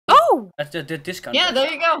That's the discount. Yeah,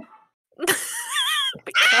 there you go.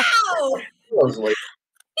 Ow! Supposedly.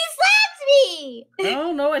 He slapped me!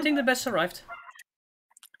 No, I think the best arrived.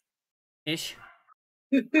 Ish.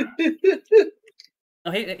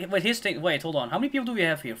 Oh, hey, wait, here's the thing. Wait, hold on. How many people do we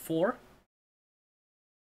have here? 4?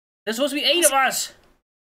 There's supposed to be 8 of us!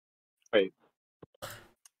 Wait.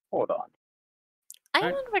 Hold on.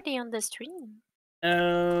 I'm not ready on the stream.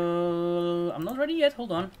 I'm not ready yet.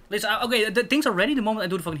 Hold on. Listen, okay, the things are ready the moment I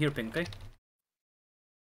do the fucking hairpin, okay?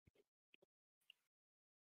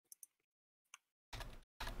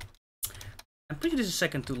 I'm pretty sure this is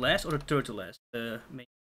second to last or the third to last. Maybe.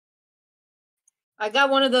 I got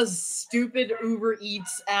one of those stupid Uber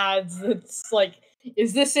Eats ads that's like,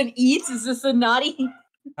 is this an Eats? Is this a naughty?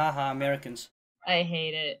 Haha, Americans. I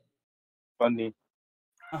hate it. Funny.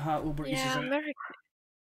 Haha, Uber Eats is Yeah, a... American.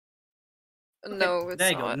 Okay, No, it's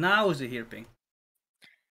there you not. go. Now is the hairpin.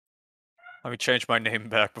 Let me change my name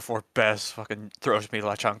back before Bess fucking throws me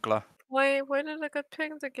la chancla. Why did I get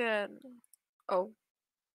pinged again? Oh.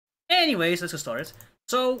 Anyways, let's get started.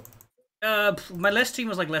 So, my last stream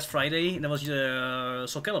was like last Friday, and that was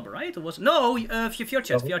Soul Calibur, right? It was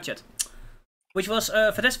Vtubers, which was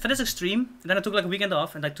fantastic stream. And then I took like a weekend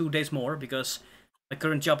off and like 2 days more because my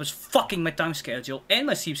current job is fucking my time schedule and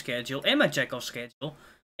my sleep schedule and my jack off schedule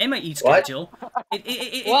and my eat schedule.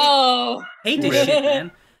 Whoa! Hate this shit,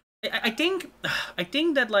 man. I think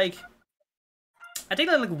that like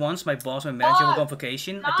once my boss, my manager will go on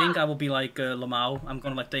vacation, I think I will be like Lamau. I'm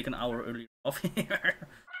gonna like take an hour earlier off here.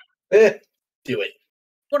 Do it.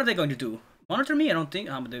 What are they going to do? Monitor me? I don't think.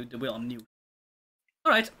 They will. I'm new.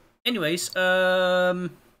 All right. Anyways,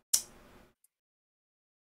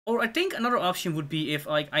 or I think another option would be if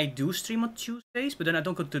like I do stream on Tuesdays, but then I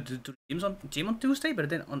don't go to the gym on Tuesday, but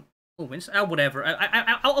then on Wednesday, whatever.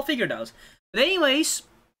 I'll figure it out. But anyways.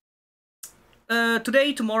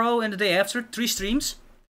 Today, tomorrow, and the day after, 3 streams.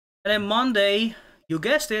 And then Monday, you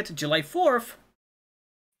guessed it, July 4th.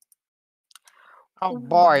 Oh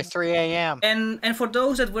boy, 3 AM. And for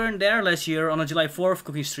those that weren't there last year on a July 4th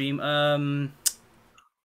cooking stream,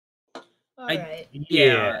 Alright.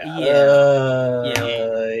 yeah.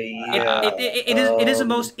 It is the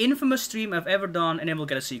most infamous stream I've ever done, and then we'll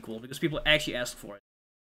get a sequel because people actually asked for it.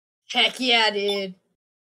 Heck yeah, dude.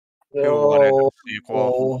 No.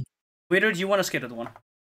 Whether do you want to skip that one?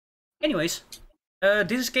 Anyways,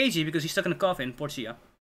 this is KG because he's stuck in a coffin, Portia.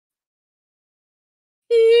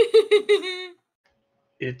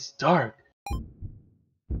 It's dark.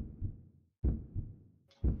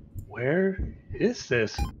 Where is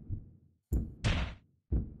this?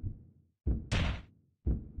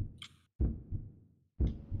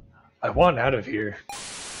 I want out of here.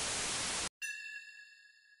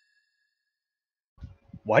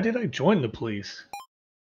 Why did I join the police?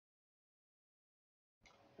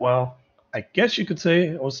 Well, I guess you could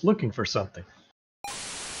say I was looking for something.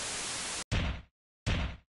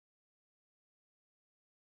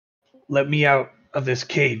 Let me out of this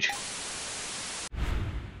cage.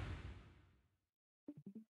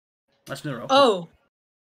 That's Neuro. Oh.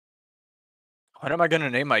 What am I gonna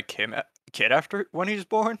name my kid after when he's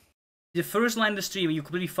born? The first line of the stream, you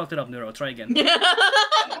completely fucked it up, Neuro. Try again.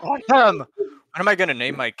 What am I gonna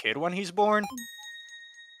name my kid when he's born?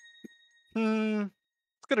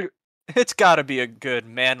 It's gotta be a good,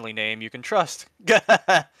 manly name you can trust.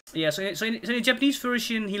 Yeah, so in the Japanese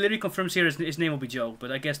version, he literally confirms here his name will be Joe,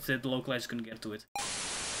 but I guess the localizer couldn't get to it.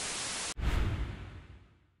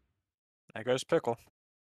 There goes Pickle.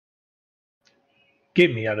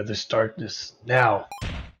 Get me out of this darkness, now.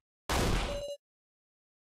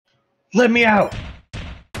 Let me out!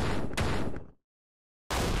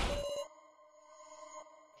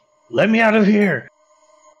 Let me out of here!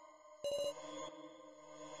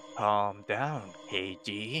 Calm down,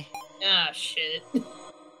 KG. Ah, shit.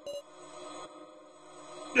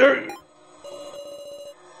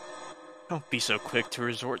 Don't be so quick to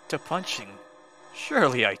resort to punching.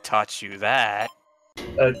 Surely I taught you that.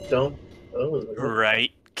 Don't. Oh.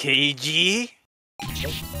 Right, KG?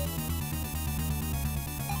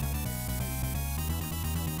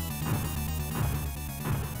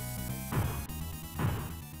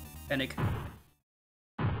 Panic.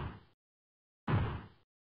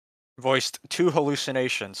 Voiced 2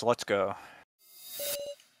 hallucinations. Let's go.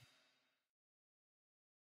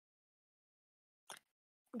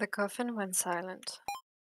 The coffin went silent.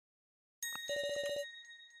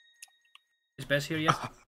 Is Bess here yet?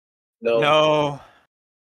 No.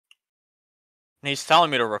 And he's telling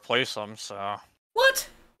me to replace him, so... What?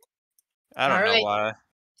 I don't know Alright. why.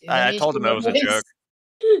 Do the I told him it was a Mishima joke.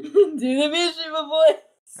 voice. Do the Mishima voice.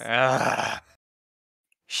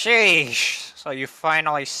 Sheesh. So you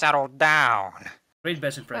finally settled down. Great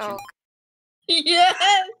best impression. Oh, Yes.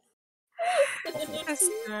 it's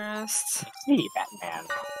worst. Hey, Batman.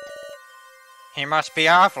 He must be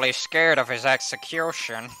awfully scared of his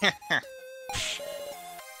execution.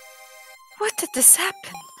 What did this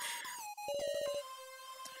happen?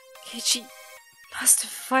 Keiji lost a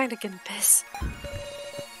fight against Bez.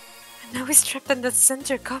 And now he's trapped in that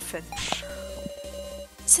center coffin.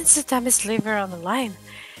 Since the damaged liver on the line,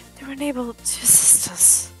 they were unable to assist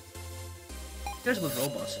us. Here's about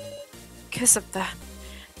robots. Because of that,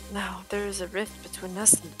 now there is a rift between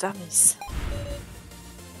us and the dummies.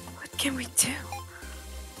 What can we do?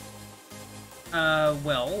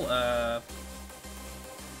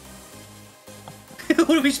 Who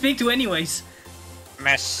do we speak to anyways?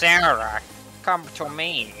 Miss Sarah, come to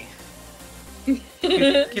me.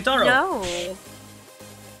 Kitaro, No.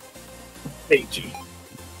 Hey, G.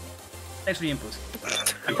 thanks for the input.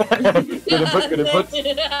 Good input.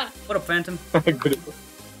 What up, Phantom? Good input.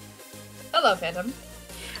 Hello, Phantom.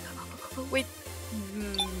 Wait.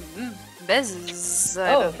 Bez is.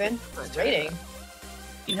 Oh, Phantom. Rating.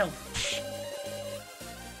 In help.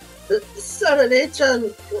 Sarane-chan,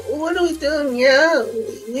 what are we doing? Yeah,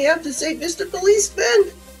 we have to save Mr.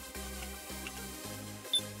 Policeman.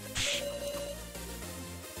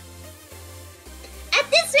 At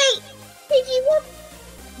this rate, Keiji won't.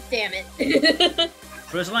 Damn it.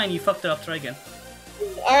 Rosaline, you fucked it up. Try again.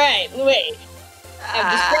 Alright, wait.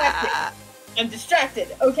 I'm distracted. I'm distracted.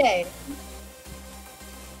 Okay.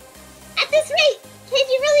 At this rate,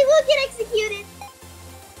 Keiji really will get executed.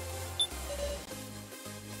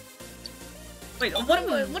 Wait,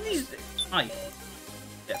 what is... Hi.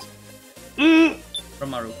 Yes. From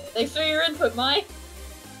Maru. Thanks for your input, Mike.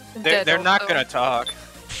 They're not gonna talk.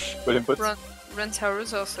 Good input.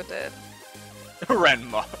 Rentaru's also dead.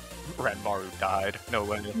 Renmaru died. No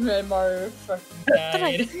way. Red Maru fucking But I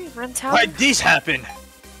died. agree, Rentaru. Why'd this happen?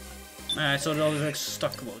 Alright, so they're all like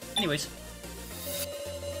stuck about. Anyways.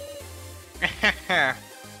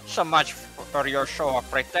 So much for your show of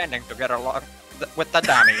pretending to get along with the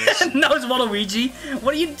dummies. Now it's Waluigi.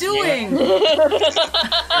 What are you doing? God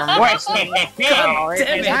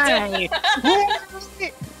damn it.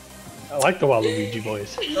 I like the Waluigi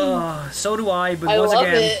voice. Oh, so do I, but I once love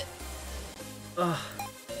again. it. Ugh,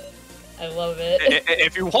 I love it.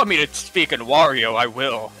 If you want me to speak in Wario, I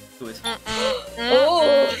will. do it.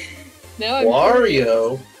 Oh. Now I'm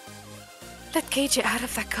Wario? Let Keiji out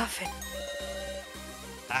of that coffin.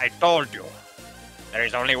 I told you. There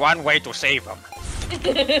is only one way to save him.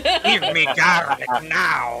 Give me garlic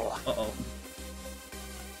now. Uh-oh.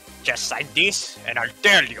 Just sign this and I'll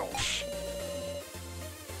tell you.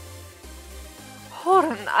 Hold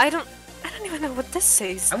on, I don't even know what this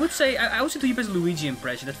says. I would say to your best Luigi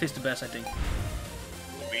impression. That fits the best, I think.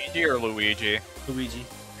 Luigi or Luigi? Luigi.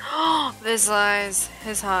 His eyes,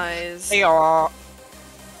 his eyes. Hey, no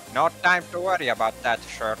time to worry about that,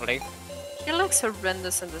 Shirley. He looks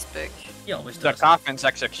horrendous in this pic. He always The does. coffin's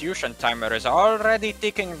execution timer is already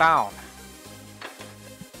ticking down.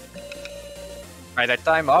 By the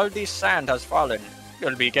time all this sand has fallen,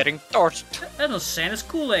 you'll be getting torched. That was Santa's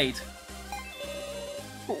Kool-Aid.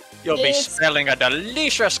 You'll be It's- smelling a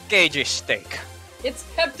delicious Keiji steak. It's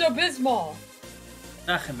Pepto-Bismol.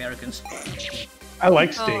 Ah, Americans. I like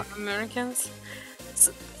Oh, steak. Americans?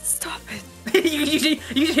 Stop it. you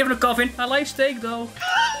usually have a coffin. I like steak, though.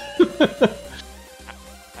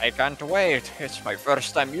 I can't wait. It's my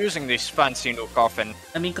first time using this fancy new coffin.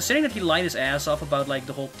 I mean, considering that he lied his ass off about like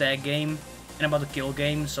the whole tag game and about the kill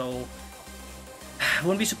game, so I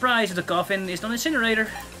wouldn't be surprised if the coffin is not an incinerator,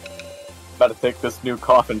 About to take this new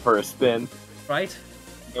coffin for a spin. right?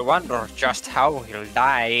 You wonder just how he'll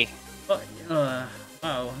die. But,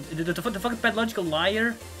 wow, the fucking pathological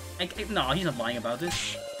liar. No, he's not lying about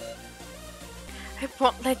this. I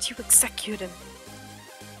won't let you execute him.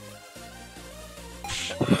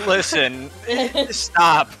 Listen,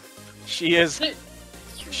 stop. She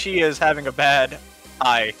is having a bad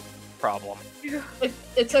eye problem.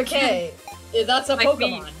 It's okay. That's a Like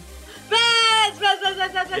me. Pokemon. Baz! Baz! Baz!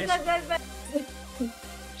 Baz! Baz! Baz! Baz! Baz! Baz!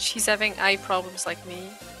 She's having eye problems like me.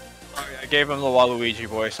 I gave him the Waluigi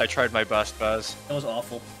voice. I tried my best, Buzz. That was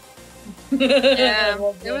awful. Yeah, I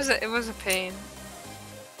love it was a pain.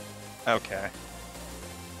 Okay.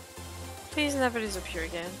 Please never disappear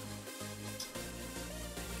again.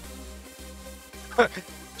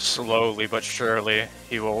 Slowly but surely,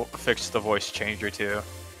 he will fix the voice changer too.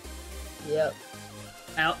 Yep.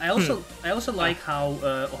 I also like how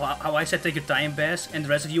I said take your time, Bess, and the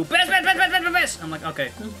rest of you, Bess, Bess, Bess, Bess, Bess, Bess. I'm like,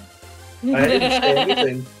 okay. I didn't say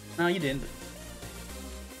anything. No, you didn't.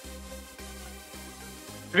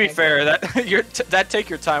 To be fair, that that take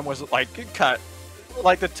your time was like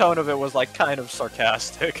like the tone of it was like kind of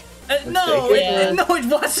sarcastic. No, no, it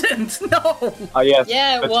wasn't. No. Oh yes.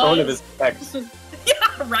 Yeah, the it tone of was. his text.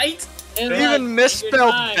 Yeah, right. You Like, even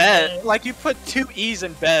misspelled time, bet. man. Like you put 2 E's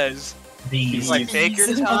in Bez. These. Like take your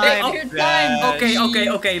Take time. your Bez. time.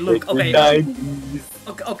 Okay. Look, okay.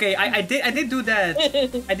 Okay, I did do that.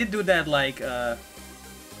 I did do that like on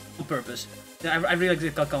purpose. I really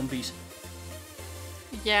did cut bees.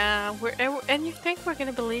 Yeah, and you think we're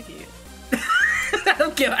gonna believe you? I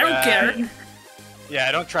don't care. I don't care.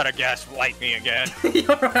 Yeah, don't try to gaslight me again.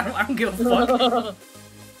 I don't give a fuck.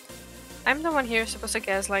 I'm the one here supposed to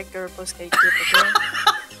gaslight Gerbo's cake.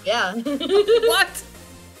 Yeah. What?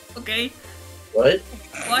 Okay. What?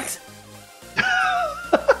 What?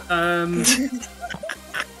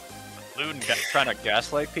 Loon trying to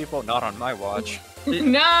gaslight people? Not on my watch.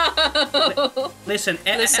 No. Listen.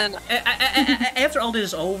 Listen. After all this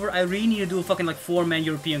is over, I really need to do a fucking like 4-man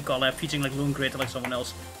European collab featuring like Loon Grit or like someone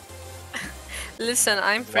else. Listen,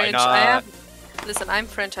 I'm Why French. not? Listen, I'm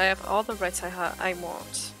French. I have all the rights I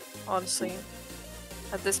want. Honestly,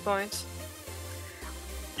 at this point.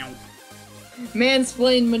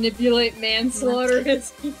 Mansplain, manipulate, manslaughter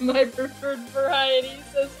is my preferred variety,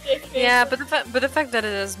 says Jake. Yeah, but the fact that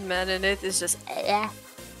it has men in it is just. Yeah.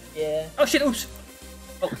 Oh shit! Oops.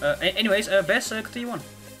 Oh. Anyways, Bess, continue on.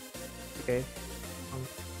 Okay.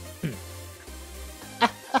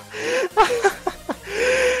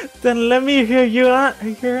 Then let me hear your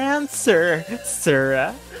answer,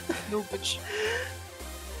 Sarah. No, bitch.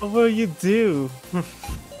 What will you do?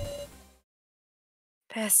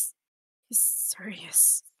 Bess, he's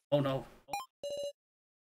serious. Oh no.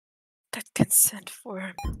 That consent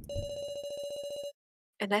form.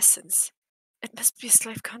 In essence, it must be a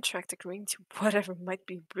slave contract agreeing to whatever might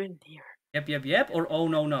be written here. Yep. Or oh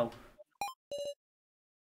no.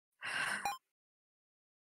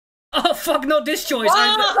 Oh fuck! No, this choice.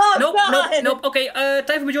 Nope. Okay.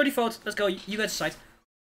 Time for majority vote. Let's go. You guys decide.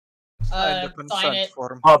 Sign the Sign consent it.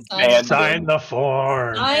 form. Abandoned. Sign the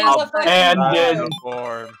form. Abandoned.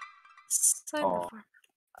 Form. Sign the form.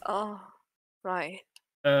 Oh, right.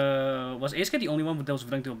 Was Ace the only one that was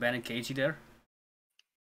willing to abandon Keiji there?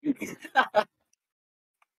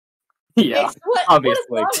 Yeah, obviously.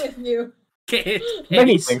 What is wrong with you?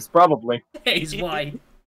 Many things, probably. Ace, why?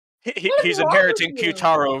 He's inheriting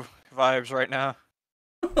Kyutaro vibes right now.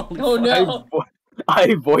 Oh no.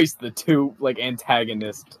 I voiced the two like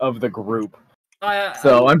antagonists of the group.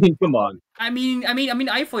 So I mean, come on. I mean,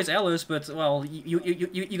 I voiced Alice, but well,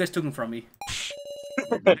 you guys took him from me.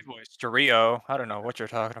 I voiced Rio. I don't know what you're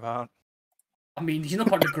talking about. I mean, he's not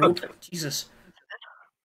part of the group. Jesus.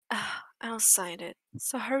 I'll sign it.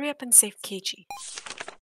 So hurry up and save Keiji.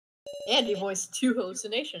 And you voiced 2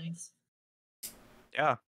 hallucinations.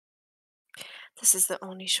 Yeah. This is the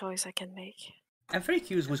only choice I can make. I'm very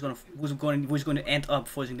curious who's going to end up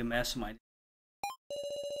voicing the mastermind.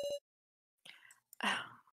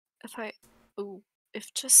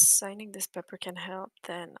 If just signing this paper can help,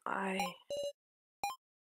 then I.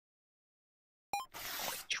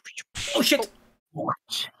 Oh shit!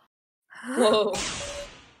 Watch. Whoa.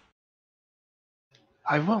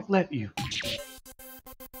 I won't let you.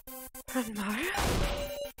 Ranmaru?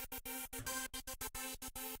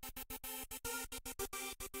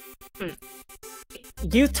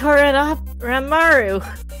 You tore it up, Ranmaru.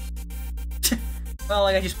 Well,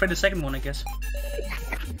 I just played the second one, I guess.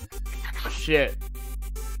 Shit.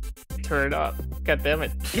 Tore it up. God damn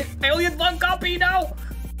it. I only had 1 copy now.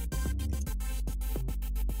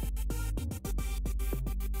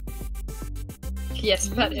 Yes,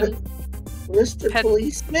 but Mr.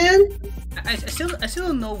 Policeman? I still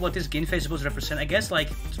don't know what this game face is supposed to represent. I guess like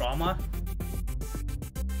trauma.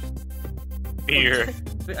 Fear.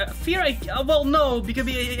 Fear? Well, no, because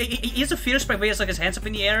he has a fear spike where he has like his hands up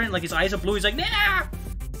in the air and like his eyes are blue. He's like, nah.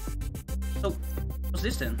 So, what's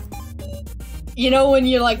this then? you know when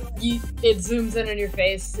you like it zooms in on your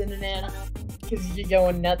face in an anime because you're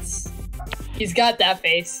going nuts. He's got that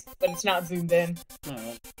face, but it's not zoomed in.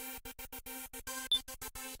 Oh.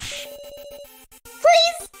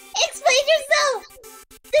 Please explain yourself.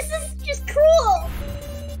 This is just cruel.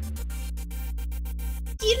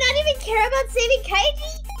 Do you not even care about saving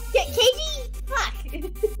Keiji? Keiji? Fuck.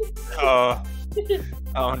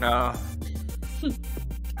 Oh no.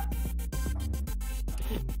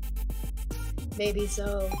 Maybe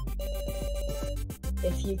so.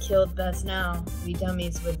 If you killed Bess now, we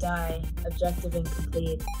dummies would die. Objective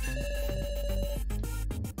incomplete.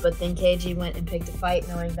 But then Keiji went and picked a fight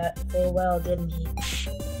knowing that full well, didn't he?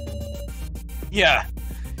 Yeah.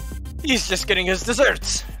 He's just getting his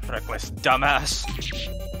desserts. Reckless dumbass.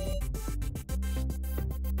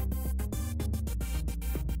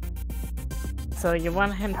 So you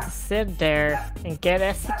want him to sit there and get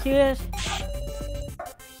executed?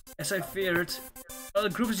 As I feared. Well, the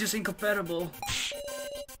group is just incompatible.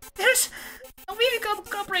 There's a really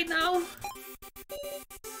cup right now.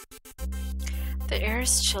 The air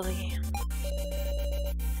is chilly.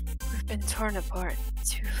 We've been torn apart,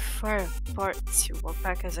 too far apart to walk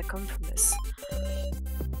back as a compromise.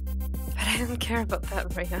 But I don't care about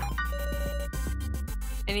that right now.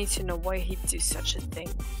 I need to know why he'd do such a thing.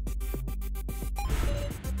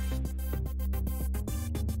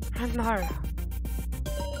 Ranmara.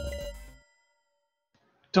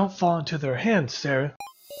 Don't fall into their hands, Sarah.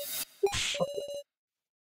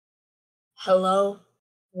 Hello?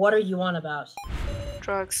 What are you on about?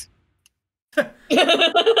 Drugs.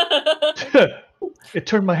 It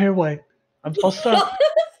turned my hair white. I'll stop.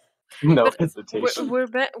 No But hesitation. We're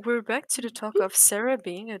back to the talk of Sarah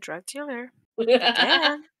being a drug dealer.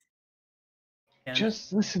 Again.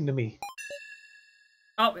 Just listen to me.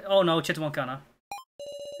 Oh no, Chitwankana.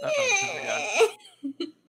 Uh-oh.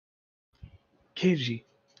 Keiji,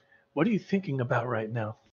 what are you thinking about right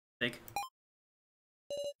now? Steak.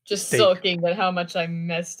 Just Steak. sulking at how much I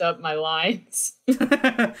messed up my lines.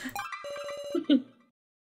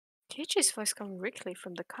 Keiichi's voice comes weakly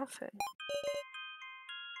from the coffin.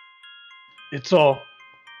 It's all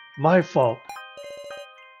my fault.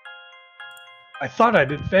 I thought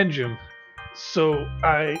I'd avenge him, so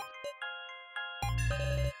I...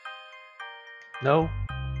 No,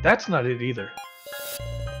 that's not it either.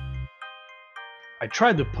 I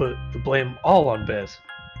tried to put the blame all on Bez,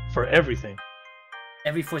 for everything.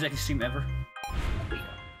 Every voice acting stream ever.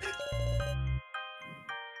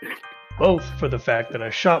 Both for the fact that I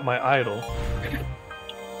shot my idol,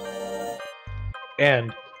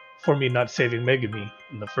 and for me not saving Megami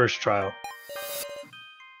in the first trial.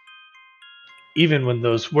 Even when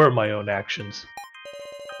those were my own actions.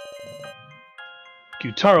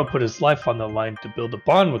 Gyutaro put his life on the line to build a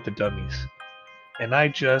bond with the dummies, and I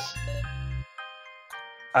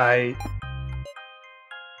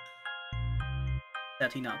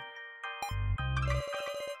That he now.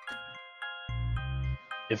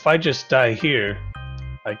 if I just die here,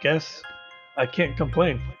 I guess I can't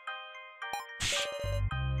complain.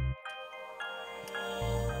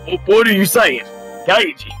 What are you saying?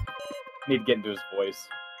 Keiji! Need to get into his voice.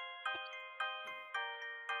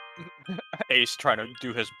 Ace trying to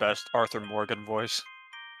do his best Arthur Morgan voice.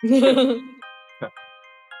 What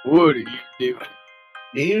are you doing?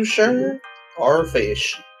 You sure are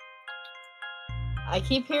fish. I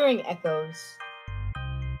keep hearing echoes.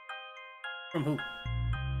 From who?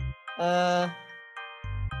 Well,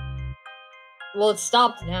 it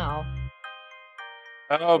stopped now.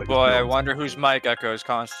 Oh boy, I wonder whose mic echoes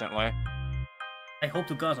constantly. I hope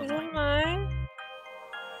to God Is it's it mine. mine?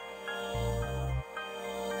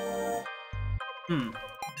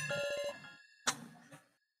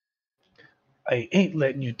 I ain't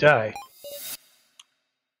letting you die.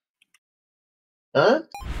 Huh?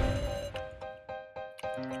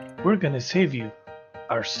 We're gonna save you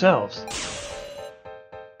ourselves.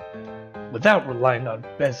 Without relying on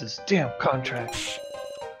Bez's damn contract.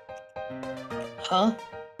 Huh?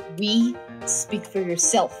 We? Speak for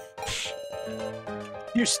yourself.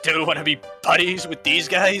 You still want to be buddies with these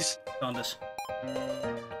guys? On this.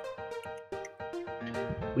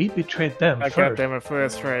 We betrayed them I first. got them at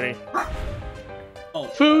first ready. Oh,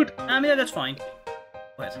 Food! I mean that's fine.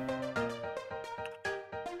 Go ahead.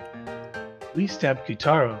 We stabbed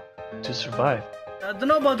Gyutaro to survive. Don't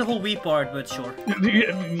know about the whole we part, but sure.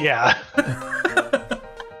 Yeah.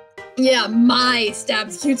 Yeah, my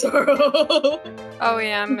stabs Gyutaro. Oh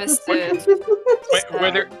yeah, I missed it.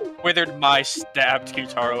 Withered my stabbed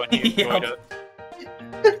Gyutaro and he enjoyed it.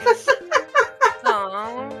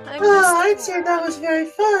 Aww, I Oh, I'd missed say that was very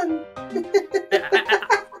fun.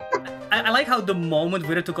 I like how the moment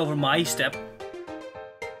Wither took over my step.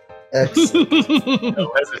 Excellent.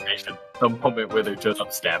 No hesitation. The moment where they just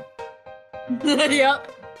stab.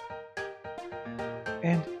 Yep.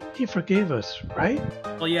 And he forgave us, right?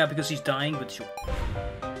 Well, yeah, because he's dying, but sure.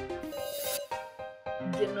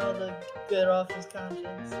 Getting all the good off his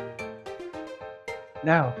conscience.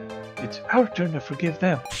 Now, it's our turn to forgive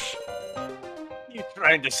them. You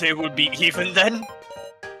trying to say we'll be even then?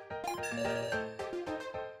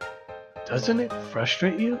 Doesn't it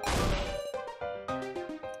frustrate you?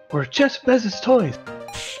 We're just Bez's toys.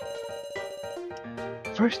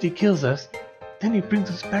 First he kills us, then he brings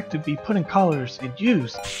us back to be put in collars and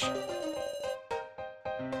used.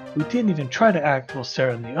 We didn't even try to act while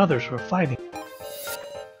Sarah and the others were fighting.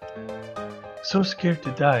 so scared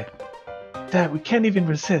to die that we can't even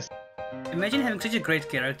resist. Imagine having such a great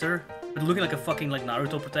character, but looking like a fucking like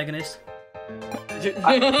Naruto protagonist.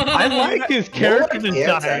 I like his character design.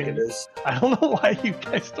 Antagonist. I don't know why you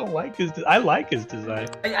guys don't like his. I like his design.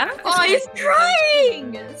 Oh, he's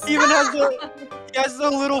crying! He even has the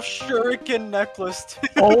little shuriken necklace too.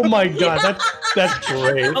 Oh my god, that's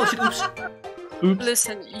great. Oh shit! Oops. Oops.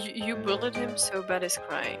 Listen, you bullied him so bad he's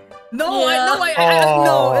crying. No, Yeah.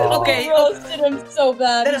 no. Okay, roasted him so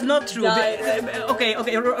bad. that is not true. Died. Okay.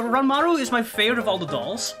 Ranmaru is my favorite of all the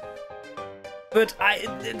dolls. But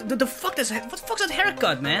the fuck what the fuck's that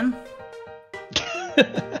haircut, man?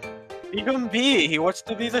 Even B, he wants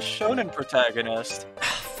to be the shonen protagonist.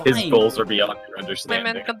 Fine. His goals are beyond your My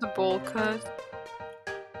understanding. man got the bowl cut.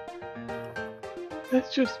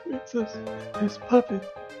 That's just Princess. His puppet.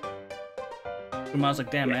 Ranmaru's like,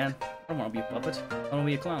 damn man, I don't want to be a puppet. I want to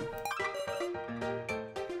be a clown.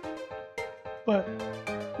 But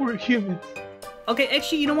we're humans. Okay,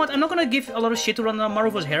 actually, you know what? I'm not gonna give a lot of shit to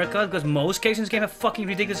Ranmaru for his haircut, because most cases in this game have fucking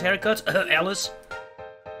ridiculous haircuts. Alice.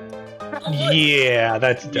 Yeah,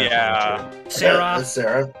 that's definitely true. Sarah.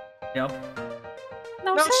 Sarah. Yep.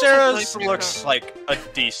 No, Sarah's looks like a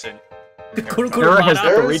decent. Sarah has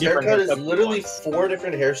Kurumada. three Sarah's different haircut is haircuts. literally 4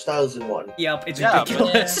 different hairstyles in one. Yep, it's Yeah,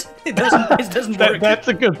 ridiculous. It doesn't work. That's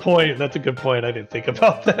a good point. That's a good point. I didn't think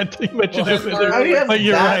about that. You mentioned it, How do you have but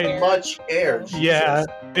you're that right. much hair? Yeah,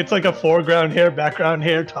 it's like a foreground hair, background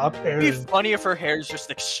hair, top hair. It'd be funny if her hair is just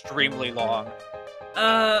extremely long.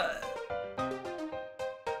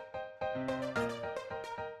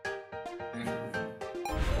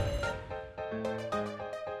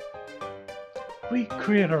 We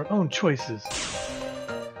create our own choices.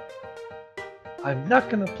 I'm not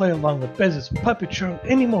gonna play along with Bez's puppet show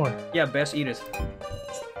anymore. Yeah, best eat it.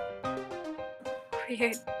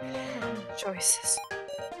 Create choices.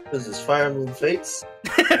 This is Fire Moon Fates.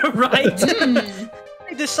 Right?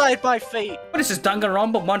 I decide my fate. What is this,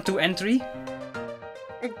 Danganronpa 1-2 entry?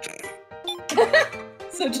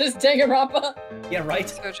 So just Danganronpa? Yeah, right.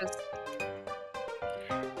 So just...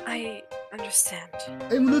 I understand.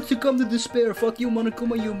 I will not succumb to despair. Fuck you,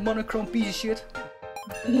 Monokuma, you monochrome piece of shit.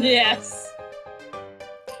 Yes.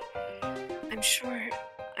 I'm sure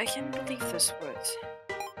I can believe this words.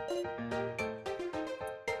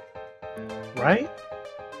 Right?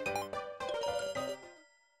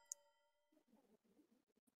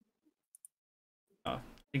 Oh,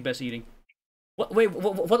 big best eating. What? Wait,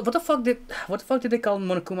 what the fuck did they call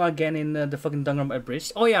Monokuma again in the fucking Danganronpa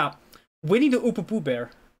Abridged? Oh yeah, Winnie the Pooh Bear.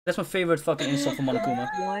 That's my favorite fucking insult for Monokuma.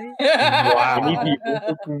 Wow.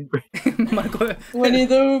 Monokuma. Winnie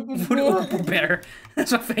the Pooh Bear.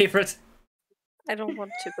 That's my favorite. I don't want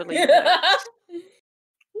to believe that.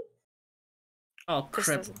 Oh This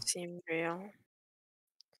crap. doesn't seem real.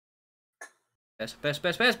 Best.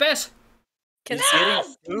 Can He's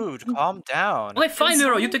getting food. Calm down. Okay, fine,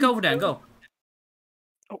 Neuro. You take over then. Go.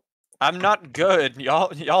 I'm not good.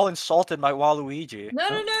 Y'all insulted my Waluigi. No.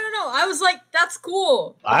 I was like, that's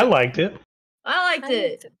cool. I liked it. I liked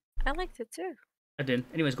it. I liked it too. I didn't.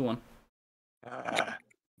 Anyways, go on.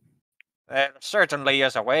 There certainly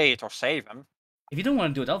is a way to save him. If you don't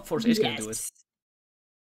want to do it, I'll force Ace to do it.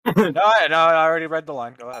 No, I already read the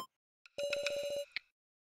line. Go ahead.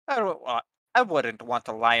 I wouldn't want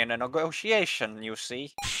to lie in a negotiation, you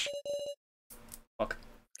see.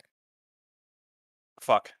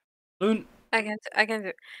 Fuck. Loon. I can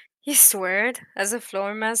do. You swear as a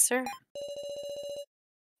floor master?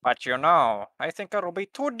 But you know, I think it'll be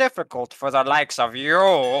too difficult for the likes of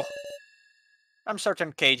you. I'm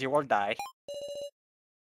certain Keiji will die.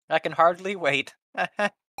 I can hardly wait.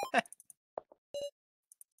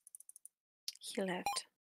 He left.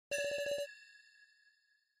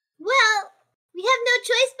 Well, we have no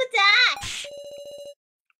choice but to act.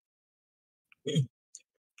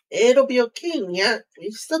 It'll be okay, yeah.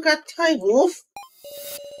 We've still got time, Wolf.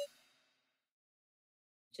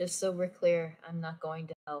 Just so we're clear, I'm not going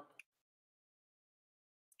to help.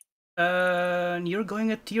 You're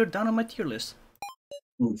going a tier down on my tier list.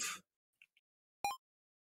 Oof.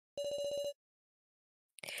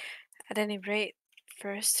 At any rate,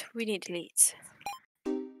 first we need leads.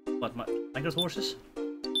 What, Michael's horses?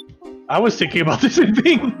 I was thinking about the same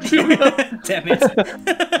thing. Damn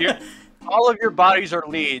it. All of your bodies are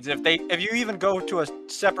leads. If you even go to a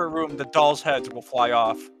separate room, the dolls' heads will fly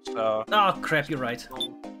off. So. Oh crap, you're right.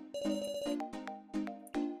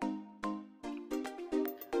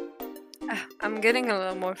 I'm getting a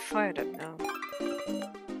little more fired up now.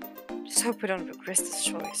 Just hope we don't regret this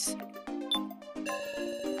choice.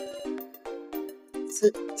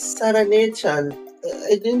 Sarane-chan,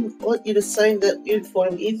 I didn't want you to sign that weird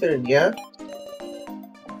form either, yeah?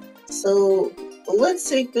 So, let's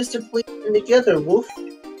save Mr. Policeman together, Wolf.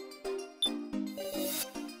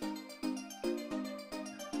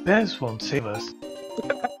 Bez won't save us.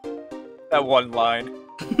 That one line.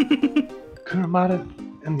 Kurumada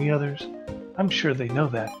and the others, I'm sure they know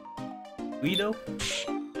that. Guido?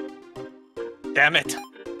 Damn it.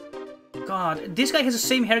 God, this guy has the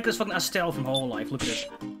same haircut as fucking Estelle from Hololive. Look at this.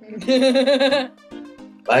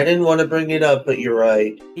 I didn't want to bring it up, but you're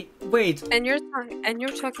right. Wait. And you're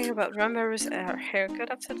talking about Ramber's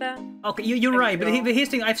haircut after that? Okay, you're right, but here's the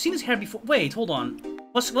thing. I've seen his hair before. Wait, hold on.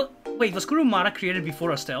 Was Kurumada created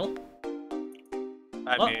before Estelle?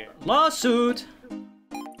 I mean, lawsuit.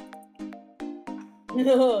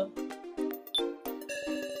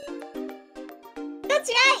 That's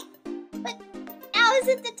right! But now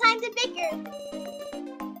isn't the time to bicker.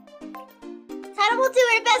 Tana will do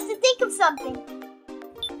her best to think of something.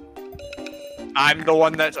 I'm the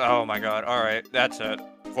one that's. Oh my god. Alright, that's it.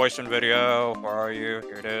 Voice and video. Where are you?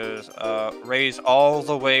 Here it is. Raise all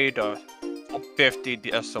the way to 50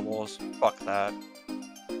 decibels. Fuck that.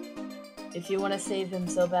 If you want to save him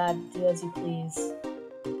so bad, do as you please.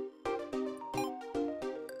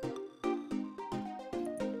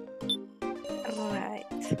 Alright.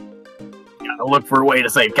 Gotta look for a way to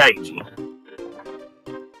save Keiji.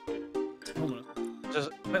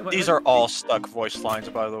 These are all stuck voice lines,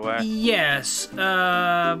 by the way. Yes.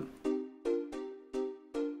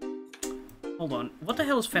 Hold on. What the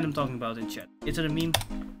hell is Phantom talking about in chat? Is it a meme?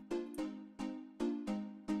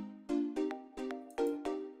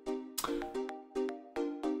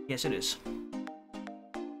 Yes, it is.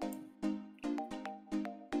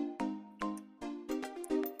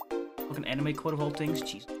 Fucking anime quote of all things.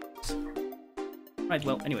 Jesus. Right.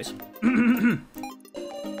 Well. Anyways.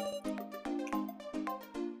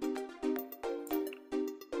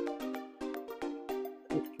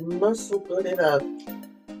 Muscle put it up.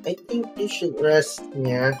 I think you should rest,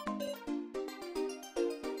 yeah.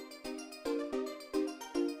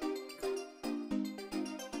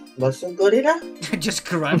 Muscle gorilla? Just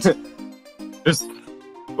grunt. Just.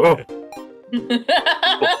 Oh.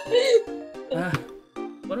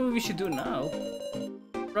 What do we should do now?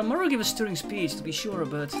 Ramoro gave a stirring speech to be sure,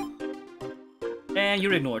 but... And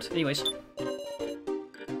you're ignored. Anyways.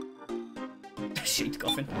 Shit,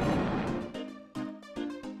 coffin.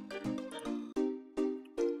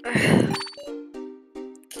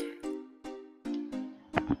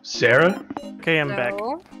 Sarah? Okay, I'm back.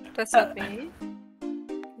 No, that's not me.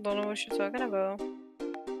 Don't know what you're talking about.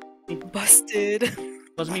 Busted.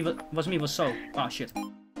 Was me, was so. Ah, shit.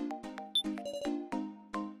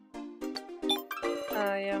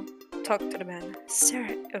 Yeah. Talk to the man.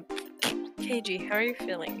 Sarah, KG, how are you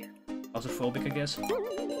feeling? Claustrophobic, I guess.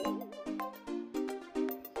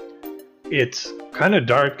 It's kind of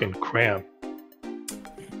dark and cramped.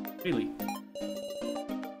 Really?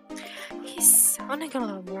 He's sounding a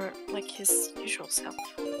lot more like his usual self.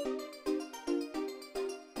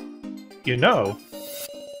 You know,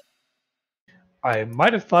 I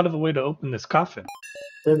might have thought of a way to open this coffin.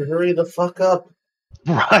 Then hurry the fuck up.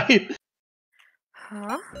 Right?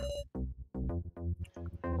 Huh?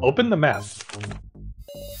 Open the map.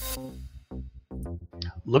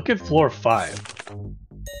 Look at floor 5.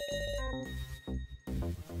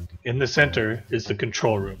 In the center is the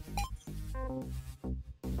control room.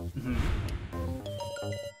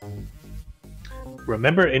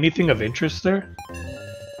 Remember anything of interest there?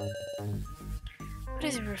 What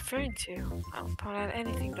is he referring to? I'll point out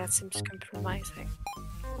anything that seems compromising.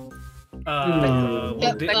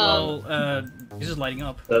 This is lighting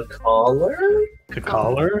up. The collar? The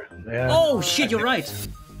collar? Yeah. Oh shit, you're right!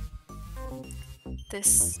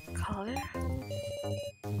 This collar?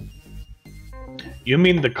 You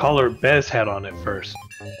mean the collar Bez had on it first?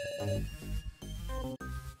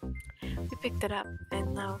 We picked it up,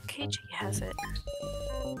 and now KG has it.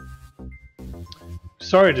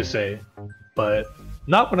 Sorry to say, but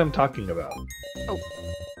not what I'm talking about. Oh.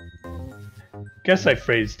 Guess I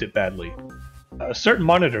phrased it badly. A certain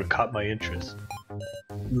monitor caught my interest.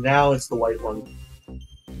 Now it's the white one.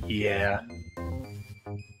 Yeah.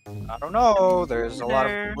 I don't know. There's a lot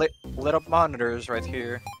of lit up monitors right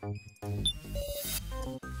here.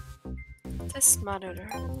 This monitor.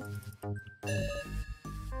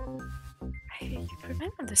 I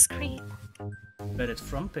remember the screen. But it's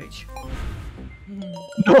front page.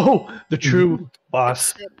 No! The true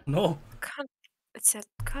boss. No! It's a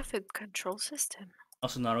coffin control system.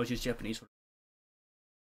 Also, Naruto's Japanese.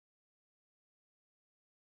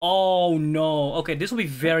 Oh no! Okay, this will be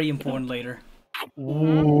very important later.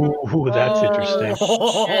 Ooh, that's interesting.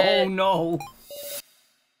 Oh no!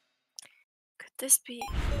 Could this be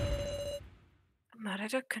a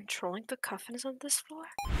monitor controlling the coffins on this floor?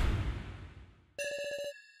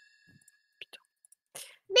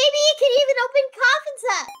 Maybe you can even open coffins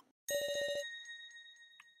up.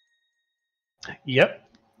 Yep.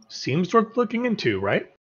 Seems worth looking into,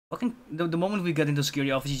 right? Fucking the moment we get into the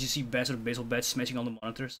security office, you just see Baz with a baseball bat smashing on the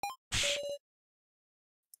monitors.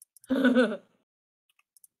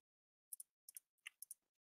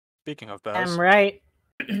 Speaking of Baz. I'm right.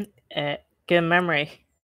 Good memory.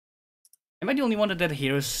 Am I the only one that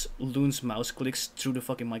hears Loon's mouse clicks through the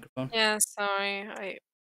fucking microphone? Yeah, sorry.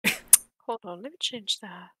 Hold on, let me change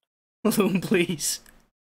that. Loon, please.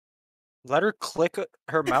 Let her click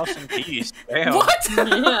her mouse in peace. Damn. What?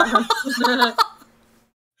 Yeah.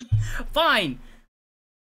 Fine.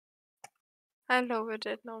 I lowered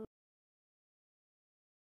it. No.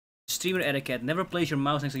 Streamer etiquette. Never place your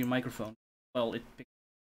mouse next to your microphone. Well, it.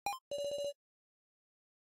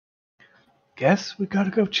 Guess we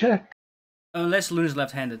gotta go check. Unless Loon is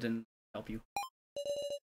left-handed, then help you.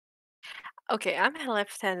 Okay, I'm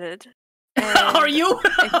left-handed. Are you?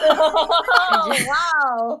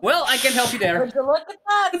 Wow. Well, I can help you there. Would you look at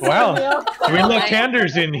that? Wow. Sumio? 3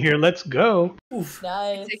 left-handers in here. Let's go. Oof.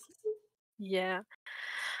 Nice. Yeah.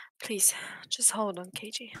 Please, just hold on,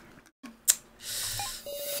 KG.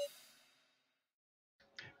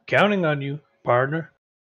 Counting on you, partner.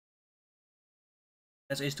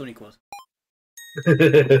 That's Ace Tony quote.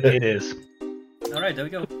 It is. Alright, there we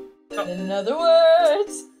go. Oh. In other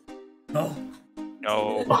words. No.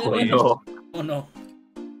 No. Oh please. no. Oh no.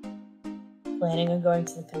 Planning on going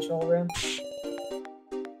to the control room.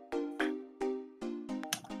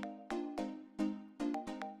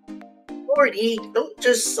 Morty, don't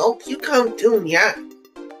just sulk. You come doing ya.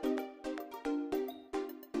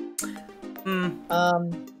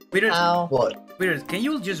 Weird. How? What? Weird. Can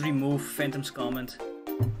you just remove Phantom's comment?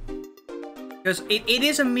 Because it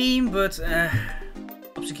is a meme, but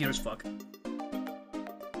obscure as fuck.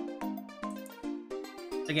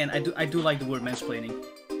 Again, I do like the word mansplaining.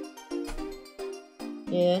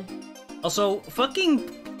 Yeah. Also, fucking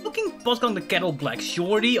pot calling the kettle black.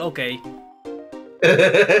 Shorty, okay.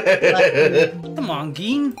 Come on,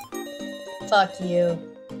 Geen. Fuck you.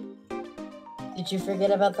 Did you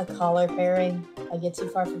forget about the collar pairing? I get too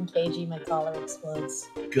far from KG, my collar explodes.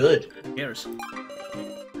 Good. Who cares?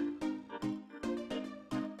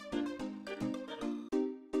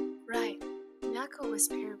 Right. Nako was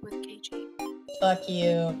paired with KG. Fuck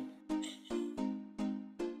you.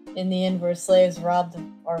 In the end, we're slaves robbed of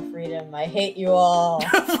our freedom. I hate you all.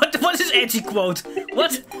 What is this edgy quote?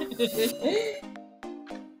 What?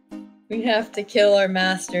 We have to kill our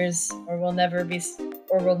masters, or we'll never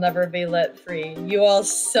be let free. You all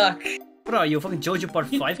suck. What are you, a fucking JoJo Part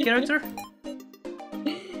 5 character?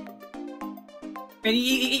 And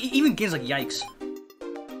even Gin's like, yikes.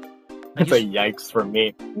 That's a yikes for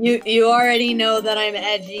me. You already know that I'm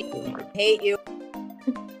edgy. I hate you.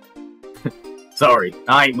 Sorry,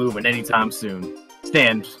 I ain't moving anytime soon.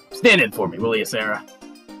 Stand in for me, will you, Sarah?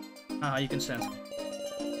 You can stand.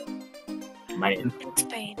 Man. It's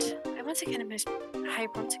paint. I want to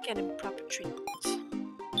get him proper treatment.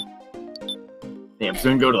 Damn,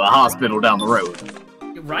 soon go to the hospital down the road.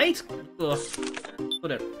 Right? Ugh.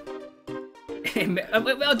 Whatever.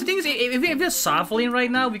 Well, the thing is, if we're Safalin right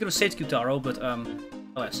now, we could have saved Kyutaro, but,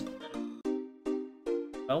 alas.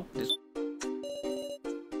 Well, this...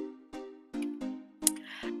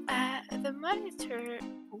 The monitor...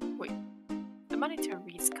 Oh, wait. The monitor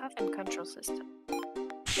reads coffin control system.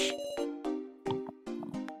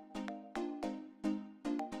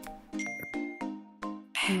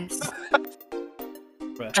 Pass.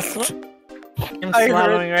 I'm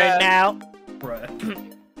swallowing right now. Bruh.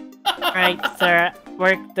 Right, Sarah,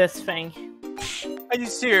 work this thing. I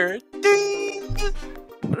just hear ding!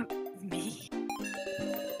 Me?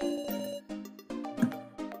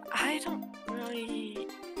 I don't really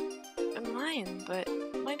mind, but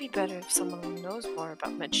it might be better if someone who knows more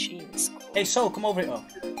about machines. Hey, so come over here.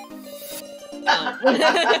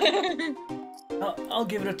 I'll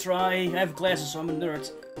give it a try. I have glasses, so I'm a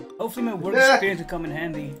nerd. Hopefully my work experience will come in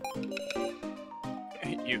handy.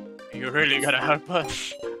 You really gotta help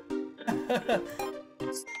us.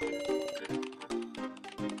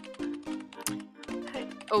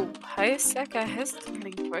 Oh, Hayasaka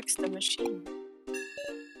hesitantly works the machine.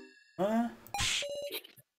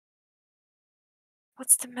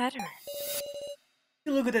 What's the matter?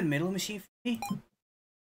 You look at that middle machine for me.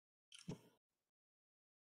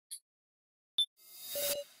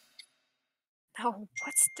 Oh,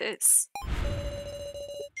 what's this?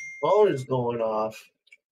 Phone is going off.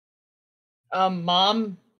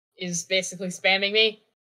 Mom is basically spamming me.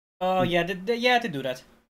 Oh, yeah, to do that.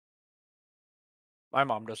 My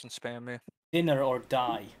mom doesn't spam me. Dinner or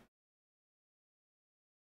die.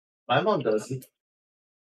 My mom doesn't.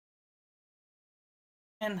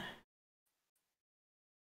 And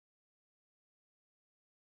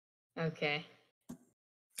Okay.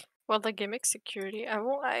 Well, the gimmick security. I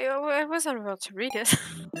wasn't about to read it.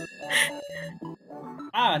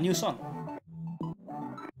 ah, new song.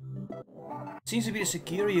 Seems to be the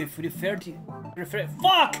security for the fairy.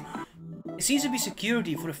 Fuck! It seems to be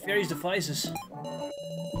security for the fairy's devices.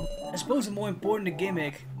 I suppose the more important the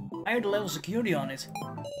gimmick, higher the level of security on it.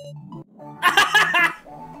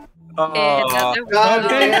 Okay,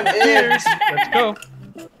 cheers. Let's go.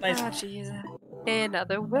 Nice. Oh, Jesus. In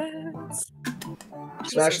other words.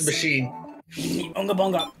 Smash the machine. Unga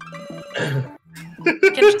bonga. You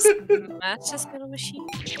can just match this metal machine.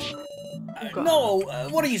 No,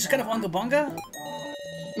 what are you, kind of unga bonga?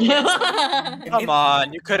 Come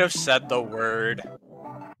on, you could have said the word.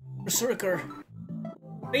 Berserker.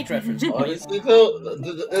 Bait reference. Honestly, though,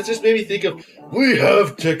 that just made me think of we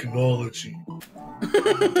have technology.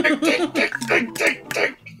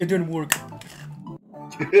 It didn't work.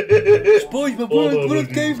 SpongeBob, what a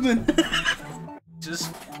caveman!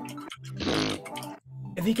 Just...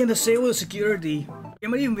 If he can disable the security, he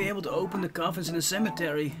might even be able to open the coffins in the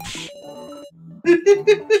cemetery.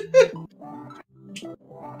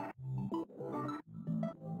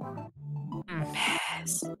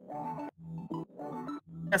 Pass.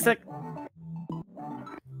 That's it.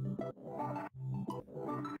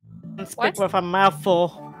 Speak with a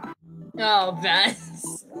mouthful. Oh,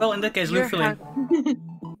 that's... Well, in that case, Luke filling.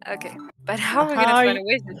 Okay, but how are we gonna find a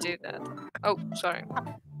way to do that? Oh, sorry.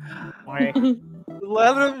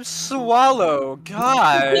 Let him swallow,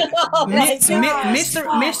 God.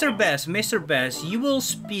 Mr. Bass, you will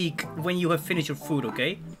speak when you have finished your food,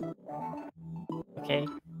 okay? Okay.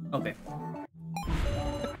 Okay.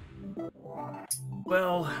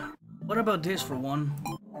 Well, what about this for one?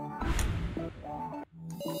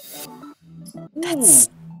 That's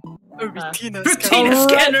a retina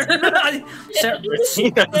scanner.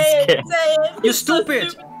 You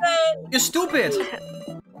stupid! You stupid!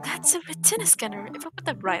 That's a retina scanner. If I put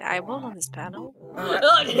the right eyeball on this panel.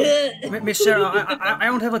 Miss Sarah, I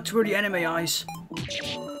don't have a 2D anime eyes.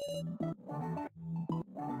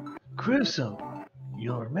 Gruesome.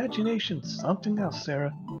 Your imagination's something else,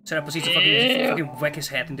 Sarah. Sarah proceeds to fucking whack his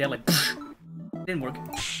head in there like. Didn't work.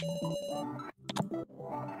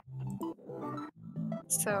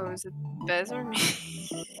 So is it Bez or me?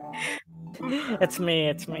 It's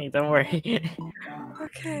me, don't worry.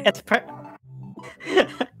 Okay. It's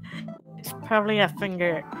probably a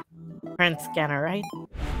fingerprint scanner, right?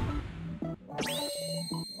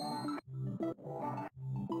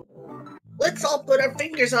 Let's all put our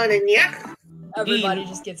fingers on it, yeah? Everybody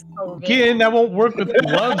just gets COVID. Again, that won't work with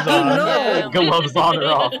gloves on. No! Gloves on or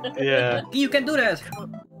off. Yeah. You can do that!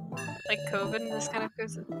 Like COVID in this kind of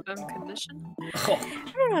condition? Oh.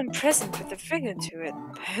 Everyone present put their finger to it,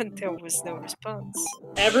 but there was no response.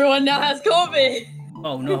 Everyone now has COVID!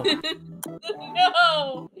 Oh no.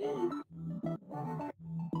 No!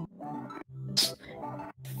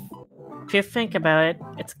 If you think about it,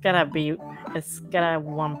 it's gotta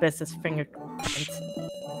one business fingerprint.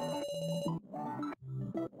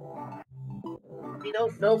 We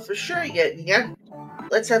don't know for sure yet, yeah?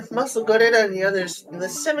 Let's have Muscle go in on the others in the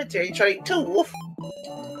cemetery try too, woof.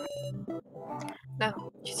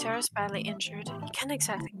 No, Yutara's badly injured. He can't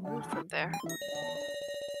exactly move from there.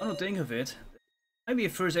 I don't think of it. I'd be a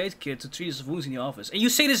first aid kit to treat his wounds in the office. And you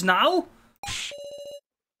say this now?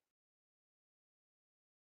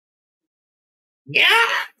 Yeah?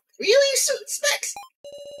 Really, Specs?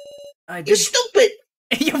 I did... You're stupid!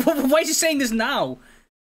 Why is he saying this now?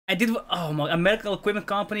 I did. Oh my! A medical equipment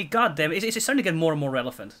company. God damn it! It's starting to get more and more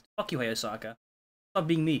relevant. Fuck you, Hayasaka. Stop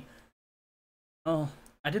being me. Oh,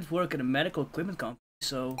 I did work at a medical equipment company,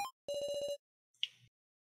 so.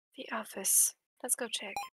 The office. Let's go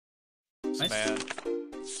check. Nice. Man,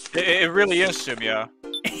 it really is Sumio.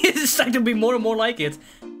 It's starting to be more and more like it.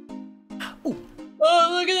 Ooh. Oh,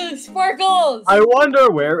 look at this! Sparkles! I wonder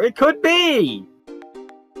where it could be.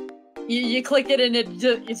 You click it and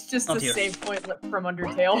it's just Not a here. save point from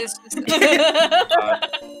Undertale.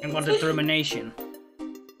 And what determination.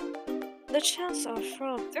 The chance of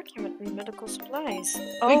fraud document in medical supplies.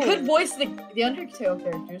 We could voice the Undertale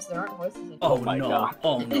characters. There aren't voices in Oh my no! God.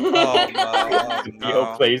 Oh no! Oh no!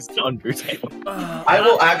 Sumio plays Undertale. I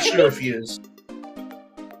will actually refuse.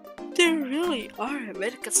 There really are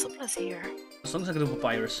medical supplies here. As long as I can do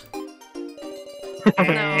papyrus.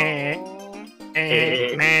 No. Oh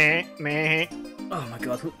my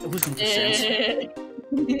god, who's going for sense?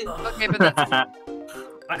 Okay, but that's...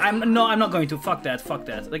 I'm not going to. Fuck that. Fuck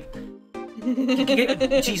that. Like,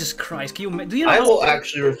 Jesus Christ. Can you? Do you know? I will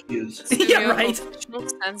actually refuse. Yeah, right.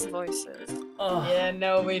 Sense voices. Oh. Yeah,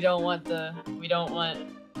 no, we don't want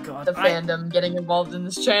God, the fandom getting involved in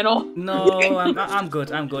this channel. No, I'm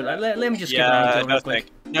good. I'm good. Let me just get around no, real quick.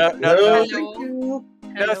 No, thank you.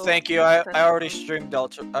 No, thank you. I already streamed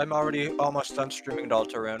Delta. I'm already almost done streaming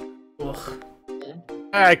Deltarune. Ugh.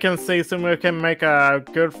 I can see Sumio can make a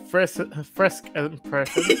good frisk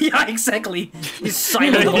impression. Yeah, exactly. He's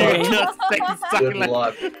silent all You game. just stay Good silent.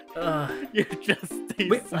 luck. You just stay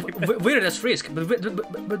silent. Weird as Frisk, but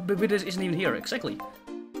Weird isn't even here. Exactly.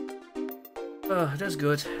 That's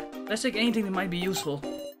good. Let's take anything that might be useful.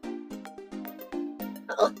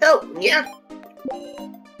 Oh, yeah.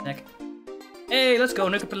 Nick. Hey, let's go.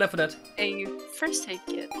 Nick up the left for that. A first aid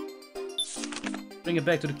kit. Bring it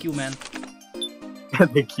back to the queue, man.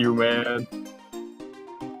 The Q man.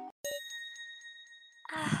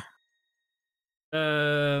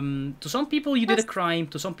 To some people you did a crime.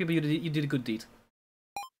 To some people you did a good deed.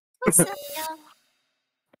 What's up, y'all?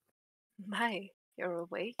 My, you're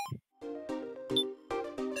awake.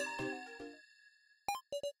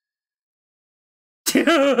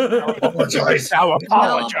 Apologize. Now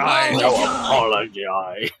apologize. Now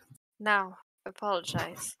apologize. Now,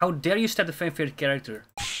 apologize. How dare you stab the fan favorite character?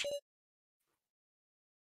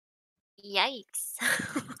 Yikes.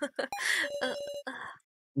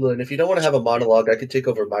 Look, if you don't want to have a monologue, I could take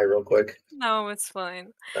over my real quick. No, it's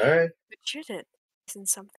fine. Alright. But Judith isn't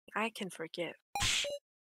something I can forgive.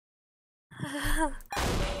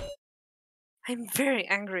 I'm very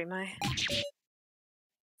angry, Mai.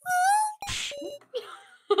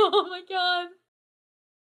 Oh my god.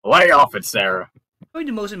 Lay off it, Sarah. Probably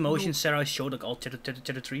the most emotion Sarah showed, like all to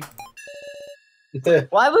 3.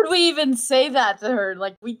 Why would we even say that to her?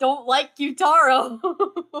 Like, we don't like Yutaro.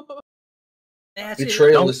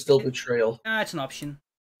 Betrayal is still betrayal. It's an option.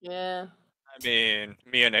 Yeah. I mean,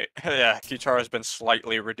 Kitara's been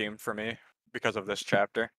slightly redeemed for me because of this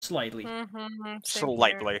chapter. Slightly.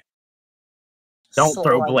 Slightly. Don't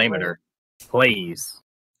throw blame at her, please.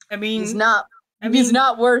 I mean, he's not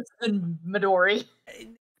worse than Midori.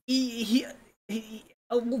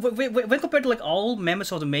 When compared to like all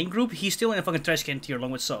members of the main group, he's still in a fucking trash can tier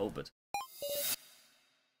along with So, but.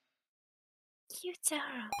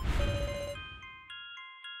 Yutaro.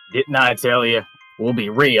 Didn't I tell you? We'll be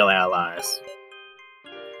real allies.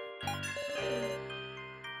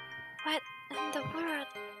 What in the world?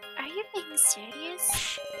 Are you being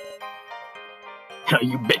serious?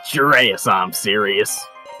 You bet your ass I'm serious.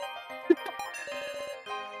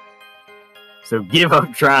 So give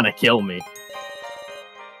up trying to kill me.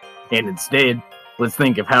 And instead, let's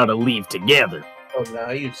think of how to leave together. Oh,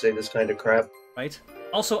 now you'd say this kind of crap. Right?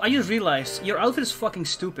 Also, I just realized, your outfit is fucking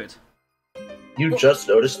stupid. You just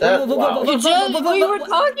noticed that? Wow. We were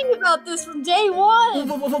talking about this from day one!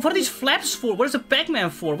 What are these flaps for? What is the Pac-Man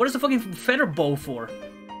for? What is the fucking feather bow for?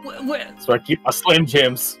 So I keep my Slim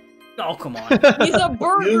Jims. Oh, come on. He's a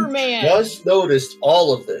burger man! Just noticed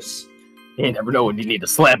all of this. You never know when you need to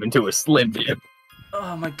slap into a Slim Jim.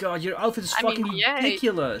 Oh my god, your outfit is fucking yeah,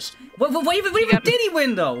 ridiculous. What even did he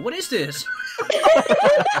win though? What is this?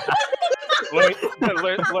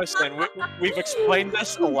 Listen, we've explained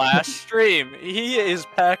this last stream. He is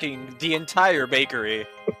packing the entire bakery.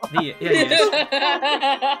 He is.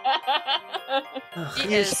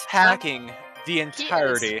 He is packing the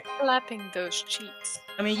entirety. He is slapping those cheeks.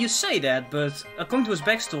 I mean, you say that, but according to his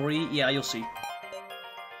backstory, yeah, you'll see.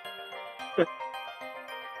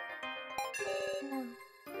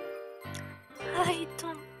 I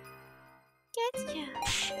don't get you.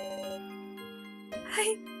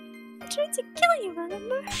 I tried to kill you,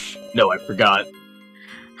 remember? No, I forgot.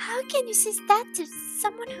 How can you say that to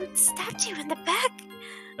someone who stabbed you in the back?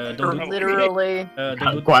 Literally.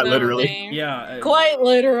 Quite literally. Yeah. Quite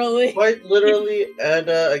literally. Quite literally, and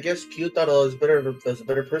I guess Kyutaro is a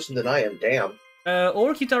better person than I am. Damn.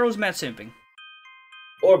 Or Kitaro's mad simping.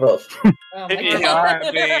 Or both. Oh my god.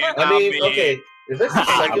 I mean, okay. If that's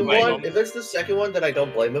the second one, then I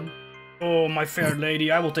don't blame him. Oh, my fair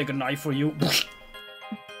lady, I will take a knife for you.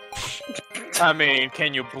 I mean,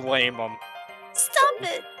 can you blame him? Stop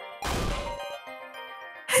it!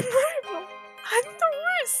 I'm horrible. I'm the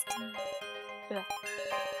worst.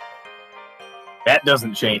 That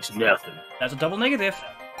doesn't change nothing. That's a double negative.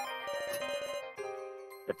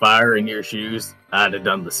 If I were in your shoes, I'd have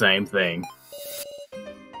done the same thing.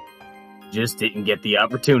 Just didn't get the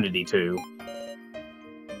opportunity to.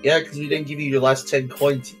 Yeah, because we didn't give you your last 10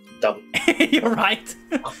 coins, you dumb. You're right.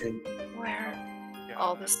 We're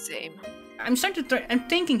all the same. I'm starting to I'm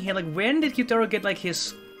thinking here, like, when did Kyutaro get like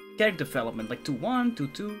his character development, like 2-1,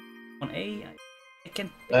 2-2, 1A. I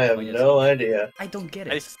can't. I have no idea. I don't get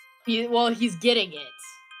it. Well, he's getting it.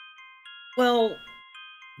 Well,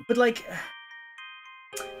 but like,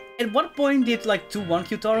 at what point did like 2-1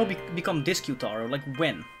 Qtaro become this Qtaro? Like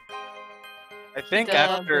when? I think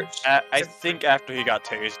after he got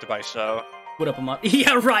tased by So. Put up a mod.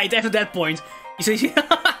 Yeah, right. After that point, you see.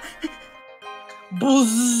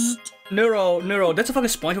 Neuro. That's a fucking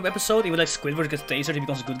SpongeBob episode. Even like Squidward gets tasered, he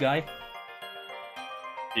becomes a good guy.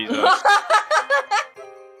 Jesus.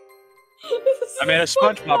 I made a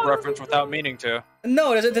SpongeBob reference without meaning to.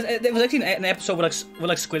 No, there was actually an episode where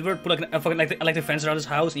like Squidward put like the fence around his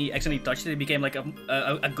house, and he accidentally touched it. He became like a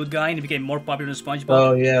good guy, and he became more popular than SpongeBob.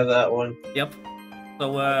 Oh yeah, that one. Yep.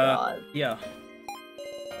 So yeah.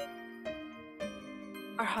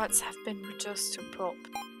 Our hearts have been reduced to pulp.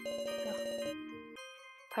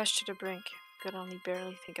 Pushed to the brink, could only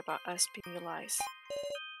barely think about us being allies.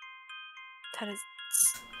 That is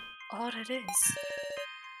all it is.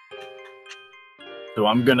 So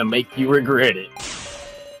I'm gonna make you regret it.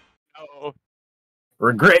 Uh-oh.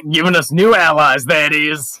 Regret giving us new allies, that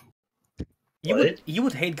is. You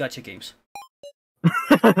would hate gacha games.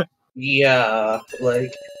 Yeah,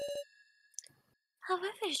 like. However,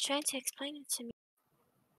 he's trying to explain it to me.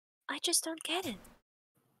 I just don't get it.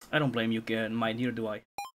 I don't blame you, Mine, neither do I.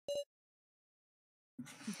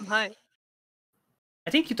 Why? I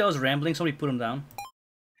think Qtaro's rambling, somebody put him down.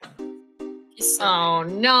 Oh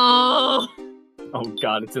no! Oh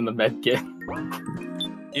god, it's in the med kit.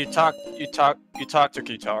 You talk to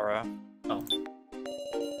Qtaro. Oh.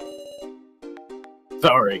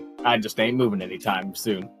 Sorry, I just ain't moving anytime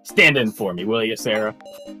soon. Stand in for me, will you, Sarah?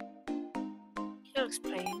 He'll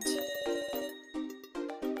explain.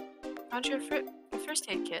 Found your first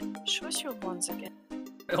aid kit. Show us your ones again.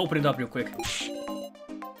 Open it up real quick.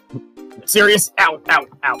 Serious? Ow, ow,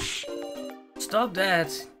 ow. Stop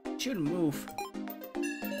that. Shouldn't move.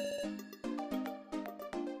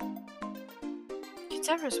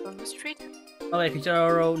 Qtaro's one was treated. Oh yeah,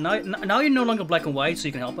 Qtaro, now you're no longer black and white, so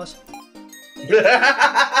you can help us.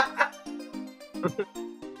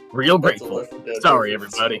 Real grateful. Sorry,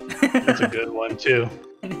 everybody. That's a good one, too.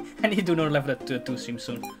 I need to do another level at 2 stream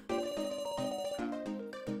soon.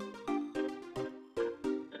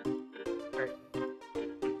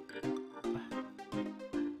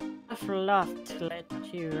 I'd love to let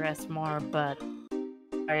you rest more, but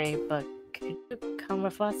sorry, but could you come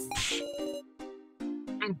with us?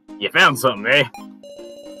 You found something, eh?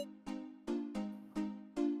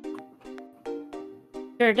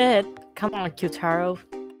 Sure did. Come on, Qtaro.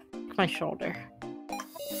 My shoulder.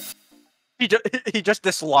 He just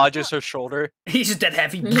dislodges her shoulder. He's just that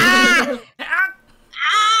heavy.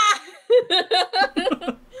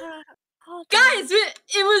 Guys, it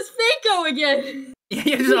was Fako again!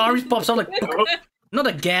 Yeah, his arms pops up like, not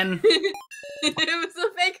again. It was the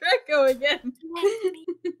fake Echo again. Let me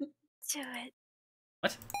do it.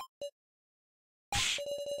 What?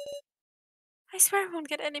 I swear I won't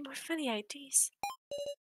get any more funny IDs.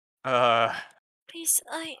 Please,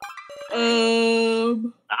 I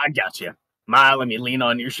got you. Let me lean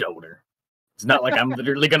on your shoulder. It's not like I'm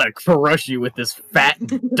literally gonna crush you with this fat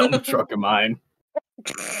dump truck of mine.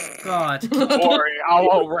 God. Don't worry, I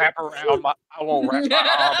won't wrap my arm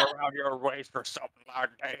around your waist or something like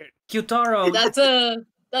that. Qtaro.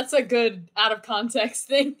 That's a good out of context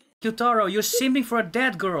thing. Qtaro, you're simping for a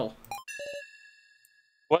dead girl.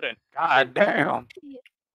 What in goddamn?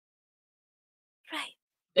 Right.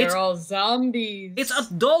 They're all zombies. It's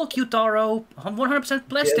a doll, Qtaro. 100%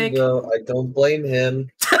 plastic. Yeah, no, I don't blame him.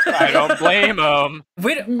 I don't blame him.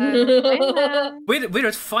 Wait,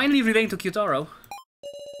 it's finally relating to Qtaro.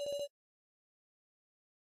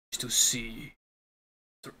 To see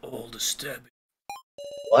through all the stabbing.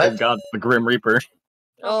 What? Oh god, the Grim Reaper.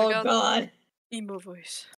 Oh god. Emo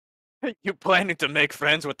voice. You planning to make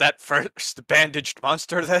friends with that first bandaged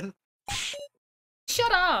monster then?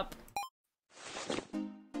 Shut up!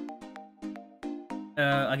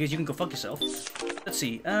 I guess you can go fuck yourself. Let's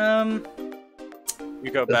see, You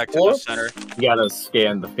go back to the center. You gotta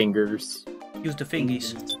scan the fingers. Use the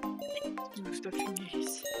fingies. Use the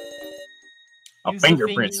fingies. A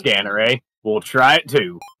fingerprint scanner, eh? We'll try it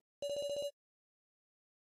too.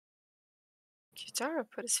 Qtaro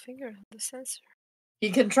put his finger on the sensor. He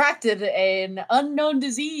contracted an unknown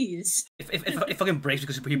disease. It fucking breaks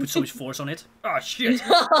because he put so much force on it. Oh shit!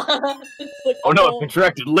 Like, oh no, it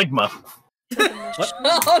contracted ligma. What?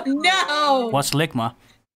 Oh no! What's ligma?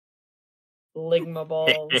 Ligma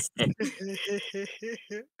balls.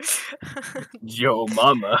 Yo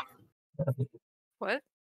mama. What?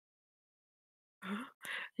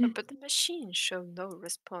 But the machine showed no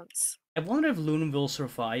response. I wonder if Loon will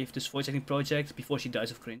survive this voice acting project before she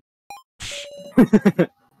dies of cringe.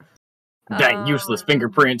 Dang, useless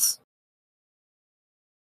fingerprints.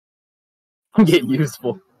 Get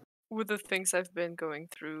useful. With the things I've been going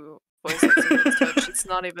through, voice acting and such, it's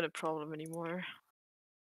not even a problem anymore.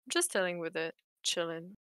 I'm just dealing with it,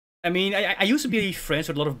 chilling. I mean, I used to be friends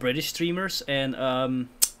with a lot of British streamers, and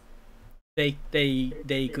they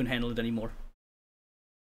couldn't handle it anymore.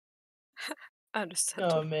 I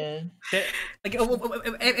understand. Oh man. Like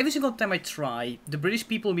every single time I try, the British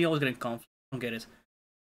people and me always get in conflict. I don't get it.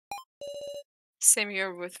 Same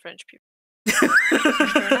here with French people.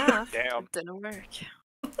 Sure enough, Damn. it didn't work.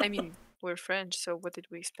 I mean, we're French, so what did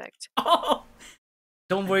we expect? Oh!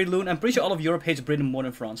 Don't worry, Loon. I'm pretty sure all of Europe hates Britain more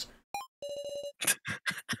than France.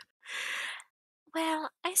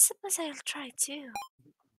 Well, I suppose I'll try too.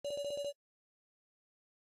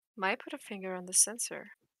 Might put a finger on the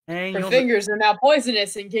sensor. Hey, Her fingers are now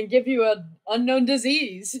poisonous and can give you an unknown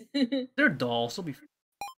disease. They're dolls. They'll be.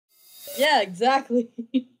 Yeah, exactly.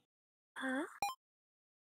 Huh?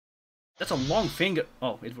 That's a long finger.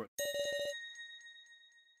 Oh, it worked.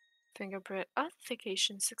 Fingerprint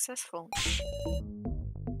authentication successful.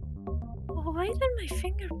 Why did my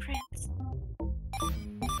fingerprints?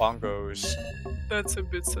 Bongos. That's a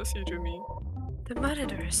bit sussy to me. The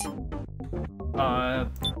monitors.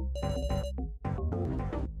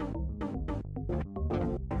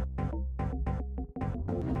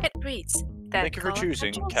 It reads that. Thank you for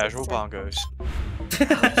choosing casual bongos.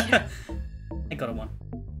 I got a one.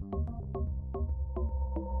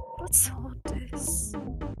 What's all this?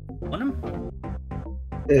 Want him?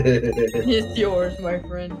 It's yours, my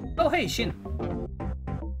friend. Oh, hey, Shin.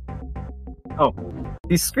 Oh,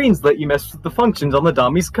 these screens let you mess with the functions on the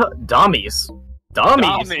dummies. Dummies.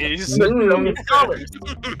 Dummies.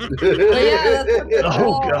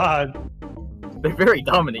 Oh god. They're very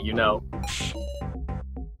dominant, you know.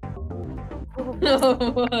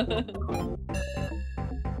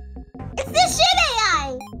 It's the shit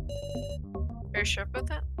AI! Are you sure about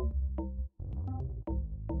that?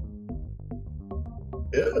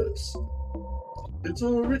 Yes. It's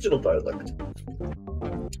an original dialect.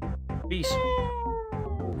 Peace.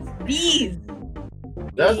 Bees!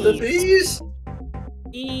 That's the bees!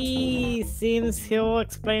 He seems he'll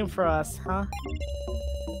explain for us, huh?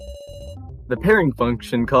 The pairing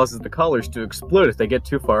function causes the collars to explode if they get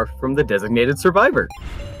too far from the designated survivor.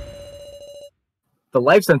 The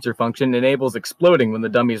life sensor function enables exploding when the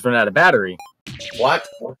dummies run out of battery. What?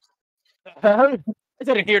 I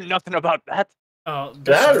didn't hear nothing about that. Oh,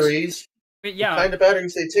 batteries? Yeah. What kind of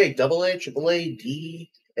batteries they take? AA, AAA,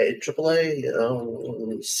 D,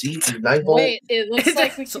 AAA, C, 9-volt? Wait, it looks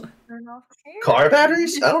like we can turn off Car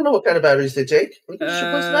batteries? I don't know what kind of batteries they take. What the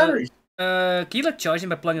shit was batteries? Can you like charge them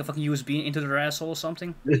by plugging a fucking USB into their asshole or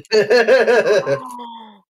something?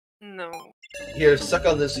 No. Here, suck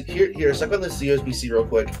on this. Here, suck on this USB-C real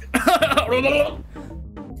quick.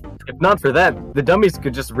 If not for that, the dummies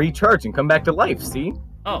could just recharge and come back to life, see?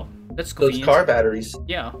 Oh, that's convenient. Those car batteries.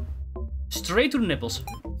 Yeah. Straight to the nipples.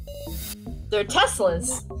 They're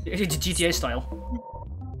Teslas. GTA style.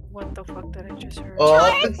 What the fuck did I just heard?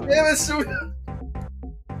 Oh, damn it,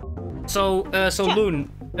 So,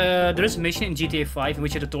 Loon, there is a mission in GTA 5 in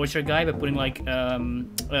which you have to torture a guy by putting like a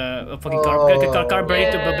fucking car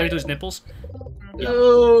brake to his nipples.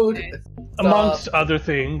 Dude. Amongst other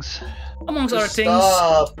things. Amongst other things.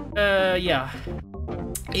 Yeah.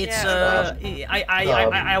 It's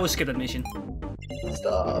I always skip that mission.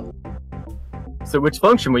 Stop. So which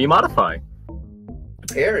function will you modify?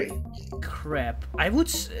 Pairing. Crap. I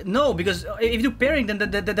would no, because if you do pairing, then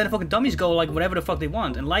the fucking dummies go like whatever the fuck they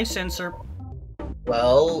want. And life sensor.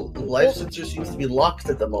 Well, the life sensor seems to be locked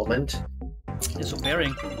at the moment. It's so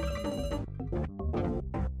pairing.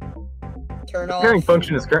 Turn The off. pairing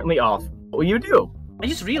function is currently off. What will you do? I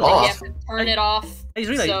just realized. You have to turn it off. I just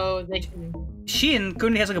realized. So they can Shin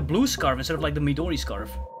currently has like a blue scarf instead of like the Midori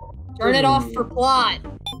scarf. turn it off for plot.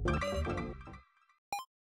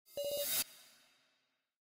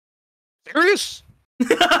 Serious?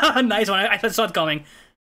 Nice one. I saw it coming.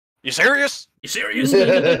 You serious? You serious?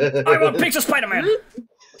 I want pics of Spider-Man.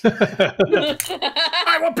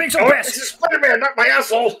 I want pics of Bess. Spider-Man, not my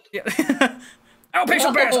asshole. Yeah. I want pics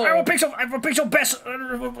of Bess. I want pics of Bess.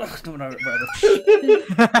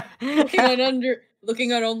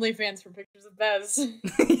 Looking on OnlyFans for pictures of Bez.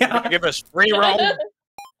 Yeah. Give us free roam.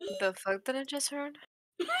 The fuck did I just heard?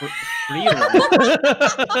 Free roam.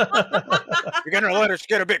 You're gonna let us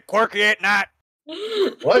get a bit quirky at night.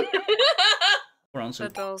 What?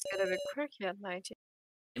 The dolls get a bit quirky at night.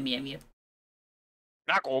 Yeah.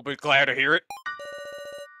 Not gonna be glad to hear it.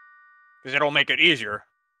 Because it'll make it easier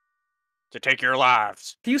to take your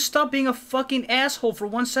lives. Can you stop being a fucking asshole for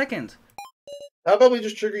 1 second? How about we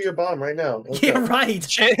just trigger your bomb right now? Let's Yeah, go. right.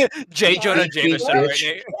 J. Jonah Jameson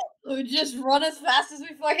right now. We just run as fast as we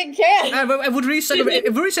fucking can. I would really say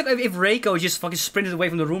if Reiko just fucking sprinted away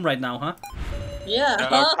from the room right now, huh? Yeah.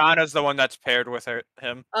 No, Kana's the one that's paired with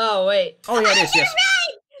him. Oh wait. Oh yeah, it is. Yes.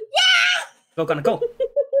 Go, Kana, go.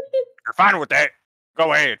 You're fine with that.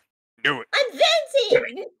 Go ahead. Do it. I'm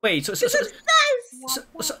venting! Wait, so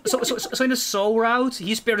in the soul route,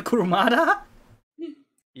 he's paired Kurumada?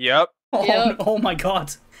 Yep. Oh, Yep. oh my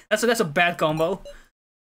god. That's a bad combo.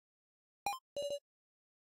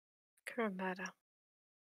 Kurumada.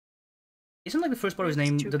 Isn't like the first part of his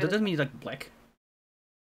name, that doesn't mean he's like black.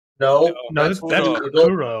 No, No, that's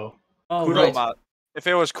Kuro. Oh, Kuromada. right. If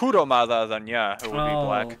it was Kuromada, then yeah, it would be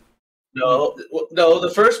black. No,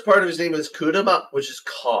 the first part of his name is Kudama, which is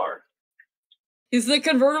car. He's the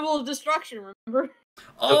convertible of destruction, remember?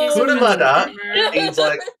 Oh, Kudamada means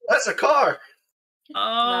like, that's a car.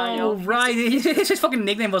 Oh, right. His fucking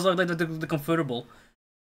nickname was like the convertible.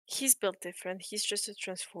 He's built different. He's just a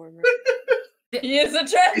transformer. He is a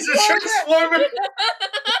transformer! He's a transformer!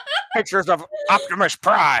 Pictures of Optimus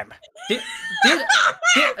Prime.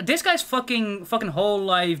 This guy's fucking whole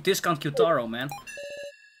life discount Kyutaro, man.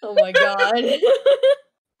 Oh my god.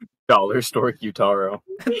 Dollar store Kyutaro.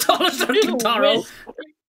 Dollar store Kyutaro.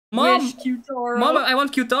 Mom, Wish Kyutaro. Mom, I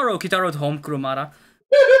want Kyutaro. Kyutaro at home, Kurumada.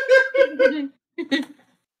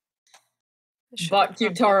 Bought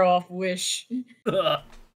Kyutaro off Wish.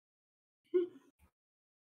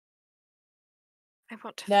 I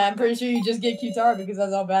want to. Nah, I'm pretty sure you just get Kyutaro because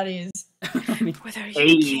that's how bad he is. Whether you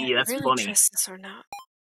Hey, can that's really funny. trust us or not.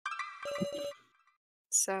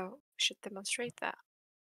 So we should demonstrate that.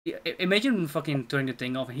 Yeah, imagine fucking turning the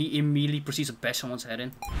thing off and he immediately proceeds to bash someone's head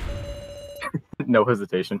in. No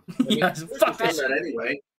hesitation. Yes, fuck this. That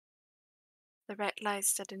anyway. The red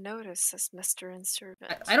lights that denote us as master and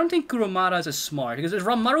servant. I don't think Kurumada is as smart, because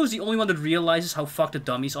Ranmaru's the only one that realizes how fucked the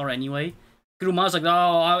dummies are anyway. Kurumada's like,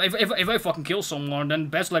 no, if I fucking kill someone, then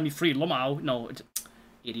best let me free, Lomao. No,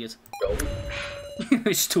 idiot.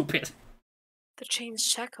 He's stupid. The chains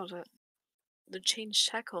shackled us. The chains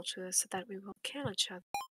shackled to us so that we will kill each other.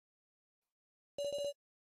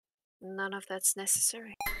 None of that's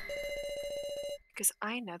necessary. Because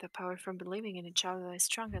I know the power from believing in each other is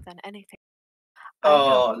stronger than anything.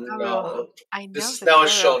 Oh no. I know This is the now a power of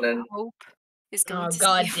shonen. hope is Oh going to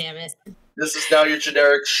god save- damn it. This is now your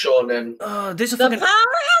generic shonen. This is The fucking... power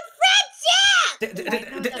of friendship! I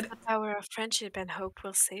know that the power of friendship and hope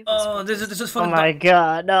will save us. Oh, from this is Oh fucking... my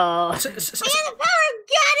god, no. I have the power of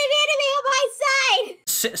God and enemy on my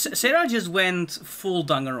side! Sarah just went full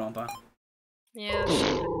Danganronpa. Yeah.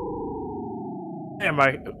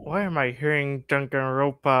 Why am I hearing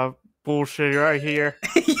Danganronpa bullshit right here?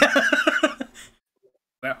 Yeah.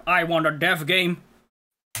 Well, I want a dev game.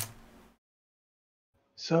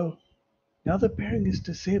 So, now the bearing is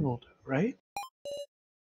disabled, right?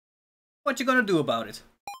 What you gonna do about it?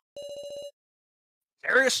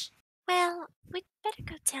 Serious? Well, we'd better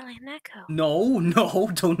go tell Hinako. No,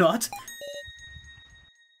 do not.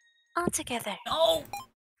 All together. No.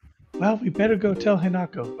 Well, we better go tell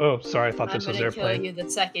Hinako. Oh, sorry, I thought I'm this was gonna kill airplane. you the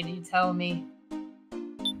second you tell me.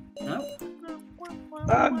 No.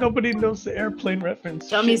 Nobody knows the airplane reference.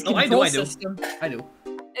 Dummy's Oh, I control do. system. I do.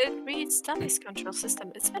 It reads Dummy's control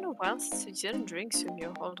system. It's been a while since you didn't drink,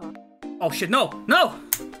 Sumio. Hold on. Oh shit, no! No!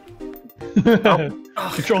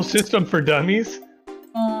 Control system for dummies?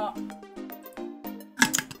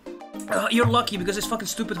 You're lucky because it's fucking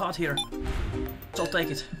stupid hot here. So I'll take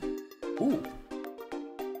it. Ooh.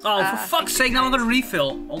 Oh, for fuck's sake, now I'm gonna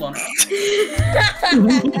refill. Hold on.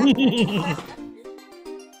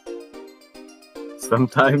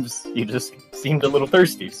 Sometimes you just seemed a little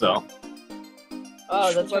thirsty, so.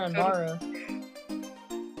 Oh, that's Ranmaru.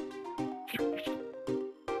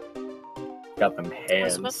 Got them I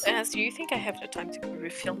was about hands. to ask, do you think I have the time to go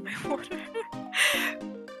refill my water?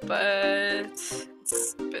 But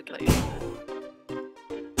it's a bit late.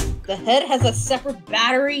 The head has a separate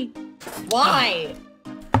battery? Why?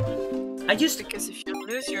 I just Because if you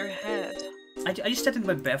lose your head, I just stepped into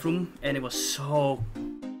my bathroom and it was so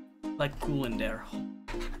like cool in there.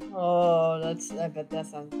 Oh, that's. I bet that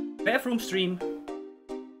sounds. Bathroom stream.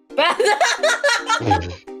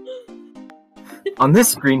 On this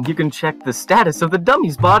screen, you can check the status of the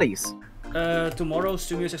dummies' bodies. Tomorrow,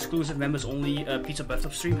 Sumio's exclusive members only pizza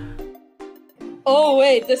bathtub stream. Oh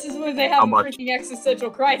wait, this is when they have How a much? freaking existential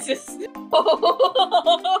crisis.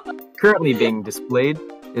 Currently being displayed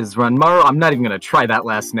is Ranmaru. I'm not even gonna try that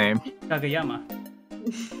last name. Kageyama.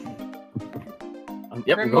 I'm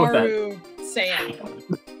Yep, we'll go with that. Rimaru, sand.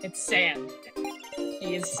 It's sand.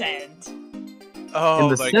 He is sand. Oh In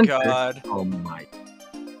the my center, god. Oh my.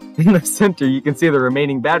 In the center, you can see the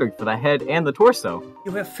remaining battery for the head and the torso.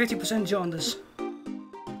 You have 50% jaundice.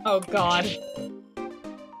 Oh god.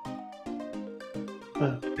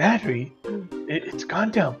 Battery? It's gone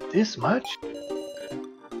down this much?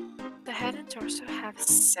 The head and torso have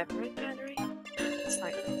separate battery? It's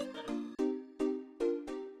like...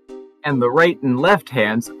 And the right and left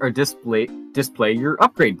hands are display your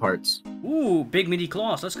upgrade parts. Ooh, big meaty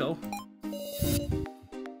claws, let's go.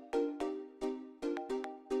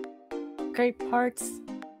 Great parts.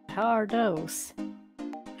 How are those?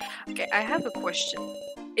 Okay, I have a question.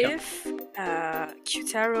 If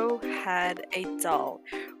Kyutaro had a doll,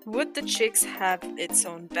 would the chicks have its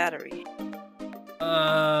own battery?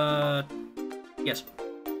 Yes.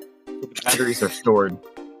 Batteries are stored.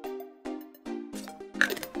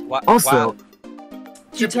 What? Also, Wow.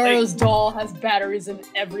 Kyutaro's doll has batteries in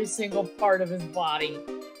every single part of his body.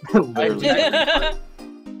 literally.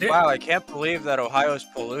 Wow, I can't believe that Ohio's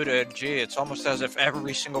polluted. Gee, it's almost as if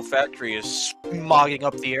every single factory is smogging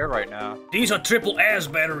up the air right now. These are triple S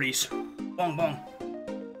batteries. Bong bong.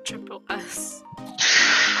 Triple S.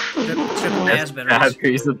 Triple S Best batteries.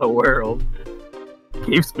 batteries in the world.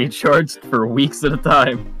 Keeps me charged for weeks at a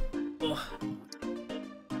time. Ugh.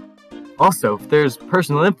 Also, if there's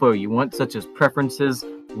personal info you want, such as preferences,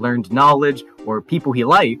 learned knowledge, or people he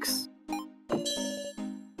likes...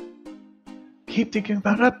 Keep thinking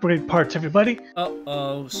about upgrade parts, everybody.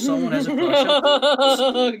 Uh-oh, someone has a crush on...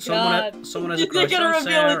 Oh god. Someone has a crush on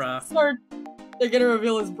Sarah. They're gonna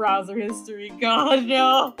reveal his browser history. God,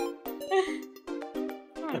 no.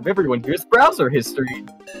 If everyone here's browser history.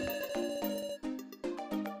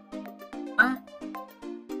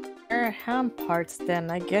 Hand parts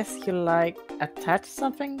then. I guess you like attach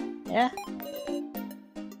something? Yeah?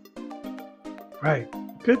 Right.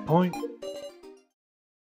 Good point.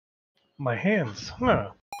 My hands,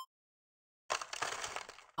 huh?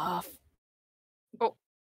 Off. Oh.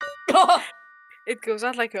 It goes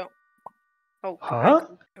out like a... Oh. Huh?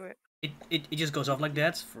 It just goes off like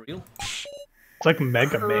that, for real. It's like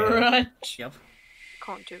Mega Man. Crunch. Yep.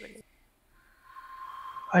 Can't do it.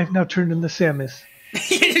 I've now turned into Samus.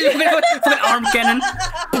 An arm cannon.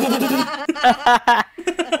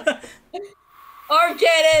 Arm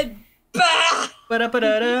cannon! Bah!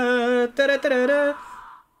 Ba-da-ba-da-da,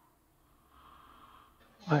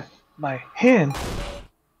 My hand.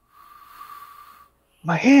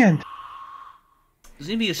 My hand. There's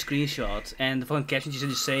gonna be a screenshot, and the fucking caption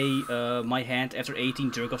just say, my hand after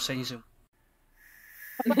 18 jerk off sessions.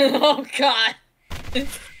 Oh god.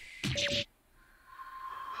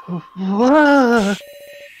 Whoa.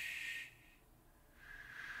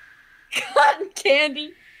 Cotton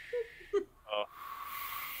candy.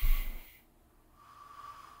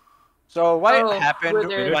 So what Oh, happened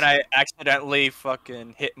withered. when I accidentally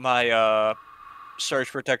fucking hit my surge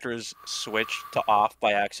protector's switch to off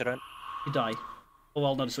by accident? You die. Oh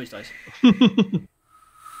well, no, the switch dies.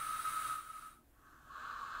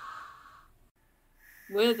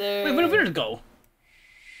 Wither. Wait, where did it go?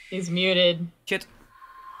 He's muted. Shit.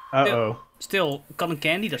 Uh-oh. Still, cotton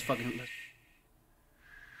candy? That's fucking...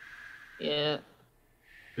 Yeah.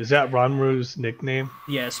 Is that Ranmu's nickname?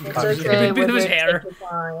 Yes, It's because okay, of his Wither, hair. take your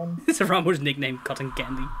time. It's a Rambo's nickname, cotton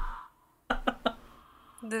candy.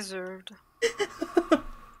 Deserved.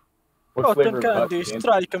 What flavor Cotton of candy, bucket?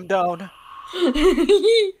 strike him down.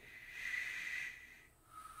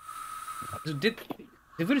 Did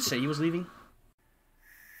we say he was leaving?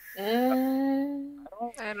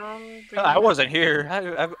 I don't I wasn't here.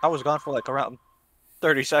 I was gone for like around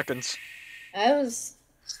 30 seconds. I was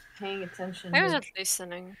paying attention I was to at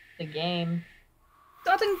listening. the game.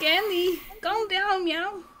 Cotton candy, calm down,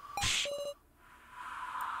 meow.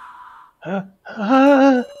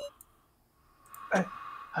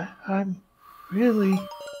 I'm really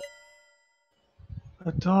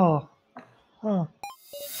a doll. Huh.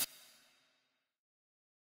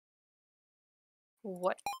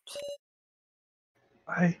 What?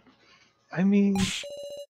 I mean,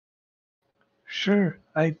 sure,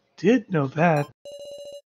 I did know that.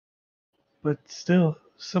 But still,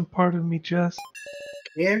 some part of me just...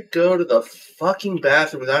 Can't go to the fucking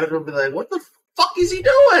bathroom without everyone being like, what the fuck is he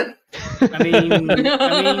doing? I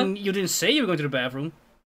mean, you didn't say you were going to the bathroom.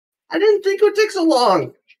 I didn't think it would take so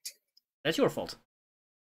long. That's your fault.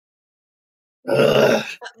 Ugh.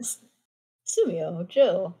 Sumio,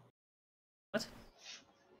 Joe. What?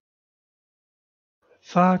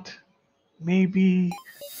 Thought maybe...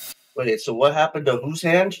 Wait, so what happened to whose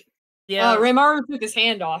hand? Yeah. Raymaru took his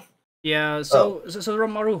hand off. Yeah, so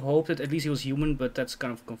Romaru hoped that at least he was human, but that's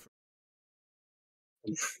kind of confirmed.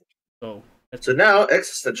 So now,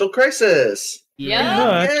 existential crisis.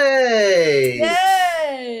 Yeah. Yay!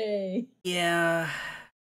 Yay! Yeah.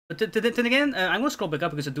 But then again, I'm gonna scroll back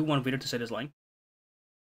up because I do want Peter to say this line.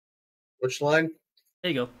 Which line?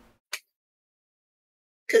 There you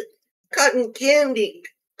go. Cotton candy.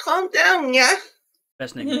 Calm down, yeah?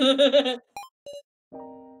 Best name.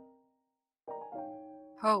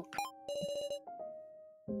 Hope.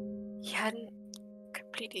 He hadn't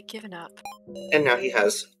completely given up. And now he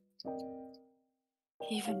has.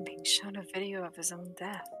 Even being shown a video of his own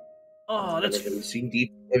death. Oh, that's. Have you seen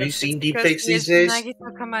deep Because fakes he these is days?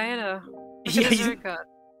 Nagito Kamaeda. Look Yeah, at his he's- haircut.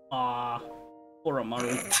 Aw, poor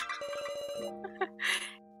Romaru.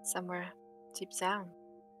 Somewhere deep down,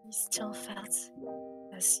 he still felt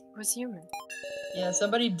as he was human. Yeah,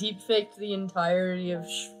 somebody deepfaked the entirety of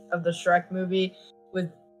the Shrek movie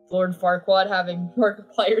with Lord Farquaad having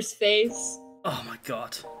Markiplier's face. Oh my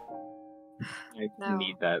god. I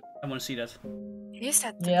need that. I want to see that. He just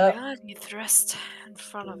had the Yep. reality thrust in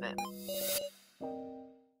front of him.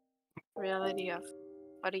 Reality of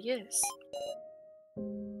what he is.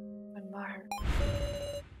 And Maher.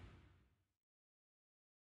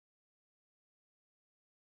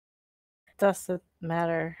 Doesn't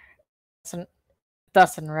matter.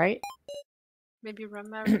 Doesn't, right? Maybe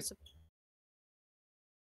Romaru is a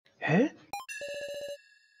Eh?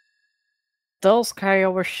 Those carry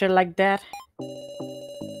over shit like that.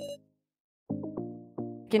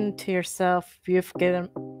 Thinking to yourself you've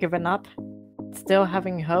given up, still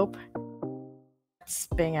having hope. That's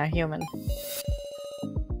being a human.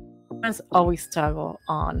 Humans always struggle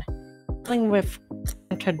on. Dealing with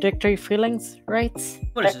contradictory feelings, right?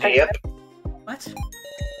 What is it? Yep. What?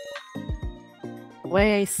 The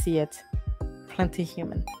way I see it, plenty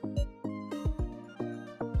human.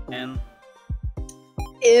 And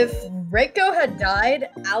If Reiko had died,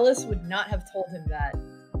 Alice would not have told him that.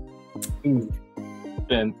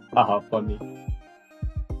 Then, haha, funny.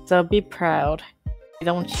 So be proud,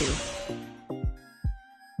 don't you?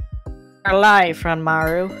 Alive,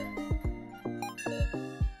 Ranmaru.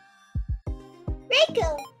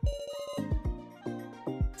 Reiko!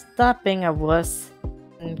 Stop being a wuss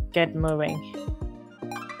and get moving.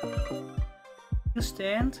 You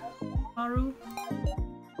stand, Maru?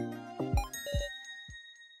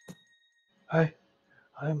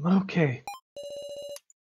 I'm okay.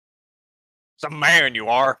 It's a man you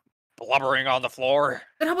are, blubbering on the floor.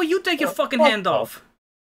 Then how about you take your fucking hand off?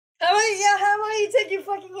 How about you take your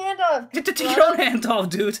fucking hand off? Take your own hand off,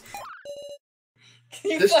 dude.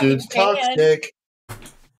 You This fucking dude's can. toxic.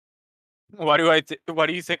 Why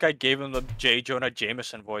do you think I gave him the J. Jonah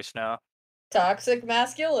Jameson voice now? Toxic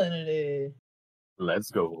masculinity.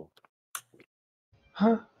 Let's go.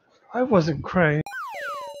 Huh? I wasn't crying.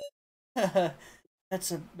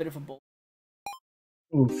 That's a bit of a bull.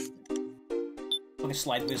 Oof. Fucking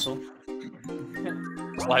slide whistle.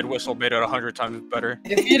 Slide whistle made it 100 times better.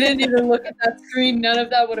 If you didn't even look at that screen, none of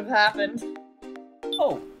that would have happened.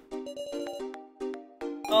 Oh.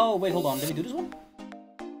 Oh, wait, hold on. Did we do this one?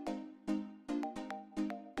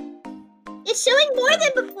 It's showing more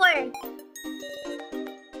than before.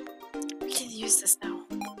 We can use this now.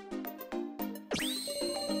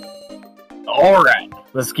 Alright,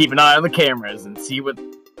 let's keep an eye on the cameras and see what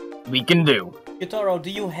we can do. Yotaro, do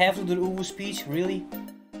you have to do the Uwu speech? Really?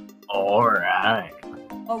 Alright.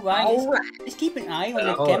 Alright, let's keep an eye on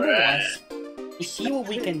the Alright. cameras to see what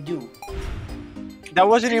we can do. That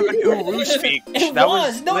wasn't even Uru speak. It That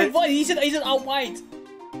was! No, lit- it was! He said out white!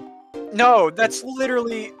 No, that's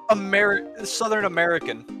literally Southern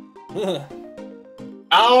American. Ugh.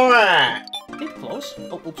 Alright. Get close.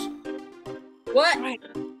 Oh, oops. What? Right.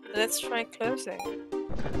 Let's try closing.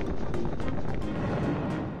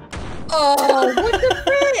 Oh, what the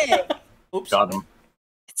frick? Oops. Got him.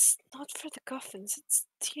 It's not for the coffins, it's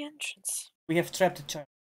the entrance. We have trapped the child.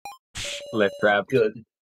 Left trap. Good.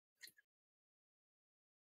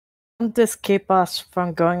 Won't this keep us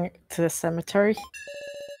from going to the cemetery?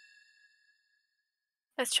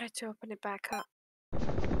 Let's try to open it back up.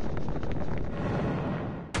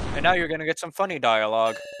 And now you're gonna get some funny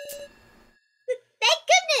dialogue. Thank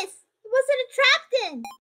goodness! It wasn't a trap then!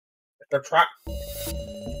 The trap.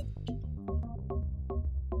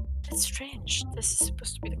 It's strange. This is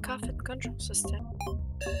supposed to be the coffin control system.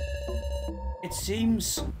 It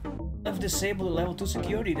seems I've disabled the level 2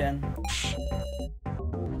 security then.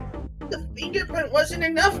 The fingerprint wasn't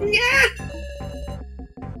enough, yeah.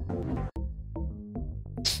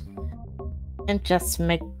 And just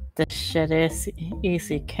make the shit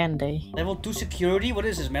easy, can they? Level 2 security? What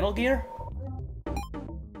is this, Metal Gear?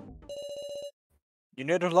 You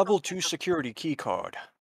need a level 2 security key card.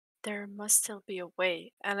 There must still be a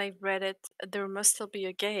way, and I read it. There must still be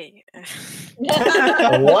a gay.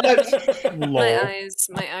 What? My eyes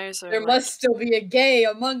are. There like, must still be a gay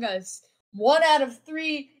among us. 1 out of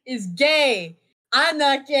 3 is gay. I'm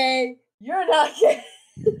not gay. You're not gay.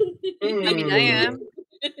 I mean, I am.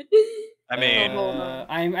 I mean,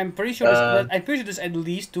 I'm pretty sure there's I'm pretty sure there's at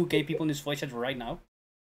least 2 gay people in this voice chat right now.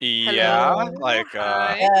 yeah, Hello. like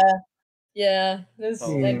Hi. Yeah, this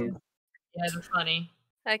Oh. yeah, they're funny.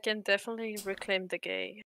 I can definitely reclaim the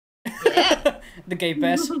gay. The gay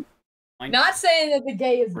pass. Fine. Not saying that the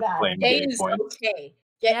gay is bad. Reclaim Gay gay is points. okay.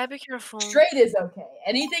 Yeah, be careful. Straight is okay.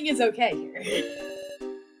 Anything is okay here.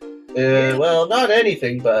 Well, not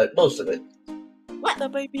anything, but most of it. What?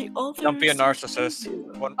 That might be all don't be a narcissist.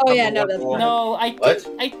 Oh yeah, no, that's No, I What?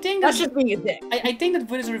 think That's just being a dick. I think that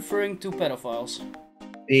Wood is referring to pedophiles.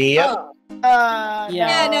 Yep. Oh.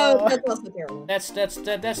 Yeah. No, that's also terrible. That's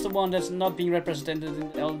the one that's not being represented in the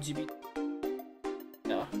LGBT.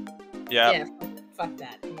 No. Yeah. Fuck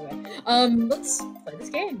that. Anyway, let's play this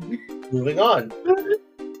game. Moving on.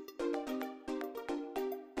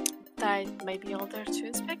 That might be all there to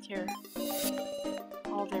inspect here.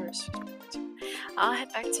 All there is. I'll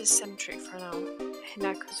head back to Cemetery for now.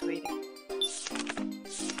 Hinako's waiting.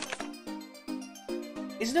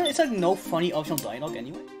 Is there no funny optional dialogue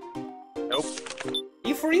anyway? Nope.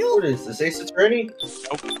 You for real? What is this, Ace Attorney?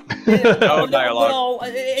 Nope. No dialogue. No,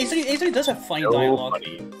 it does have funny No dialogue.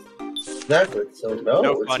 funny. Exactly. So no,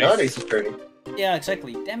 No it's funny. not Ace Attorney. Yeah,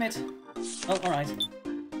 exactly. Damn it. Oh, alright.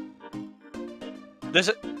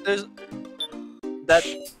 This that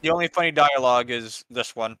the only funny dialogue is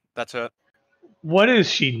this one. That's it. What is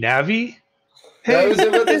she, Navi? I was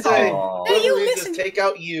about to say, Aw. one of the reasons take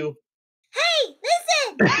out you. Hey, listen!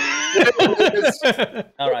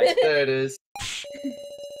 Alright. There it is.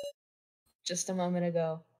 Just a moment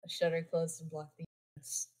ago, a shutter closed and blocked the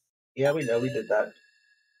entrance. Yeah, we know we did that.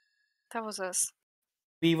 That was us.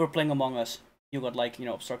 We were playing Among Us. You got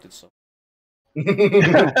obstructed, so. You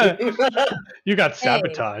got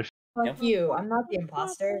sabotaged. Fuck Yep. you! I'm not the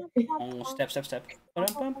imposter. Oh, step. And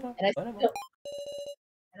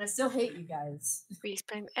I still hate you guys. We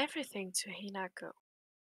explained everything to Hinako.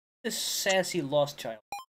 This sassy lost child.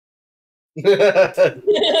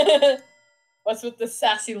 What's with the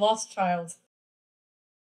sassy lost child?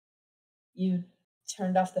 You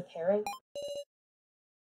turned off the pairing?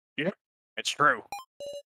 Yeah, it's true.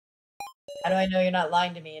 How do I know you're not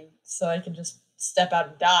lying to me and so I can just step out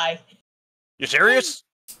and die? You serious?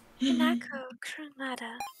 Hinako,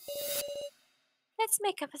 Kurumada. Let's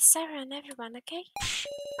make up with Sarah and everyone, okay?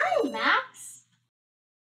 Hi, Max.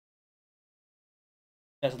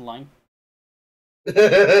 That's a line.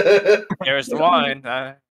 There's the line.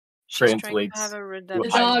 Translates. The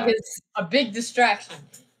dog is a big distraction.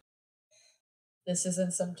 This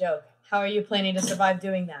isn't some joke. How are you planning to survive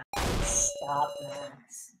doing that? Stop,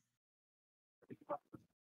 Max.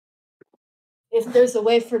 If there's a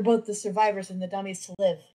way for both the survivors and the dummies to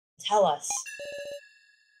live, tell us.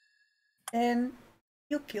 And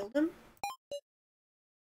you killed him?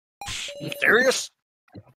 You serious?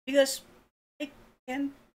 Because I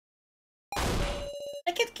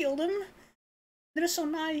can't kill them. They're so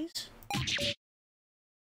nice.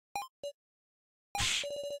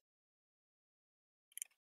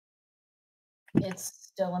 It's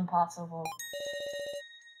still impossible.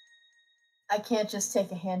 I can't just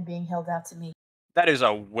take a hand being held out to me. That is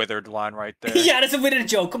a withered line right there. Yeah, that's a withered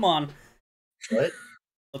joke. Come on. What?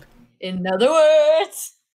 Look. In other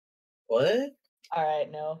words. What?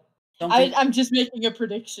 Alright, no. Something, I'm just making a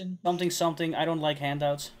prediction. something. I don't like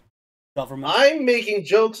handouts. Government. I'm making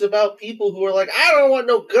jokes about people who are like, I don't want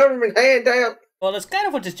no government handout. Well, that's kind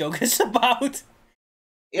of what this joke is about.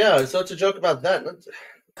 Yeah, so it's a joke about that.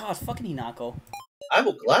 God, fucking Hinako. I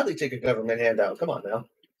will gladly take a government handout. Come on now.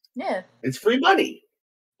 Yeah. It's free money.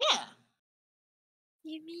 Yeah.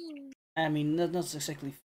 You mean? I mean, that's not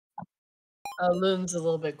exactly. Loon's a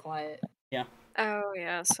little bit quiet. Yeah. Oh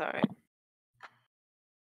yeah, sorry.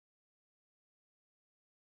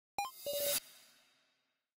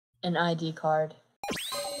 An ID card.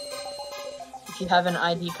 If you have an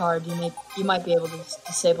ID card, you might be able to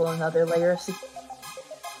disable another layer of security.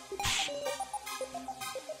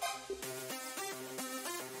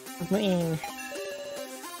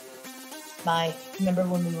 Bye. Remember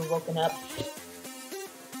when we were woken up?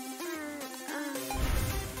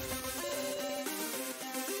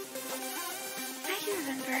 I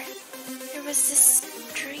remember. There was this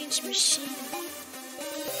strange machine.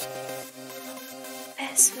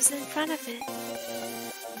 Bess was in front of it.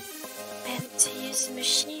 I had to use the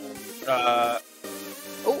machine. Oh.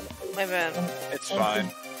 My bad. It's And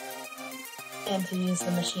fine. And to use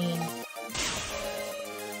the machine.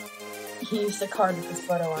 He used a card with his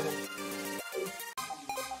photo on it.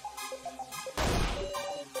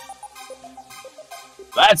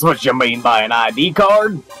 That's what you mean by an ID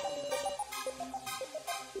card?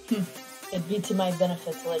 It'd be to my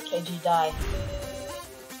benefit to let KG die.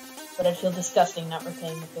 But I'd feel disgusting not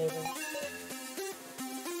repaying the favor.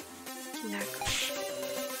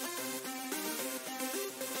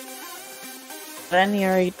 Then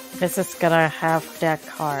you're this is gonna have that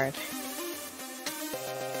card.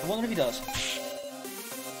 I wonder if he does.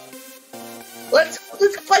 Let's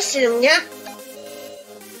question him, yeah?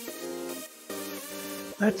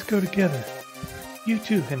 Let's go together. You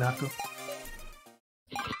too, Hinako.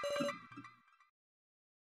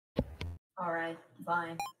 Alright,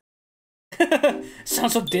 fine.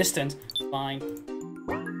 Sounds so distant. Fine.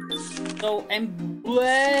 So, and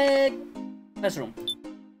black... Let's room.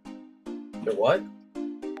 The what?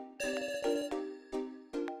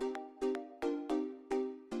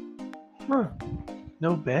 Huh.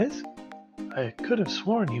 No Bez? I could have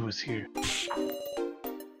sworn he was here.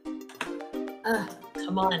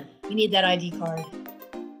 Come on. We need that ID card.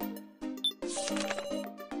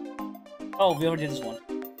 Oh, we already did this one.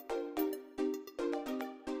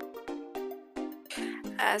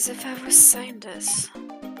 As if I was signed this.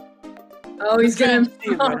 Oh, he's gonna.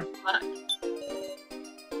 Vtuber.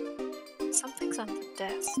 Something's on the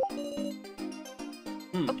desk.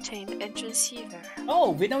 Obtain a transceiver.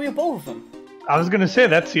 Oh, we know we have both of them. I was gonna say,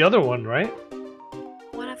 that's the other one, right?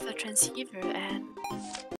 One of the transceiver and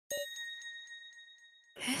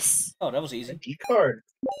this. Oh, that was easy. ID card.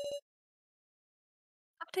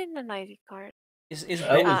 Obtain an ID card.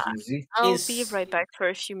 That was easy. I'll be right back for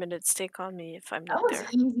a few minutes. Take on me if I'm not there.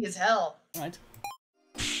 That was easy as hell. Right.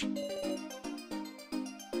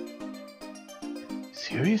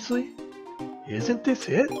 Seriously? Isn't this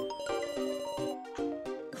it?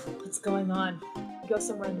 What's going on? Go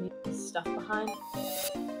somewhere and leave this stuff behind?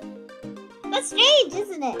 That's strange,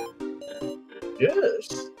 isn't it?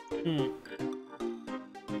 Yes.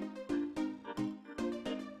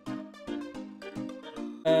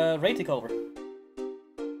 Ray, take over.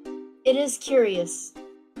 It is curious.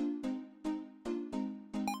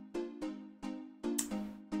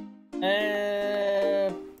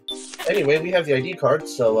 Anyway, we have the ID card,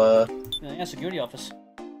 so, Yeah, security office.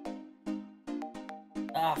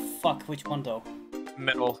 Ah, fuck, which one though?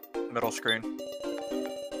 Middle screen.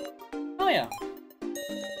 Oh yeah.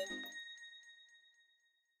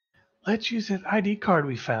 Let's use that ID card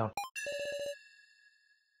we found.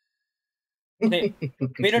 Okay,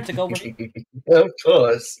 Vader, take over. Of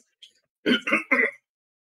course. There's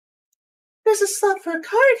a slot for a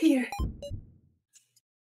card here.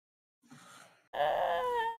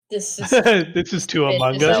 This is This is too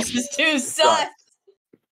Among Us. This is too sus.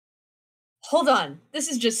 Hold on, this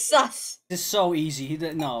is just sus. This is so easy.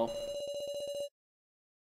 No.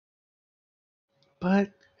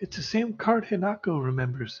 But it's the same card Hinako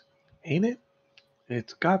remembers, ain't it?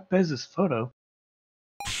 It's got Bez's photo.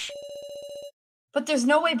 But there's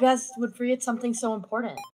no way Bez would forget something so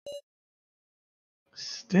important.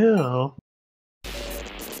 Still.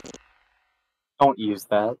 Don't use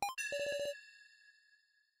that.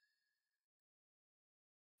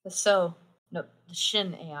 The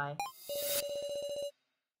Shin AI.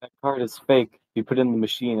 That card is fake. If you put it in the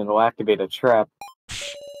machine, it'll activate a trap.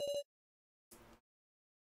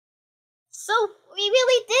 So, we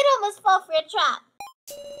really did almost fall for a trap.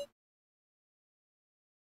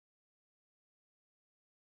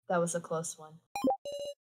 That was a close one.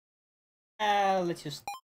 Let's just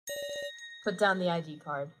put down the ID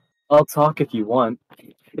card. I'll talk if you want.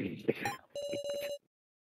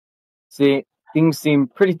 See, things seem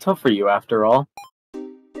pretty tough for you after all.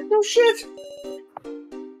 No shit.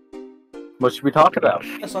 What should we talk about?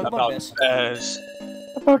 Let's talk about this. Bez.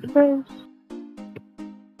 About Bez.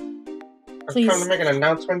 I'm trying to make an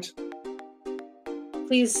announcement.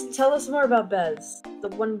 Please tell us more about Bez, the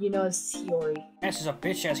one you know as Hiyori. This is a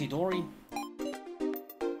bitch ass Hidori.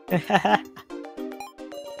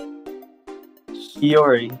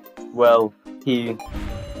 Hiyori, well, he's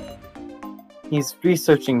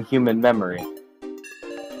researching human memory.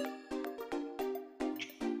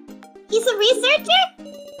 He's a researcher?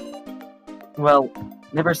 Well,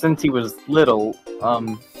 ever since he was little,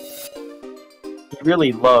 he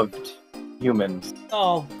really loved humans.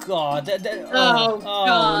 Oh god. Oh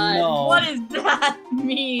god. No. What does that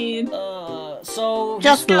mean? So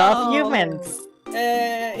Just love humans.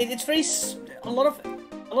 It's very a lot of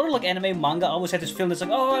like anime manga always had this feeling that's like,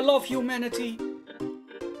 oh, I love humanity.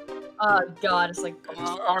 Oh god, it's like.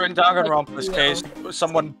 Or in Danganronpa's case,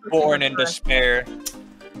 someone born in despair.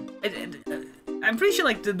 I'm pretty sure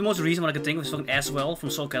like the most recent one I could think of is fucking Aswell from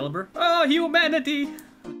Soul Calibur. Oh, humanity!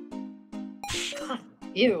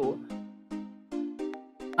 Ew.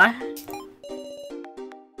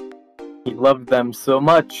 He loved them so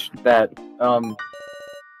much that,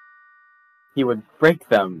 he would break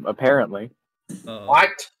them, apparently.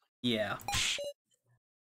 What? Yeah.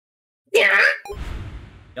 Yeah.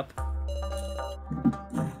 Yep.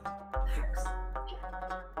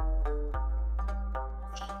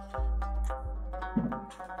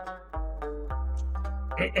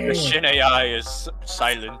 The Shin AI is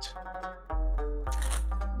silent.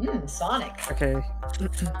 Sonic. Okay.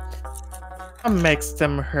 What makes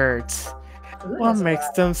them hurt? What makes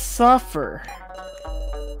them suffer?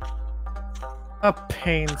 What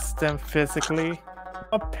pains them physically?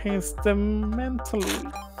 What pains them mentally?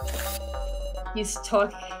 He's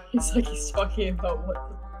talking about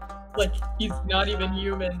what, like he's not even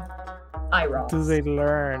human. Do they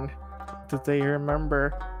learn? Do they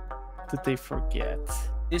remember? Do they forget?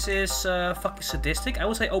 This is fucking sadistic. I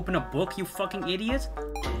would say open a book, you fucking idiot.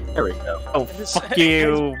 There we go. Oh, fuck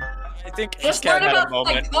you. I think he's Just learn had a about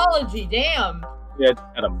moment. psychology, damn. Yeah,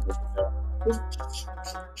 got him.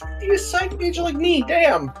 You're a psych major like me,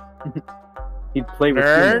 damn. He'd play with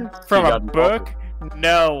Learn humans. from He a got involved book?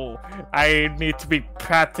 No. I need to be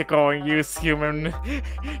practical and use human.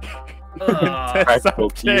 Practical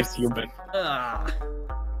to use human. God.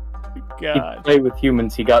 He'd play with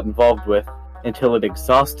humans he got involved with until it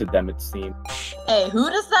exhausted them, it seemed. Hey, who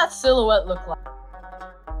does that silhouette look like?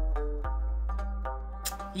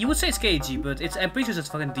 You would say it's KG, but I'm pretty sure it's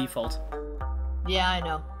fucking default. Yeah, I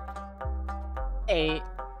know. Hey,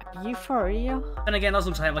 are you for real? And again, those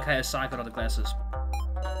looks like I have Saka on the glasses.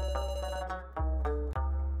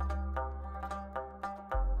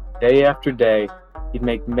 Day after day, he'd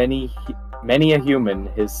make many a human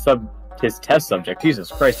his test subject.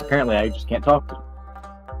 Jesus Christ, apparently I just can't talk to him.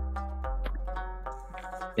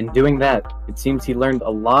 In doing that, it seems he learned a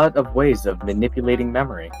lot of ways of manipulating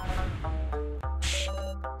memory.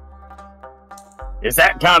 Is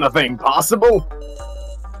that kind of thing possible?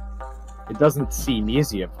 It doesn't seem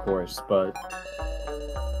easy, of course, but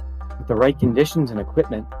with the right conditions and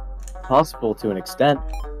equipment, possible to an extent.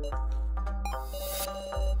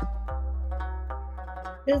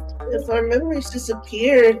 If our memories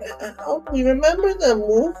disappeared, how do we remember them,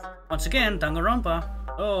 Wolf? Once again, Danganronpa.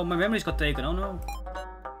 Oh, my memories got taken, oh no.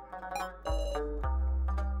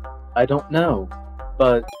 I don't know,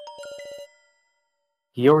 but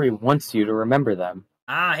Hiyori wants you to remember them.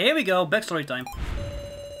 Ah, here we go, backstory time.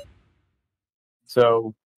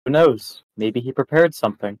 So, who knows? Maybe he prepared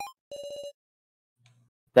something.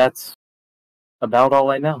 That's about all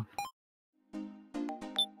I know.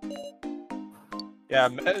 Yeah,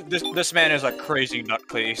 this man is a crazy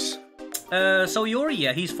nutcase. So Yori,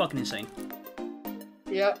 yeah, he's fucking insane.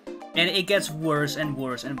 Yep. And it gets worse and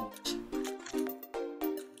worse and worse.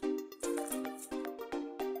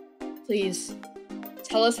 Please,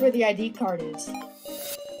 tell us where the ID card is.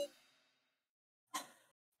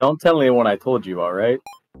 Don't tell anyone I told you, alright?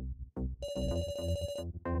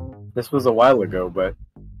 This was a while ago, but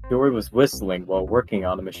Hiyori was whistling while working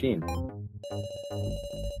on a machine.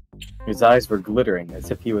 His eyes were glittering,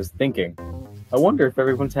 as if he was thinking, I wonder if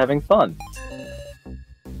everyone's having fun.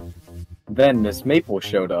 Then Miss Maple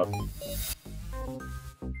showed up.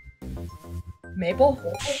 Maple?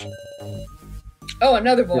 Oh,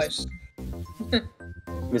 another voice.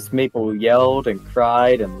 Miss Maple yelled and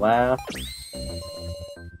cried and laughed,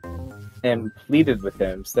 and pleaded with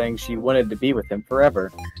him, saying she wanted to be with him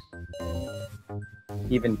forever.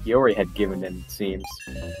 Even Hiyori had given in, it seems.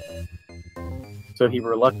 So he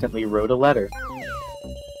reluctantly wrote a letter.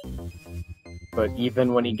 But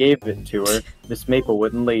even when he gave it to her, Miss Maple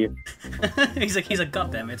wouldn't leave. he's like,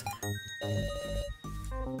 goddammit.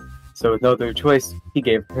 So with no other choice, he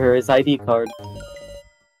gave her his ID card.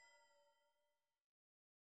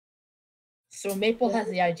 So Maple has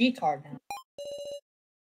the ID card now.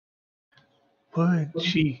 Would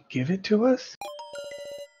she give it to us?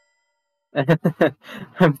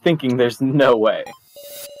 I'm thinking there's no way.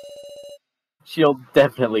 She'll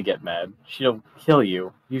definitely get mad. She'll kill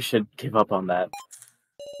you. You should give up on that.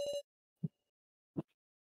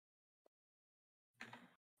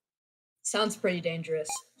 Sounds pretty dangerous.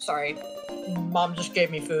 Sorry. Mom just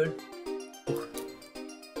gave me food.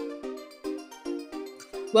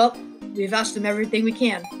 Well, we've asked him everything we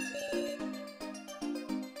can.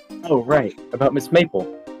 Oh, right. About Miss Maple.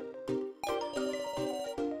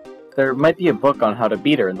 There might be a book on how to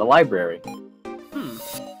beat her in the library.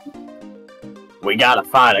 We gotta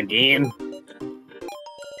fight again.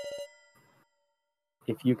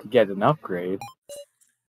 If you could get an upgrade.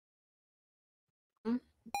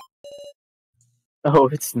 Oh,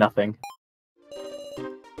 it's nothing.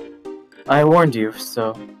 I warned you,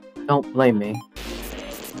 so don't blame me.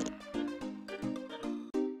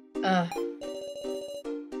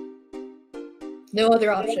 No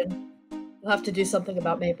other option. We'll have to do something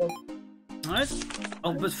about Maple. Alright.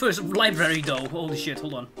 Oh, but first, library though. Holy shit,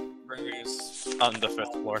 hold on. Is on the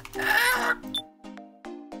 5th floor.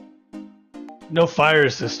 No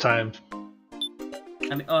fires this time.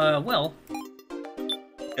 I mean, well.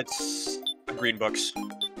 It's the green books.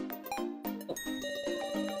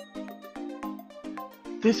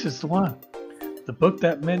 This is the one. The book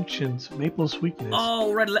that mentions Maple's weakness.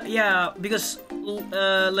 Oh, right, yeah, because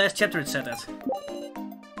last chapter it said that.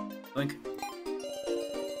 Boink.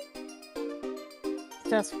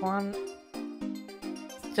 Just one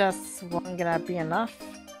gonna be enough.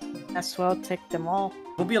 As well take them all.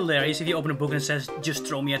 It would be hilarious if you open a book and it says, just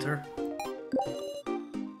throw me at her.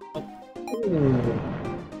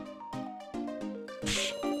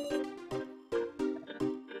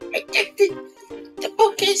 The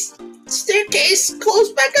bookcase, staircase,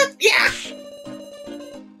 close back up, yeah!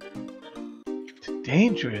 It's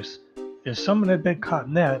dangerous. If someone had been caught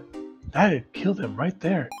in that, that'd kill them right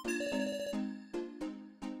there.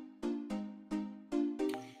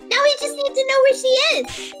 Now we just need to know where she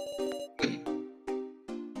is.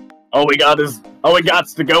 All we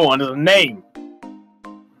got's to go on is a name.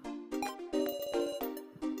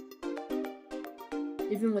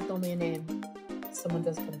 Even with only a name, someone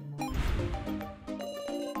does come to mind.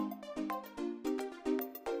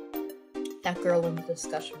 That girl in the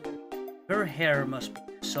discussion room. Her hair must be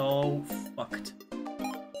so fucked.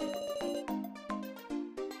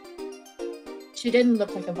 She didn't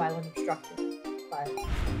look like a violent obstructor. But...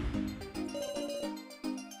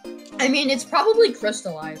 I mean, it's probably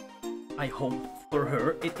crystallized. I hope for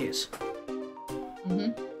her it is.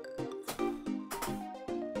 Mm-hmm.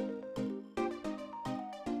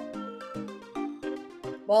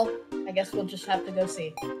 Well, I guess we'll just have to go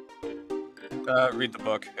see. Read the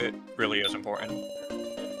book. It really is important.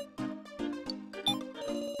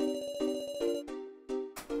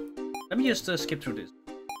 Let me just skip through this.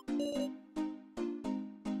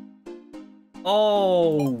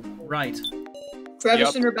 Oh, right.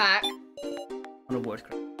 Crevice in her back. On a word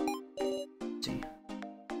crap. Let's see.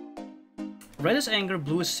 Red is anger,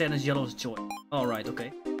 blue is sadness, yellow is joy. Alright,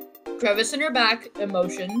 okay. Crevice in her back,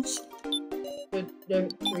 emotions. The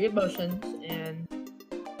 3 emotions, and...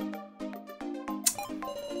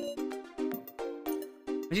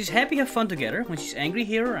 When she's happy, have fun together. When she's angry,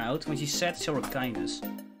 hear her out. When she's sad, show her kindness.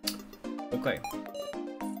 Okay.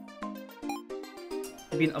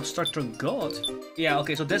 Be an obstructor god. Yeah,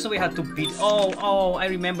 okay, so that's the way how to beat. Oh, I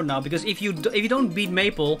remember now. Because if you don't beat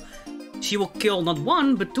Maple, she will kill not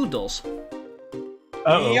 1 but 2 dolls.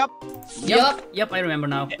 Yep. I remember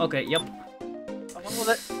now. Okay, yep.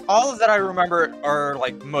 All of that I remember are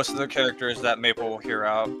like most of the characters that Maple will hear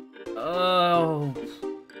out. Oh.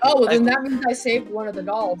 Oh, well then that means I saved one of the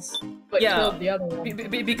dolls, but killed the other one.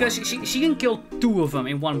 Because she can kill 2 of them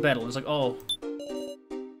in 1 battle. It's like, oh.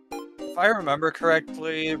 If I remember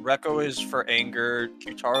correctly, Reko is for anger,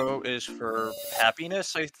 Kyutaro is for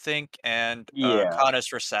happiness, I think, and Kana is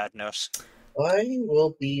for sadness. I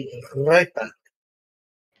will be right back.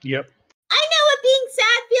 Yep. I know what being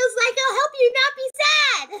sad feels like. I'll help you not be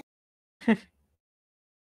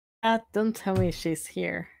sad. Don't tell me she's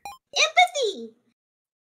here. Empathy.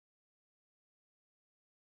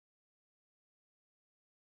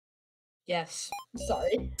 Yes.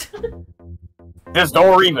 Sorry. This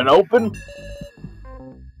door even open?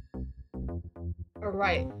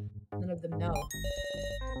 Alright. None of them know.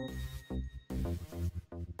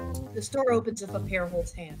 This door opens if a pair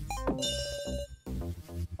holds hands.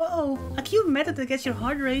 Oh, a cute method that gets your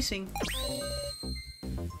heart racing.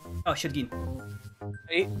 Oh, shit, again.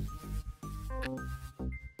 Hey.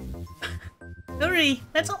 Hurry,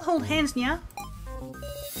 let's all hold hands, yeah?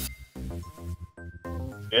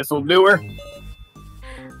 This'll do her.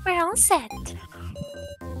 We're all set.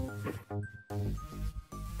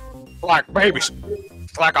 Like babies.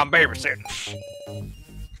 Like I'm babysitting.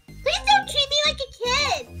 Please don't treat me like a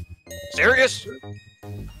kid. Serious?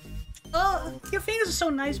 Oh, your fingers are so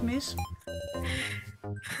nice, miss.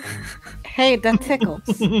 Hey, that tickles.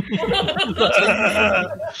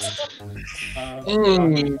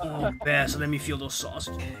 Oh, Bass, let me feel those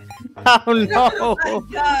sausages. Oh no! Oh my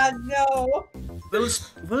god, no!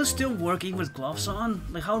 Will still working with gloves on?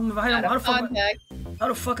 Like how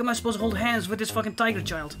the fuck am I supposed to hold hands with this fucking tiger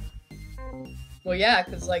child? Well, yeah,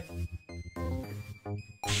 cause like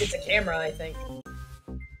It's a camera, I think.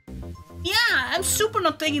 Yeah, I'm super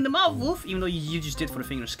not taking them off, Wolf. Even though you just did for the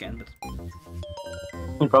finger scan, but...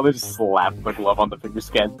 You probably just slapped the glove on the finger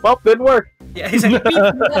scan. Well, didn't work! Yeah, he's like,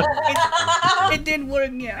 it didn't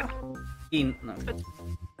work, yeah. No.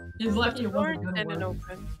 He's lucky it Door wasn't gonna didn't work.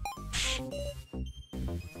 open.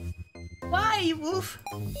 Why, Wolf?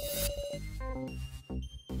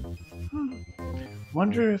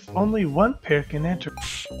 Wonder if only one pair can enter.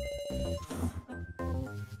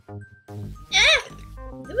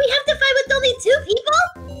 Do we have to fight with only 2 people?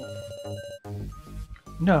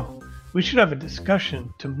 No, we should have a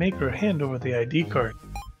discussion to make her hand over the ID card.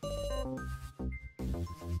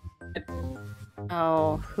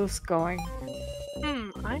 Oh, who's going?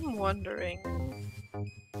 I'm wondering.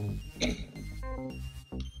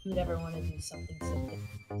 Who'd ever want to do something so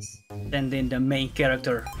different? Send in the main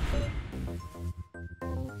character.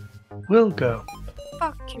 We'll go.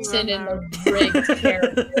 Fuck you. Send in Romero. the rigged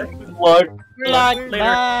character. Luck.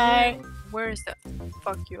 Bye. Where is the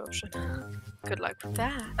fuck you option? Good luck with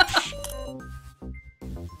that.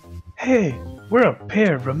 Hey, we're a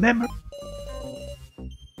pair, remember?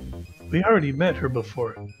 We already met her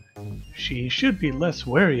before. She should be less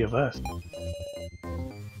wary of us.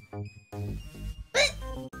 But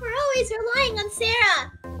we're always relying on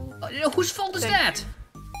Sarah. Whose fault is that?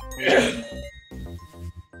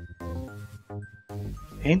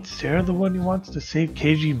 Ain't Sarah the one who wants to save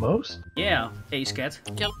KG most? Yeah, Ace Cat.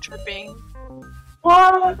 Guilt tripping.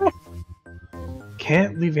 What?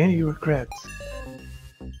 Can't leave any regrets.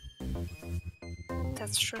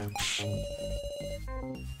 That's true.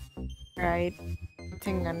 Right.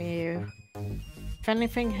 Nothing on you. If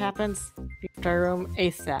anything happens, leave the room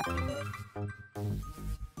ASAP.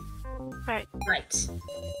 Right. Right.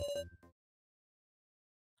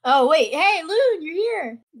 Oh wait, hey Loon, you're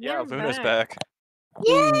here. Yeah, We're Luna's back.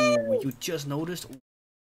 Ooh, you just noticed?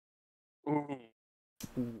 Ooh.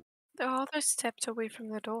 The other stepped away from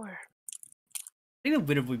the door. I think the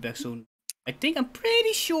winner will be back soon. I'm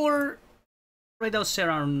pretty sure... Right now,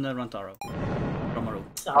 Sarah and Rantaro. Romaru.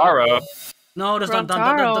 Taro. No, that's not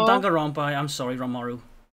Rantaro. Danganronpa. I'm sorry, Romaru.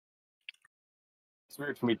 It's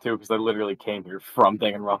weird for me too, because I literally came here from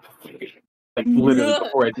Danganronpa 3. Like, literally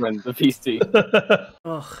before I joined the PC.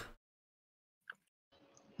 Ugh.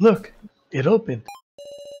 Look, it opened.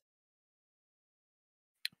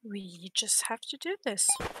 We just have to do this.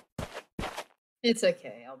 It's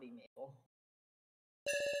okay, I'll be Mabel.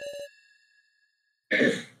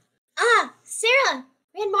 Sarah,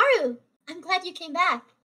 Ranmaru, I'm glad you came back.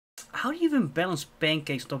 How do you even balance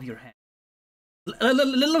pancakes on top of your head? Let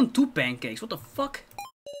alone 2 pancakes, what the fuck?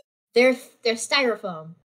 They're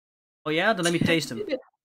styrofoam. Oh yeah? Then let me taste them.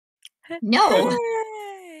 No.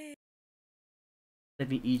 Let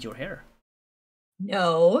me eat your hair.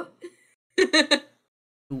 No.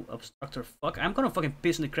 You obstructor fuck. I'm gonna fucking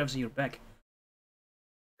piss in the crevice in your back.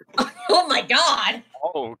 Oh my god.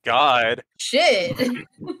 Oh god. Shit.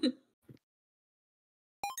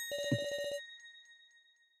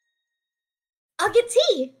 I'll get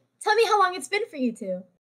tea. Tell me how long it's been for you two.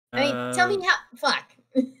 I mean, tell me how. Fuck.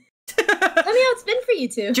 Tell me how it's been for you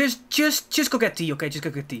two. Just go get tea, okay? Just go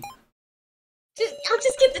get tea. I'll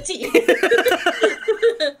just get the tea.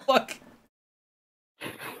 Fuck.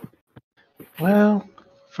 Well,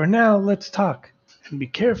 for now, let's talk. And be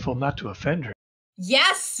careful not to offend her.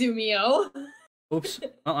 Yes, Sumio. Oops.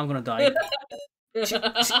 Oh, I'm gonna die.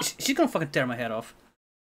 She's gonna fucking tear my head off.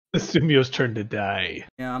 Sumio's turn to die.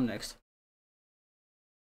 Yeah, I'm next.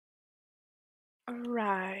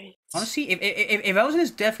 Alright. Honestly, if I was in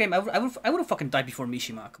this death game, I would have fucking died before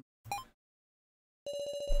Mishima.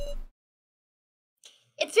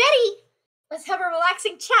 It's ready. Let's have a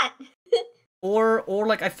relaxing chat. Or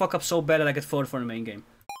like I fuck up so bad that I get voted for the main game.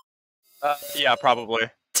 Yeah, probably.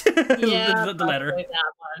 Yeah, the latter. Probably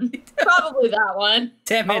that one. Probably that one.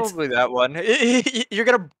 Damn it. Probably that one. You're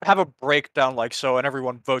gonna have a breakdown like so, and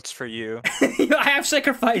everyone votes for you. I have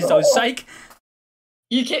sacrificed those, psych.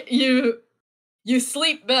 You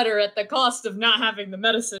sleep better at the cost of not having the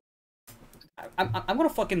medicine. I'm gonna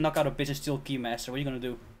fucking knock out a bitch and steal Keymaster. What are you gonna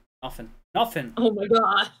do? Nothing. Nothing. Oh my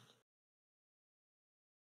god.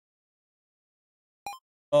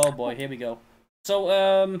 Oh boy, here we go. So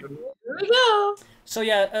Here we go. So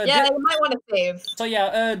yeah. Yeah, you might want to save. So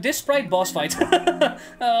yeah. This sprite boss fight.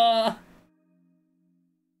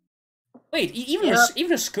 Wait.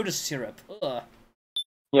 Even a scooter syrup. Ugh.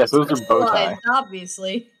 Yeah, so those are bow tie.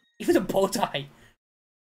 Obviously. Even a bow tie.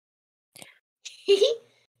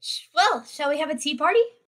 Well, shall we have a tea party?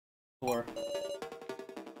 Sure.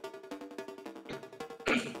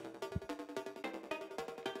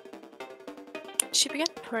 She began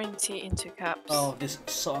pouring tea into cups. Oh, this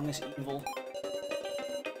song is evil.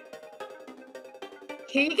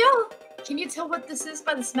 Here you go. Can you tell what this is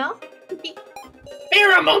by the smell?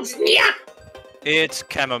 Pheromones, yeah. It's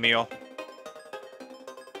chamomile.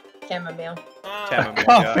 Chamomile. Chamomile.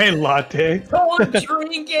 Coffee latte. Don't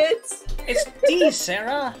drink it. It's tea,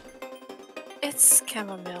 Sarah. It's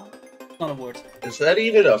chamomile. Not a word. Is that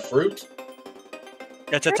even a fruit?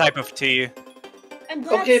 It's a type of tea. I'm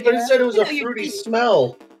glad, Okay, but it Sarah. said it was You a know your fruity tea.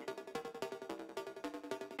 smell.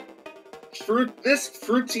 This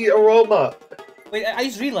fruity aroma. Wait, I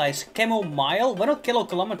just realized chamomile. Why not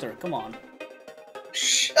kilokilometer? Come on.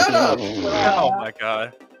 Shut up! Oh my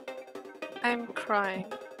god. I'm crying.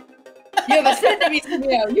 You have ascended me,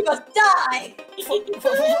 Sumio. You must die.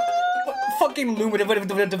 Fucking Loom with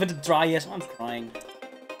the dry ass. I'm crying.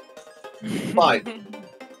 Fine.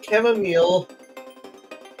 Chamomile.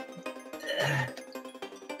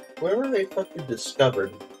 Where were they fucking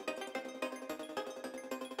discovered?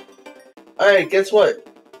 Alright, guess what?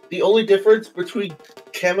 The only difference between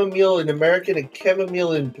chamomile in American and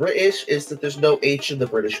chamomile in British is that there's no H in the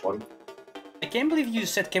British one. I can't believe you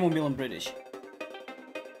said chamomile in British.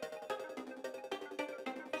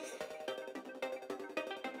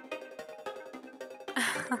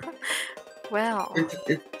 Well,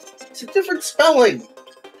 It's a different spelling!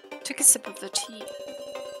 took a sip of the tea.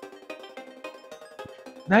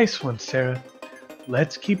 Nice one, Sarah.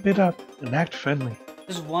 Let's keep it up and act friendly.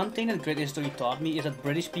 There's one thing that Great History taught me is that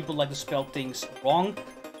British people like to spell things wrong.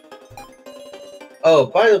 Oh,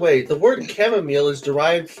 by the way, the word chamomile is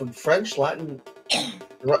derived from French, Latin...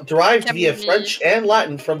 derived via Chamomile. French and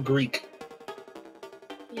Latin from Greek.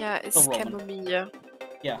 Yeah, it's Roman. chamomile.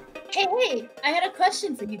 Yeah. Hey, I had a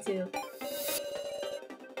question for you two.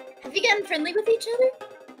 Have you gotten friendly with each other?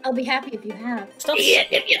 I'll be happy if you have. Stop!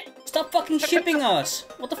 Stop fucking shipping us!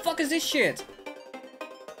 What the fuck is this shit?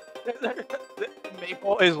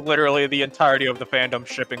 Maple is literally the entirety of the fandom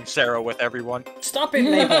shipping Sarah with everyone. Stop it,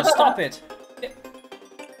 Maple! Stop it!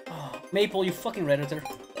 Oh, Maple, you fucking redditor.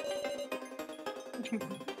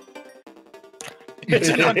 It's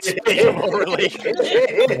an unstable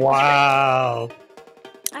relationship. Wow.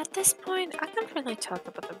 At this point, I can't really talk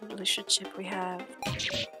about the relationship we have.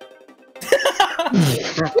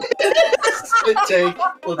 Spit take.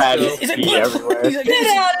 Let's go. Tea everywhere.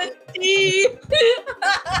 Get out of tea.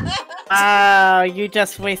 Wow, you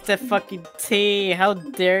just wasted fucking tea. How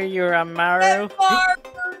dare you, Amaru?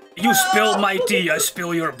 You spill my tea, I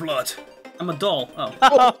spill your blood. I'm a doll. Oh.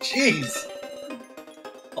 Oh, jeez.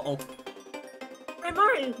 Uh-oh.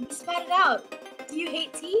 Rimaru, you spat it out. Do you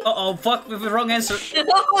hate tea? Uh-oh, fuck, with the wrong answer.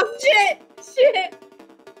 Oh shit! Shit!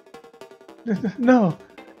 No,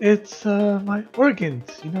 it's my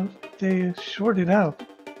organs. You know, they shorted out.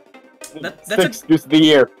 That's Excuse the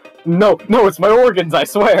year. No, it's my organs, I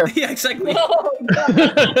swear. Yeah, exactly. Oh,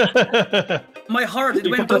 God. My heart, it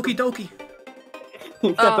went doki doki.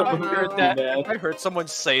 Oh, no. I heard someone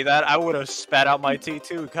say that, I would have spat out my tea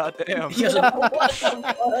too, goddamn. Yes, What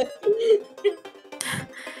the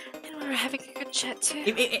And we were having a good chat too.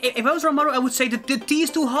 if I was Ramaru, I would say that the tea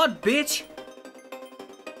is too hot, bitch.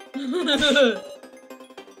 fuck?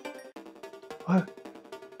 What?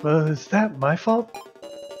 Was that my fault?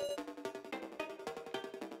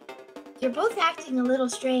 You're both acting a little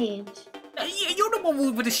strange. You're the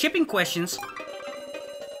one with the shipping questions.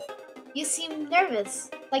 You seem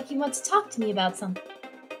nervous, like you want to talk to me about something.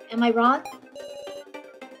 Am I wrong?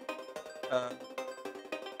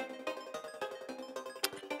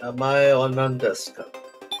 Am I on Nandeska?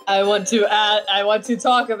 I want to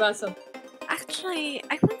talk about something. Actually,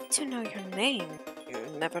 I wanted to know your name. You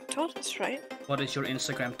never told us, right? What is your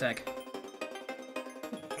Instagram tag?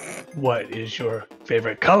 What is your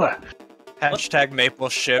favorite color? Hashtag maple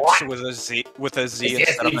ships with a Z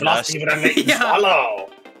instead of an S. Yeah.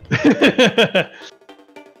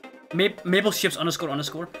 Maple ships __.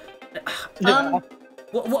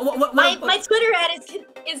 My Twitter ad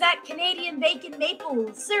is that Canadian bacon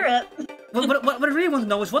maple syrup. What I really want to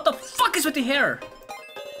know is what the fuck is with the hair?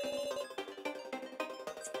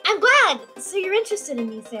 I'm glad. So you're interested in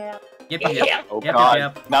me, Sarah. Yep. Oh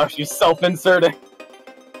god, now she's self-inserting.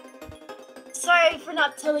 Sorry for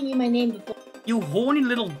not telling you my name before. You horny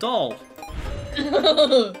little doll.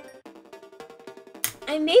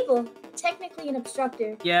 I'm Maple, technically an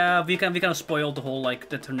obstructor. Yeah, we kind of spoiled the whole like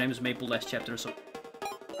that her name is Maple last chapter. So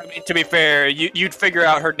I mean, to be fair, you'd figure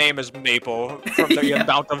out her name is Maple from the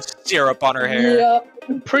amount of syrup on her hair.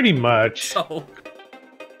 Yep. Pretty much. So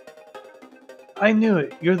I knew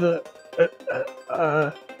it. You're the.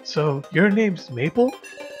 So your name's Maple?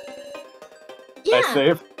 Yeah, I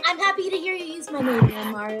save. I'm happy to hear you use my name,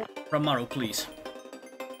 Ramaru. Ramaru, please.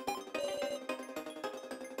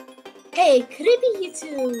 Hey, could it be you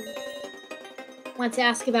two want to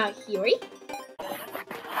ask about Hiyori?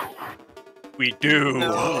 We do.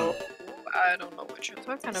 No, I don't know what you're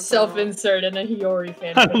talking about. Self-insert in a Hiyori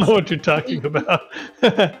fan. I don't know what you're talking about.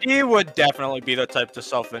 He would definitely be the type to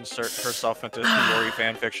self-insert herself into Hiyori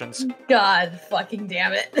fanfictions. God fucking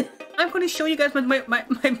damn it. I'm going to show you guys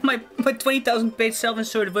my 20,000 page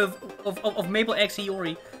self-insert of Maple X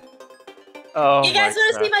Hiyori. Oh You guys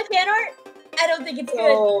want to see my fan art? I don't think it's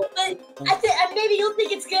good, but maybe you'll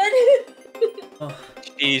think it's good.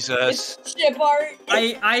 Jesus. It's ship art.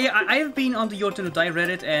 I have been on the Your Turn to Die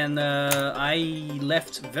Reddit and I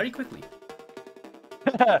left very quickly.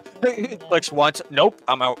 Clicks once. Nope,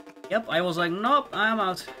 I'm out. Yep, I was like, nope, I'm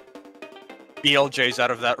out. BLJ's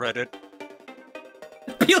out of that Reddit.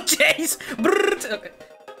 BLJ's? Okay.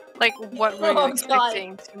 Like, what were you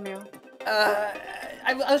expecting, Sumio?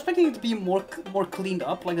 I was expecting it to be more cleaned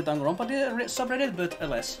up, like the Danganronpa subreddit, but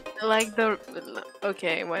alas. Like the...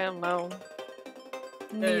 Okay, well, no.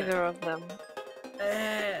 Neither of them.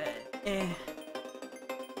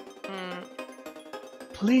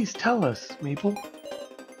 Please tell us, Maple.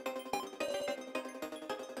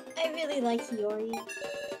 I really like Hiyori.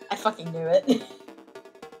 I fucking knew it.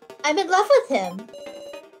 I'm in love with him.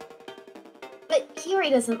 But Hiyori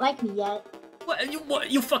doesn't like me yet. What,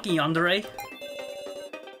 you fucking yandere?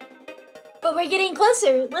 But we're getting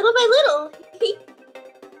closer, little by little.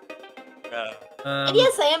 And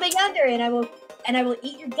yes, I am a yandere, and I will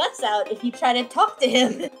eat your guts out if you try to talk to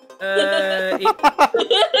him.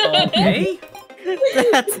 Okay.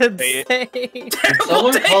 That's insane. Did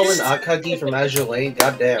someone call in Akagi from Azure Lane?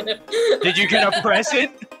 Goddamn. Did you get a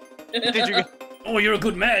present? Did you? Oh, you're a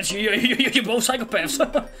good match. You're both psychopaths.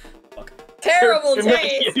 Terrible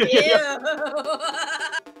taste. Yeah.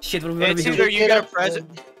 Shit, what are we It's doing? either you get a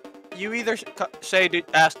present. You either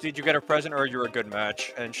ask, did you get a present, or you're a good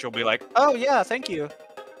match, and she'll be like, oh yeah, thank you.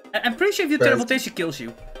 I'm pretty sure if you terrible taste, she kills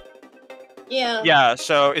you. Yeah. Yeah,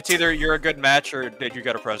 so it's either you're a good match, or did you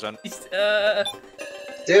get a present? Santa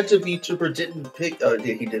Vtuber didn't pick. Oh,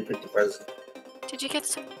 yeah, he did pick the present. Did you get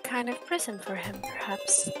some kind of present for him,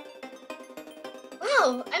 perhaps?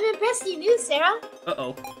 Wow, I'm impressed you knew, Sarah.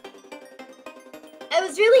 Uh-oh. I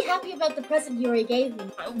was really happy about the present Hiyori gave me.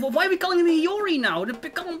 Why are we calling him Hiyori now?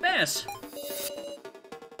 Call him Bass.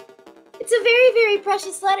 It's a very, very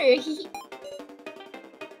precious letter.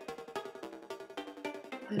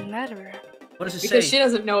 Letter? What does it say? Because she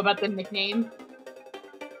doesn't know about the nickname.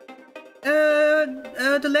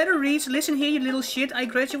 The letter reads, "Listen here, you little shit. I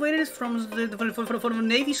graduated from the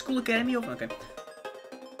Navy School Academy of..." Okay.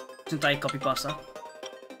 It's entire copy pasta.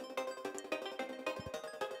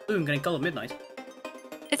 Ooh, I'm getting called at midnight.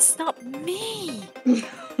 It's not me.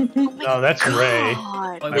 No, that's Ray.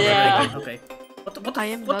 Oh, Yeah. Ray. Okay. What the not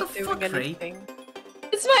fuck, doing Ray? anything.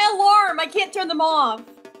 It's my alarm. I can't turn them off.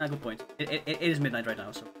 Ah, good point. It is midnight right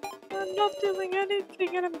now, so. I'm not doing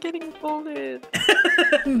anything and I'm getting bullied.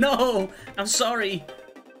 No! I'm sorry.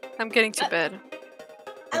 I'm getting to bed.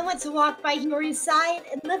 I want to walk by Hiyori's side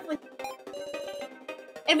and live with him.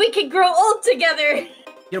 And we can grow old together.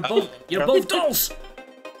 You're both dolls!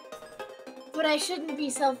 But I shouldn't be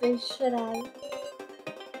selfish, should I?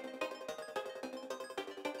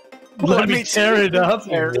 Let me tear it up.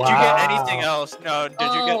 Did you get anything else? No,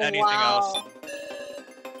 did you get anything else?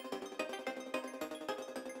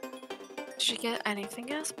 Did you get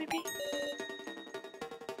anything else, maybe?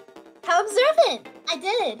 How observant! I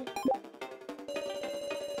did.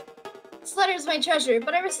 This letter is my treasure,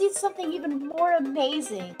 but I received something even more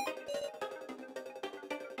amazing.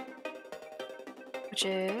 Which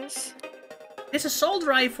is? This assault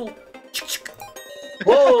rifle.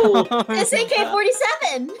 Whoa! It's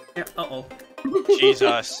AK-47! Yeah, uh-oh.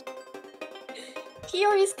 Jesus.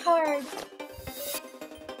 Hiyori's card.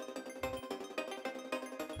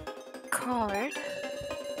 Card?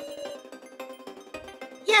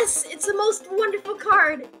 Yes, it's the most wonderful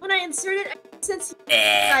card. When I insert it, I sense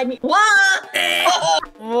inside me. What?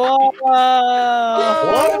 Whoa!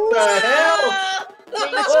 What the hell?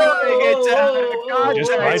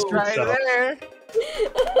 Just Right right there.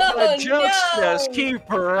 The jokes just keep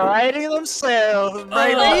writing themselves,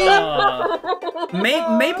 baby.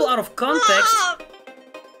 Maple out of context.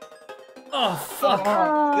 Oh, fuck.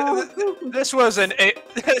 This was an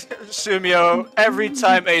Sumio. Every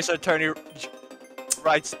time Ace Attorney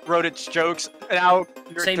wrote its jokes, now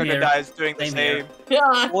your Same turn to here. die is doing the same.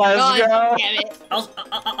 God, Let's go. damn it. I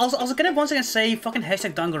was gonna once again say fucking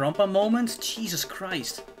hashtag Danganronpa moment. Jesus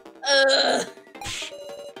Christ.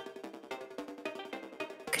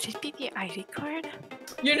 Could it be the ID card?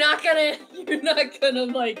 You're not gonna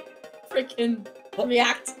like freaking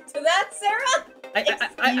react to that, Sarah?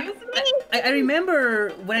 I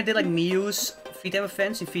remember when I did like Miu's free time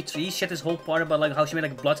events in V3, she had this whole part about like how she made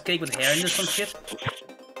like a blood cake with hair in this some shit.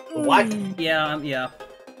 What? Yeah, yeah.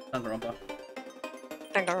 Danganronpa.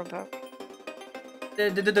 Danganronpa.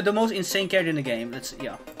 The most insane character in the game. That's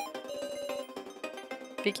yeah.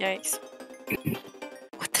 Big yikes.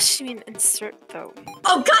 What does she mean insert though?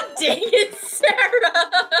 Oh god dang it, Sarah!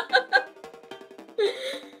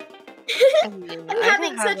 I'm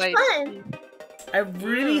having such fun. I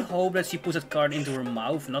really hope that she puts that card into her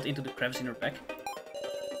mouth, not into the crevice in her back.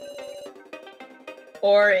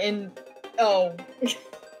 Or in... Oh.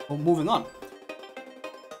 Well, moving on.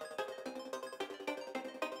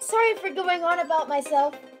 Sorry for going on about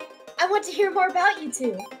myself. I want to hear more about you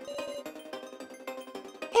two.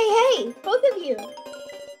 Hey, both of you.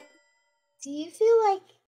 Do you feel like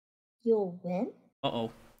you'll win?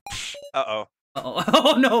 Uh-oh. Uh-oh. Uh-oh.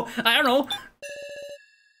 Oh no! I don't know!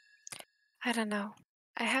 I don't know.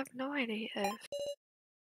 I have no idea if...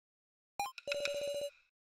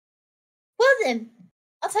 Well then,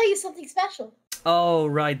 I'll tell you something special. Oh,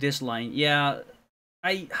 right, this line. Yeah,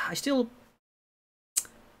 I still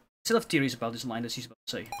have theories about this line that she's about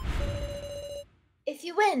to say. If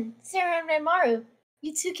you win, Sarah and Ranmaru,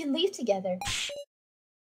 you two can leave together.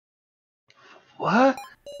 What?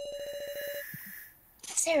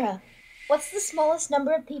 Sarah, what's the smallest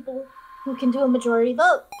number of people who can do a majority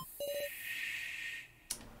vote?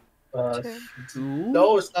 Two?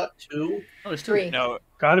 No, it's not 2. Oh, it's 3. No.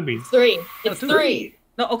 Gotta be. 3. No, It's 3. 3.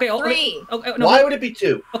 No, okay. 3. Okay, no, Why would it be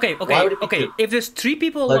 2? Okay, Why would it be okay. 2? If there's 3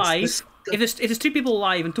 people Let's alive, discuss- if there's 3 people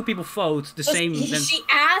alive and 2 people vote the same, then She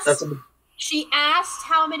asked. She asked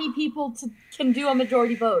how many people can do a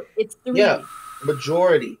majority vote. It's 3. Yeah,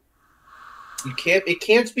 majority. You can't. It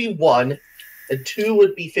can't be 1, and 2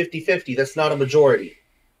 would be 50-50. That's not a majority.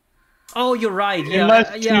 oh, you're right.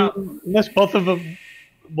 Yeah, Unless both of them,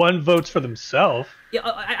 one votes for themselves. Yeah,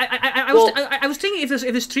 I was thinking if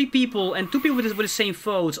there's 3 people and 2 people with the same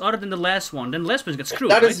votes, other than the last one, then the last person gets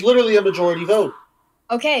screwed. That right? is literally a majority vote.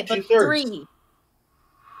 Okay, but 2/3.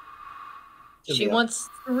 3. She wants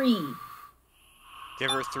 3.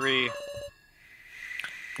 Give her 3.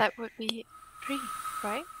 That would be 3,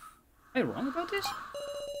 right? Am I wrong about this?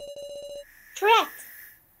 Correct.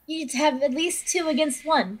 You need to have at least 2 against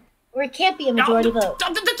 1, or it can't be a majority vote.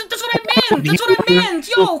 That's what I meant! That's what I meant!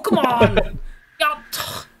 Yo, come on! Yeah,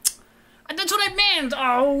 that's what I meant!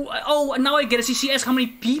 Oh, now I get it. She asked how many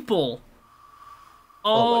people.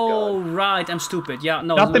 Oh, right, I'm stupid. Yeah,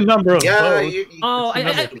 no. Not the number of votes.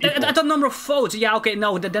 I thought number of votes. Yeah, okay,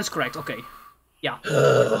 no, that's correct. Okay. Yeah.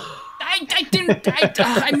 I didn't.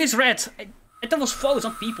 I misread. I thought it was votes,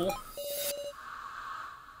 not people.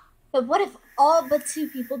 But what if all but 2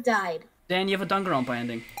 people died? Then you have a Danganronpa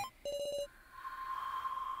ending.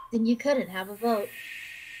 Then you couldn't have a vote.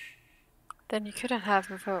 Then you couldn't have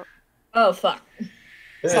a vote. Oh, fuck.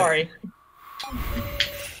 Sorry.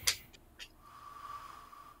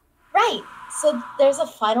 Right. So there's a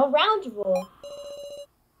final round rule.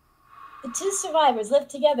 The 2 survivors live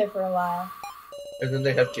together for a while. And then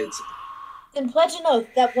they have kids. Then pledge an oath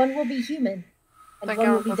that one will be human and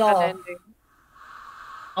one will be doll.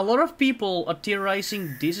 A lot of people are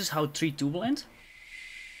theorizing this is how 3-2 will end.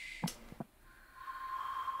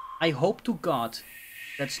 I hope to God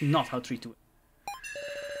that's not how 3-2 ends.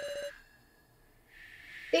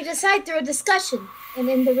 They decide through a discussion and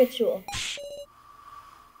in the ritual.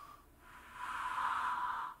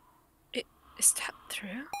 Is that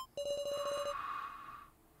true?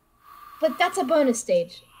 But that's a bonus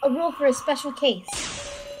stage, a rule for a special case.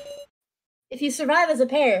 If you survive as a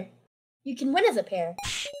pair, you can win as a pair.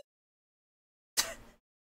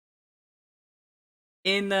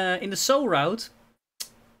 In the soul route,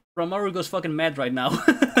 Ramaru goes fucking mad right now.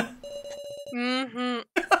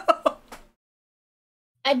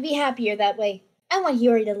 I'd be happier that way. I want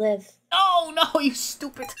Yuri to live. No, you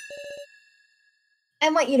stupid. I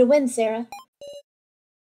want you to win, Sarah.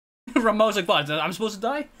 Ramon's like, what? I'm supposed to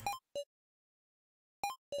die?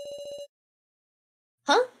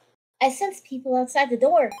 Huh? I sense people outside the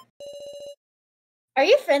door. Are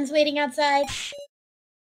your friends waiting outside?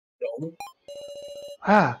 No.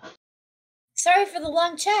 Ah. Sorry for the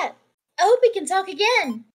long chat. I hope we can talk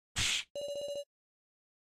again.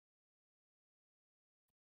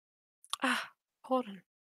 Ah, hold on.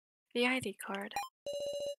 The ID card.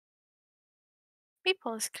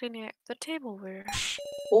 People is cleaning up the tableware.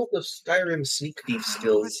 Full of Skyrim sneak thief What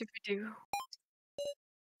skills. did we do?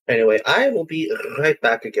 Anyway, I will be right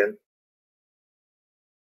back again.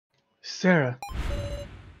 Sarah.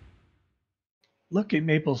 Look at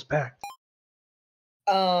Maple's back.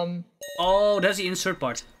 Oh, that's the insert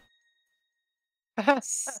part.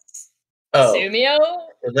 Oh, Sumio?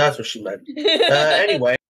 well, that's what she meant.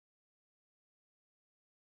 Anyway.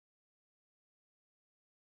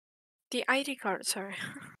 The ID card, sorry.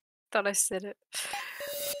 Thought I said it.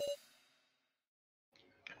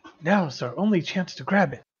 Now is our only chance to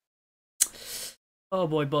grab it. Oh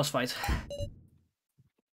boy, boss fight.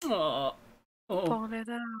 Oh. Oh. Pull it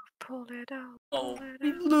out, pull it out, pull it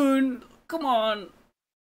out. Loon, come on.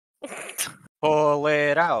 Pull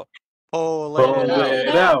it out. Pull Pull it out.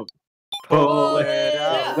 it out. Pull it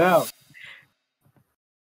out.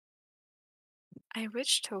 I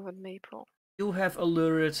wish to with Maple. You have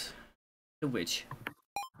alerted the witch.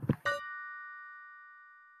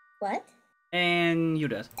 What? And you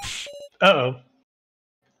dead. Uh-oh.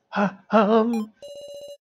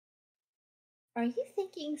 Are you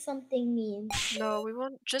thinking something mean? No, we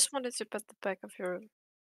just wanted to pet the back of your.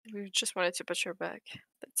 We just wanted to pet your back.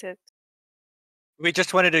 That's it. We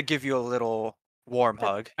just wanted to give you a little warm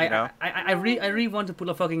hug, you know? I really want to put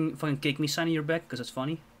a fucking cake me sign in your back because it's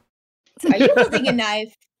funny. Are you holding a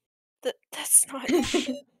knife? That's not.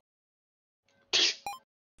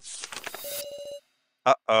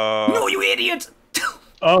 Uh-oh. No, you idiot!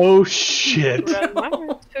 Oh shit! Grandma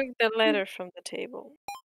took the letter from the table.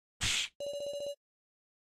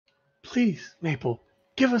 Please, Maple,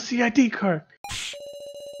 give us the ID card.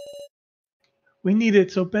 We need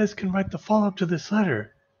it so Bez can write the follow-up to this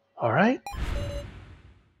letter. Alright?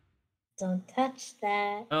 Don't touch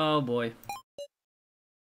that. Oh boy.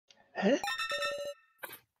 Huh?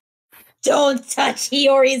 Don't touch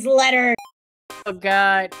Hiyori's letter! Oh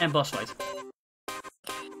god. And boss fight.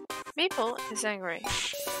 Maple is angry.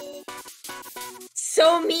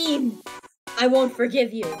 So mean! I won't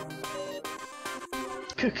forgive you.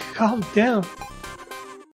 Calm down.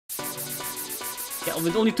 Yeah,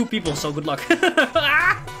 with only 2 people, so good luck.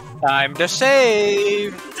 Time to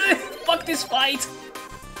save! Fuck this fight!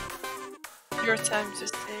 Your time to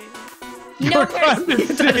save. No time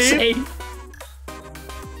mercy! to save.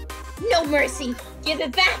 No mercy! Give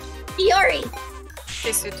it back! Hiyori!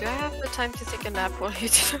 Okay, so do I have the time to take a nap while you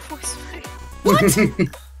do the voice fight? What?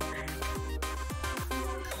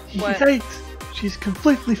 What? Yikes! She's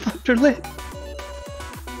completely fucked her lip.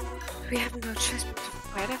 We have no choice but to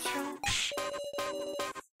fight after all.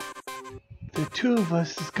 The 2 of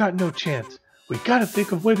us has got no chance. We gotta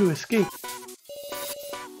think of a way to escape.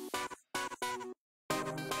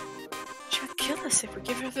 She would kill us if we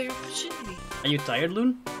give her the opportunity. Are you tired,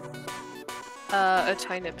 Loon? A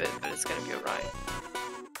tiny bit, but it's gonna be alright.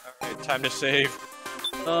 Alright, time to save.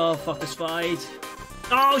 Oh, fuck this fight.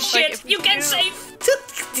 Oh shit! Like, you can save!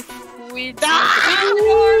 We do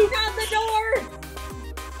Grab the door!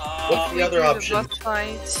 What's the other option? The boss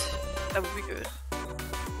fight, that would be good.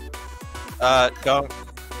 Don't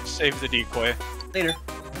save the decoy. Later.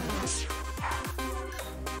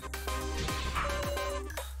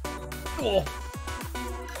 Oh.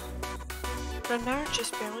 Renard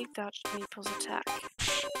just barely dodged Maple's attack.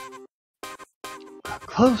 A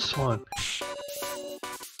close one.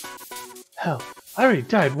 Hell, I already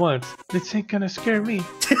died once. This ain't gonna scare me.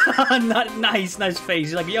 Not nice face.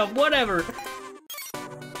 He's like, yeah, whatever.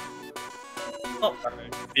 Oh.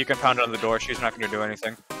 Alright, you can pound on the door. She's not going to do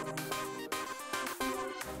anything.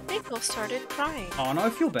 Maple started crying. Oh no, I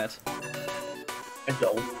feel bad. I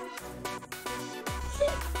don't.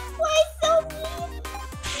 Why so mean?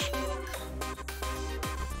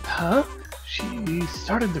 Huh? She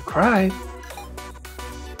started to cry.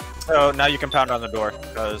 So now you can pound on the door,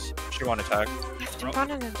 because she won't attack. You have to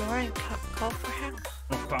pound on the door and call for help.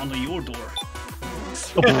 I'll pound on your door.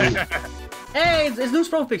 Hey, it's Loon's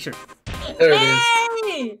profile picture. There it is.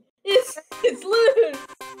 Hey! It's Loon!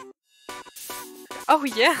 Oh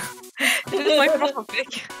yeah, this is my profile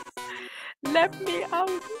pic. Let me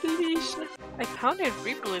out, please. I pounded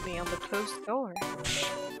repeatedly on the closed door.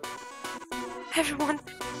 Everyone,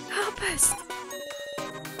 help us!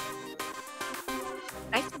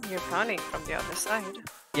 I can hear pounding from the other side.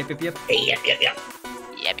 Yep. Yep. Yep.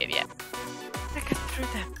 I got through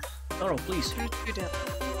them. Thorough, please. Through them.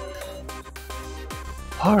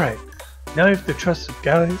 Alright, now if the trusted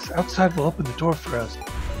guys outside will open the door for us.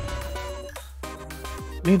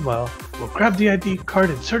 Meanwhile, we'll grab the ID card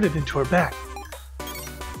and insert it into her back.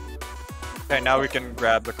 Okay, now we can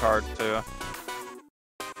grab the card too.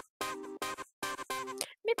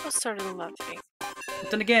 Maple started laughing.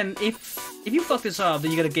 But then again, if you fuck this up,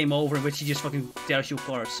 then you get a game over in which she just fucking tears you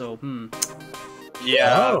apart, so,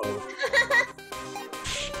 Yeah. Oh.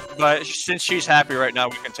 But since she's happy right now,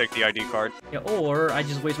 we can take the ID card. Yeah, or I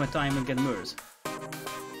just waste my time and get murdered.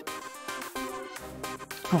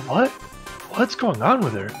 What? What's going on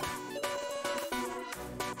with her?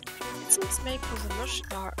 It seems Maples and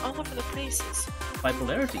Mushroom are all over the places.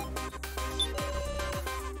 Bipolarity.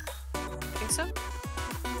 Think so?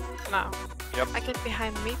 Now, Yep. I get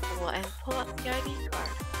behind Maple and pull out the ID card.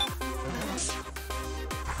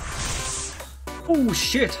 Oh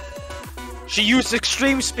shit! She used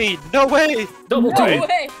extreme speed. No way. Double No time.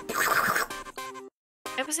 way!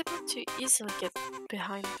 I was able to easily get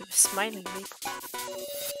behind the smiling Maple.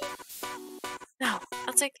 Now,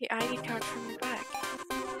 I'll take the ID card from your bag.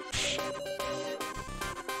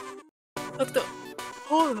 What the?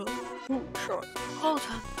 Hold on. Oh, sure. Hold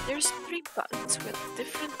on. There's 3 buttons with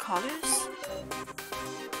different colors.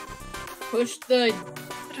 Push the.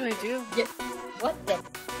 What do I do? Yeah. What the?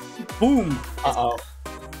 Boom. Uh-oh.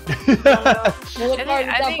 Well, the card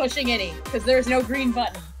is I not think- pushing any, because there's no green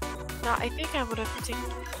button. No, I think I would have taken.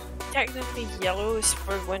 Technically, yellow is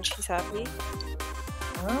for when she's happy.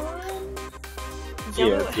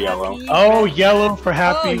 Yeah, it's yellow. happy, Oh, red- yellow for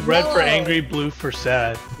happy, Oh, red for yellow. angry, blue for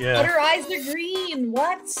sad. But Yeah. her eyes are green.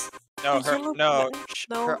 What? No, The her yellow no, button? sh-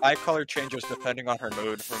 No. her eye color changes depending on her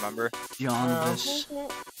mood. Remember? Yondas.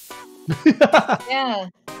 Yeah.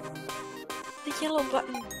 The yellow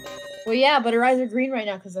button. Well, yeah, but her eyes are green right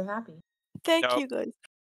now because they're happy. Thank Nope. you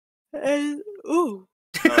guys. Ooh.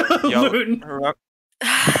 Yellow. Loon.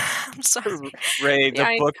 I'm sorry. Ray, The the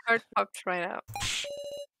ID book. card popped right out.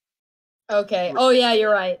 Okay. Oh, yeah,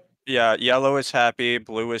 you're right. Yeah, yellow is happy,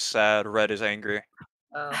 blue is sad, red is angry.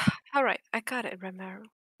 Oh. Alright, I got it, Romero.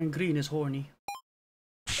 And green is horny.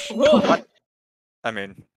 What? I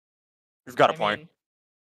mean, you've got a point.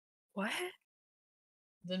 What?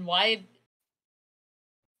 Then why?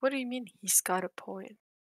 What do you mean he's got a point?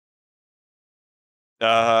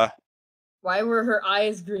 Why were her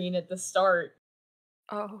eyes green at the start?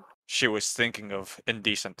 Oh. She was thinking of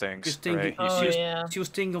indecent things. Just thinking, Ray. Oh, she, was, yeah. she was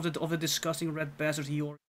thinking of the disgusting red bastard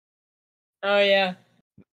Eeyore. Oh, yeah.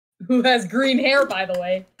 Who has green hair, by the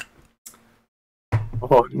way?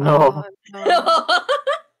 Oh no. No.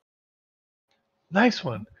 Nice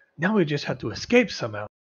one. Now we just have to escape somehow.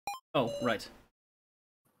 Oh, right.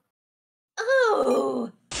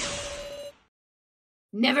 Oh!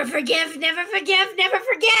 Never forgive, never forgive, never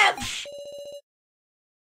forgive!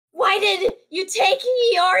 Why did you take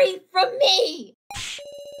Iori from me?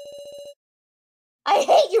 I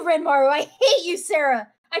hate you, Renmaru. I hate you, Sarah.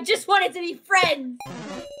 I just wanted to be friends.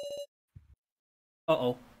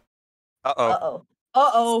 Uh-oh. Uh-oh. Uh-oh.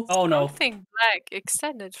 Uh-oh. Oh, no. Something black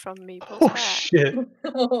extended from Maple's Oh back. shit.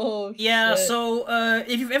 Oh, Yeah, shit. so,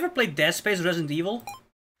 if you've ever played Dead Space or Resident Evil,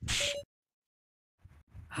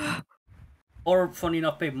 or, funny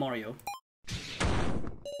enough, Paper Mario,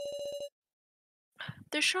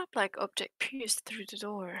 The sharp-like object pierced through the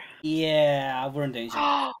door. yeah, we're in danger.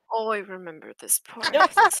 Oh, I remember this part.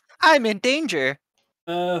 I'm in danger.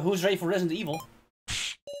 Who's ready for Resident Evil?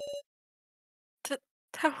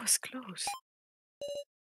 That was close.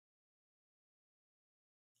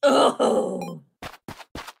 Oh!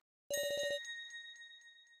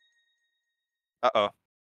 Uh-oh.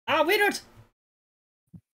 Ah, Withered!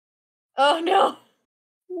 Oh no!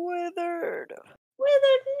 Withered.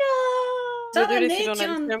 Withered, no! Withered, if you don't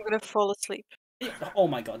Damnation! answer, I'm gonna fall asleep. Oh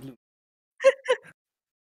my god, Luke.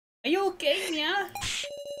 Are you okay, yeah?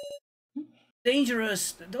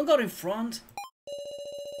 Dangerous. Don't go in front.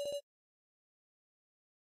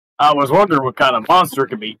 I was wondering what kind of monster it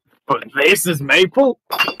could be, but this is Maple?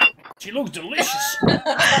 She looks delicious.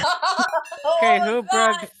 Okay, who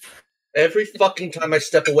brought? Every fucking time I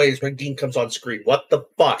step away is when Dean comes on screen. What the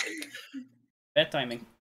fuck? Bad timing.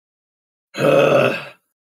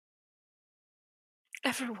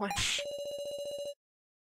 Everyone.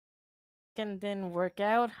 And didn't work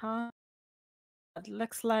out, huh? It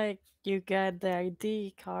looks like you got the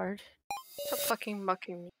ID card. Stop fucking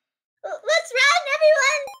mocking me. Let's run,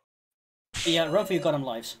 everyone! Yeah, run for your goddamn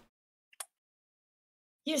lives.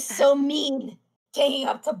 You're so mean. Taking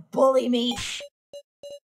up to bully me.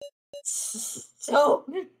 So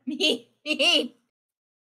mean.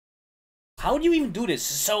 How do you even do this?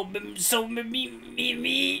 So me.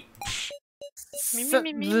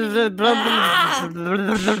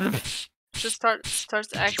 Just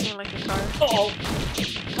starts acting like a car. Oh,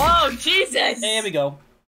 Oh, Jesus! there we go.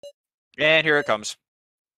 And here it comes.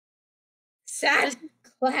 Sad,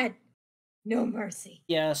 glad, no mercy.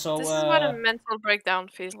 Yeah, so This is what a mental breakdown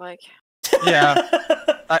feels like. Yeah,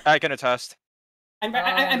 I can attest.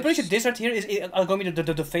 I'm pretty sure this right here is going to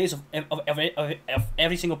be the face of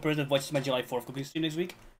every single person that watches my July 4th complete stream next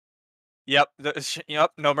week. Yep,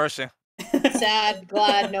 yep, no mercy. Sad,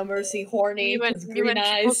 glad, no mercy, horny, You went- with you green went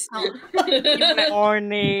eyes. You went-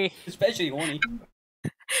 Horny. Especially horny.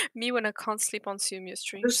 Me when I can't sleep on Sumio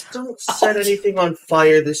streams. Just don't set anything on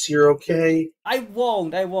fire this year, okay? I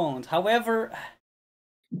won't. However...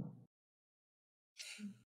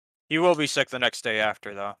 You will be sick the next day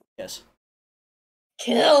after, though. Yes.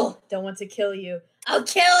 Kill! Don't want to kill you. I'll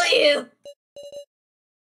kill you!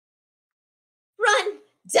 Run!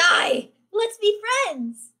 Die! Let's be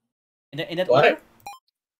friends! In that What? order?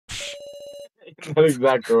 In that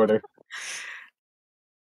exact order.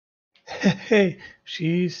 Hey,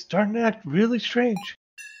 she's starting to act really strange.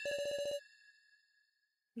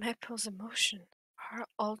 Maple's emotion are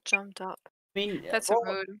all jumped up. I mean, That's a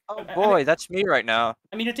mood. Oh boy, that's me right now.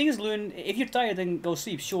 I mean, the thing is, Loon, if you're tired, then go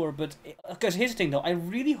sleep, sure. But because here's the thing, though, I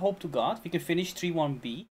really hope to God we can finish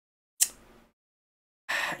 3-1B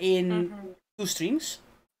in 2 streams.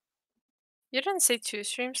 You didn't say 2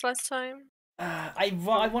 streams last time. I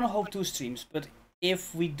want to hope 2 streams, but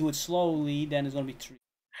if we do it slowly, then it's gonna be 3.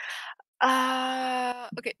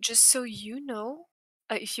 Okay, just so you know,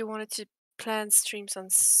 if you wanted to plan streams on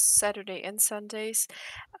Saturday and Sundays,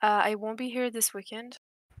 I won't be here this weekend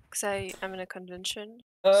because I am in a convention.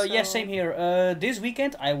 Yeah, same here. This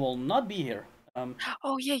weekend I will not be here.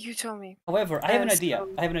 Oh yeah, you told me. However, I have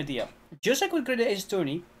an idea. Just like with Great Ace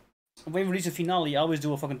Attorney, when we reach the finale, I always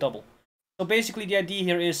do a fucking double. So basically, the idea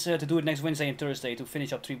here is to do it next Wednesday and Thursday to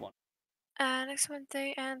finish up 3-1. Next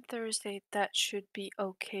Wednesday and Thursday, that should be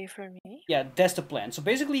okay for me. Yeah, that's the plan. So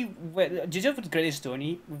basically, just with Great Ace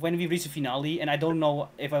Attorney, when we reach the finale, and I don't know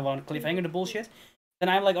if I want to cliffhanger the bullshit, then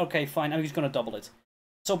I'm like, okay, fine, I'm just gonna double it.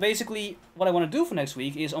 So basically, what I want to do for next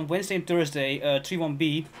week is on Wednesday and Thursday,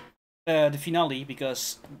 3-1B, the finale,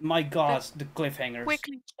 because my god, the cliffhangers.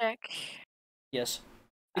 Quickly check. Yes.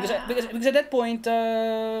 Because at that point,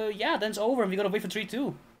 yeah, then it's over and we gotta wait for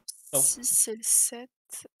 3-2. Set.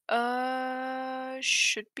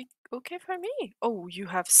 Should be okay for me. Oh, you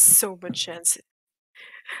have so much chance.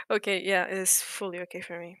 Okay, yeah, it's fully okay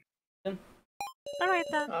for me. Alright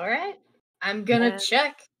then. Alright. I'm gonna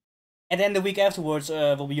check. And then the week afterwards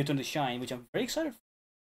will be Your Turn to Shine, which I'm very excited for.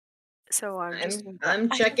 So I'm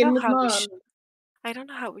checking with Mom. I don't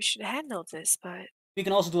know how we should handle this, but We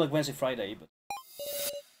can also do like Wednesday, Friday, but...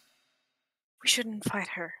 we shouldn't fight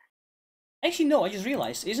her. Actually, no, I just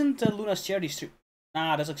realized. Isn't Luna's charity stream...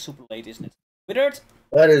 Nah, that's like super late, isn't it? Withered?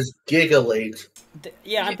 That is giga late.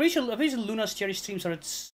 Yeah, I'm pretty sure Luna's charity streams are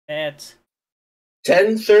at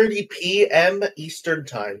 10:30 p.m. Eastern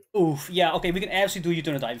Time. Oof, yeah, okay, we can absolutely do Your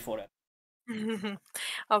Turn to Die before that.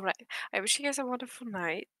 Alright. I wish you guys a wonderful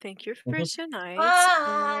night. Thank you for your night.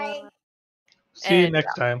 Bye! See you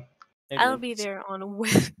next time. I'll be there on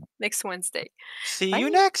next Wednesday. See you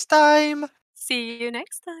next time! See you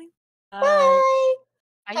next time. Bye!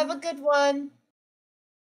 Have a good one.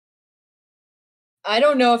 I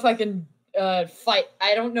don't know if I can fight.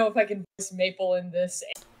 I don't know if I can voice Maple in this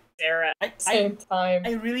era at the same time.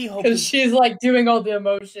 I really hope... Because she's like doing all the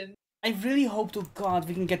emotions. I really hope to God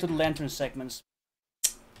we can get to the Lantern segments.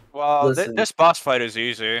 Well, this boss fight is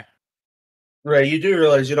easy. Right, you do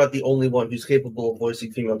realize you're not the only one who's capable of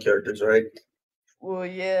voicing female characters, right? Well,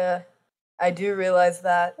 yeah. I do realize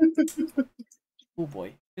that. Oh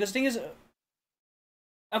boy. Because the thing is...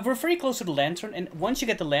 we're very close to the Lantern, and once you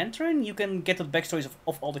get the Lantern, you can get the backstories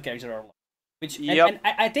of all the characters that are alive. Which, and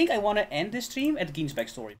I think I want to end this stream at Gein's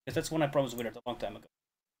backstory, because that's one I promised Withered a long time ago.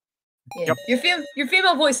 Yeah. Your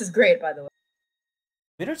female voice is great, by the way.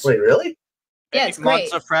 Withered's? Wait, really? Yeah, it's 8 months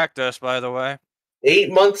great. of practice, by the way.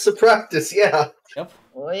 8 months of practice, yeah. Yep.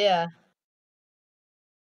 Oh, yeah.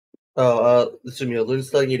 Oh, Sumio, Luna's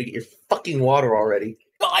telling you to get your fucking water already.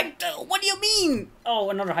 What do you mean? Oh,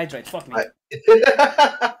 another hydrate. Fuck me.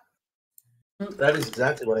 That is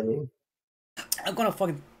exactly what I mean. I'm gonna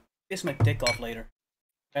fucking piss my dick off later.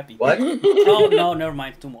 Happy. What? Oh, no, never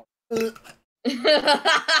mind. 2 more.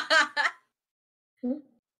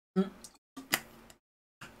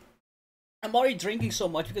 I'm already drinking so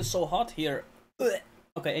much because it's so hot here.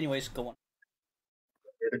 Okay, anyways, go on.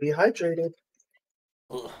 Here to be hydrated.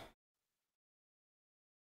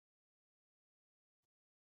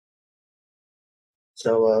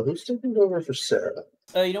 So, who's taking over for Sarah?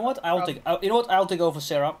 You know what? I'll take. You know what? I'll take over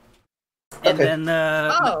Sarah. And Okay. then.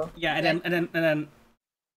 Yeah, and then.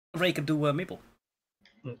 Ray can do Maple.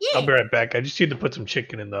 I'll be right back. I just need to put some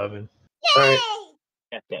chicken in the oven. Alright.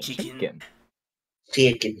 Chicken.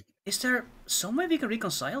 Chicken. Is there some way we can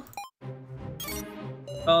reconcile?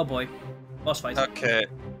 Oh boy, boss fight. Okay.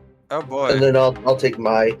 Oh boy. And then I'll take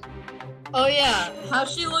my. Oh yeah, how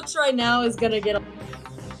she looks right now is gonna get.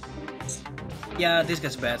 Yeah, this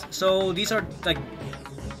gets bad. So these are like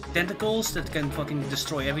tentacles that can fucking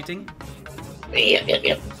destroy everything.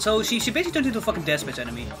 Yep. So she basically turned into a fucking deathmatch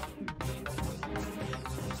enemy.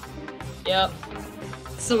 Yep.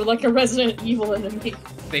 So like a Resident Evil enemy.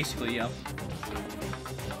 Basically, yeah.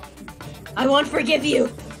 I won't forgive you!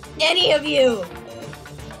 Any of you!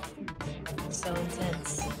 So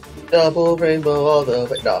intense. Double rainbow all the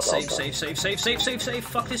way. No, Save.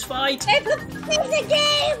 Fuck this fight! Save the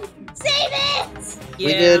game! Save it! Yeah.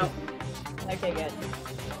 We did. Okay, good.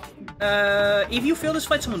 If you fail this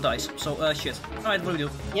fight, someone dies. So, shit. Alright, what do we do?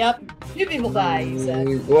 Yep. 2 people die, you said.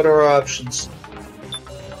 What are our options?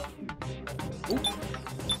 Ooh.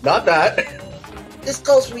 Not that. This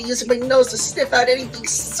calls for me using my nose to sniff out anything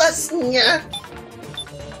sus. Yeah.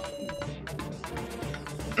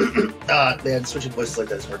 Ah, man, switching voices like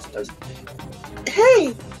that is hard sometimes.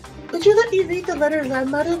 Hey, would you let me read the letter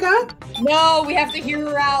grandmother got? No, we have to hear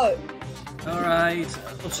her out. Alright,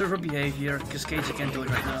 observe her behavior, because Casey can't do it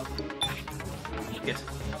right now. Get.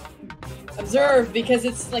 Observe, because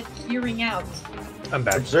it's like hearing out. I'm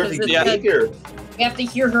back. Observing Because it's behavior. We have to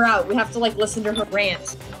hear her out. We have to like listen to her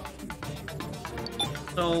rant.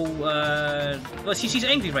 So, well, she's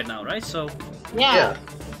angry right now, right? So, Yeah.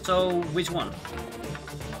 so which one?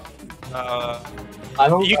 I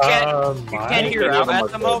don't. You can't hear Maybe out I'm at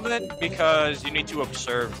okay. the moment because you need to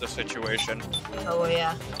observe the situation. Oh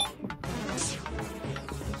yeah.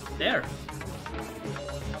 There.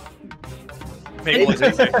 Maybe it's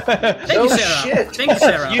easy. Thank No you, Sarah. shit. Thank you,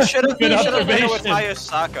 Sarah. You should have Good done it with observation.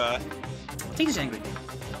 Hayasaka. I think he's angry.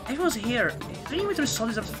 Everyone's here. Do you want to resolve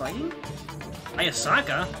this after fighting?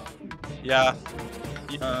 Ayasaka? Yeah.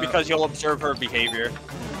 Because you'll observe her behavior.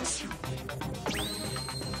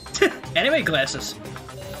 Anyway, glasses.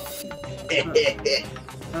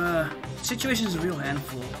 Situation is a real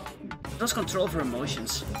handful. Does control her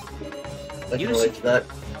emotions. I can relate to that.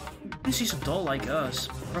 When she's a doll like us,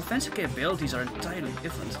 her offensive capabilities are entirely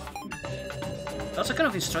different. That's a kind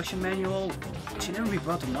of instruction manual. She never be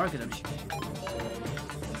brought to market, I'm sure.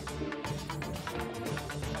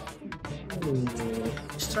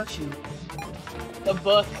 Instruction. The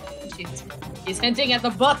book. He's hinting at the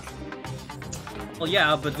book. Well,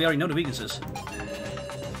 yeah, but we already know the weaknesses.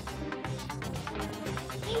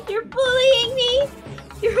 You're bullying me!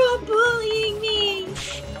 You're all bullying me!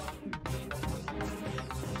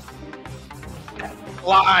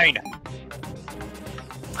 Line!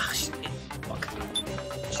 Ah, shit. Fuck.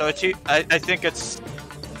 So it's I think it's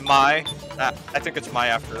I think it's my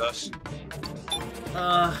after this.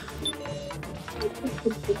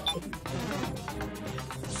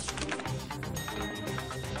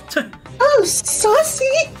 Oh, saucy!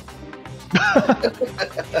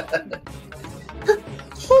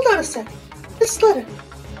 Hold on a second. This letter.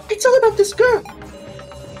 It's all about this girl.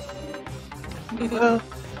 Well,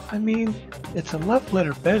 I mean, it's a love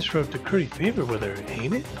letter Bez wrote to curry favor with her,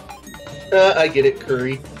 ain't it? I get it,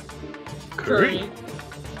 Curry. Curry?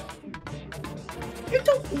 You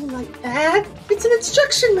don't mean like that. It's an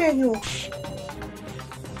instruction manual.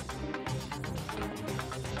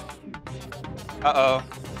 Uh-oh.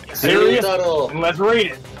 Serious? Tunnel. And let's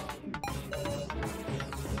read it.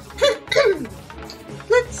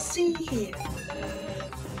 Let's see here.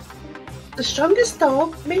 The strongest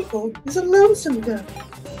doll, Maple, is a lonesome girl.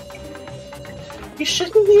 You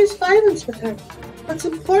shouldn't use violence with her. What's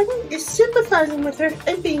important is sympathizing with her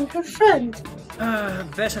and being her friend.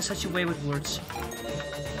 Bess has such a way with words.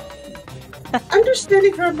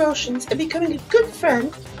 Understanding her emotions and becoming a good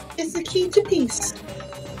friend is the key to peace.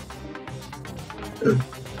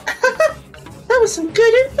 That was some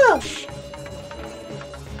good info.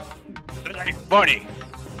 Hey, buddy.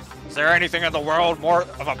 Is there anything in the world more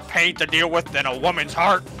of a pain to deal with than a woman's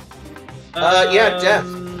heart? Yeah, death.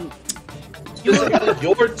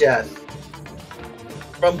 Your death.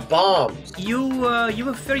 From bombs. You have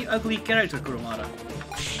a very ugly character, Kurumara.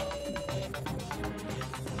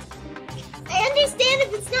 I understand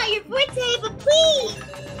if it's not your forte, but please!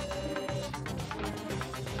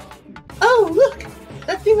 Oh, look!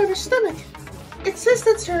 That thing on her stomach. It says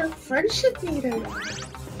that's her friendship meter.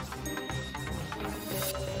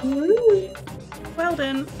 Well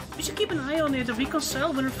then, we should keep an eye on it to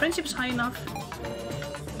reconcile when her friendship's high enough.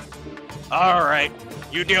 Alright,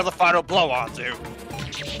 you deal the final blow, Anzu.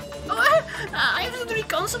 Oh, I have to do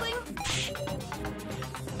reconciling?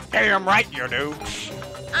 Damn right you do.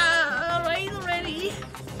 Alright, already.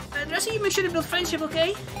 Dressy, make sure to build friendship,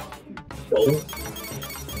 okay?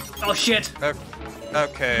 Oh shit!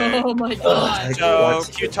 Okay. Oh my god. So,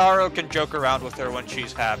 Kyutaro can joke around with her when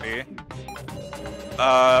she's happy.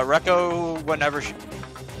 Reko whenever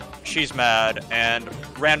she's mad, and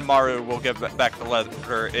Ranmaru will give back the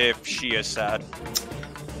letter if she is sad.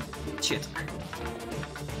 Shit.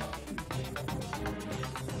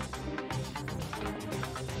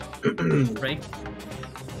 Ray?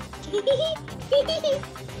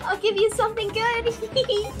 I'll give you something good.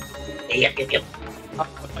 Yep.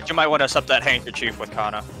 But you might want to accept that handkerchief with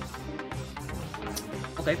Kana.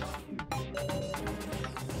 Okay.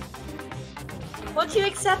 Won't you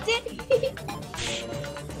accept it?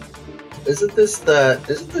 Isn't this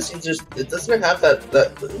just, it doesn't have that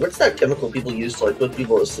what's that chemical people use to like put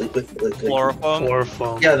people to sleep with? Chloroform?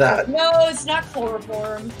 Chloroform. Yeah, that. No, it's not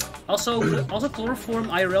chloroform. Also chloroform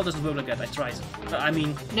IRL doesn't work like that. I tried. I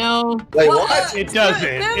mean... No. Wait, what? It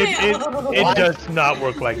doesn't. It does not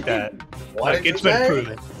work like that. What Like, did it's you been say?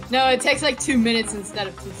 proven. No, it takes like 2 minutes instead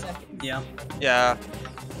of 2 seconds. Yeah. Yeah.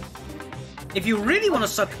 If you really want to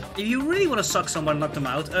suck someone and knock them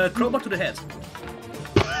out, crowbar to the head.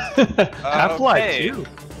 Half-Life Okay. too.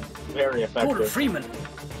 Very Gordon effective. Freeman.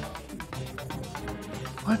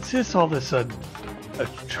 What's this all of a sudden? A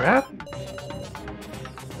trap?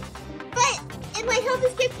 But it might help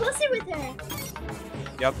us get closer with her.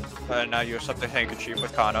 Yep. Now you accept the handkerchief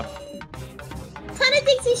with Kana. Kana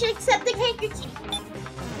thinks we should accept the handkerchief.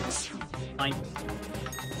 Fine.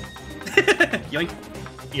 Yoink.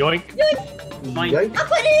 Yoink. Fine. I'll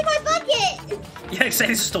put it in my bucket. Yeah,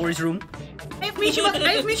 exactly. It's a storage room. I have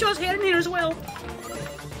Misha's hair in here as well.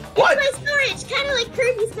 What? My storage, kind of like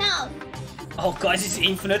Kirby's mouth. Oh guys, it's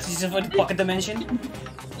infinite. It's a pocket dimension.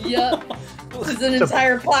 Yep. This is an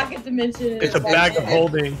entire pocket dimension. It's a bag of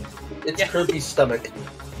holding. It's Kirby's stomach.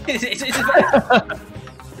 It's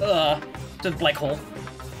a black hole.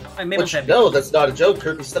 I'm Which, no, that's not a joke.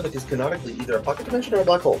 Kirby's stomach is canonically either a pocket dimension or a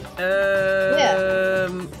black hole.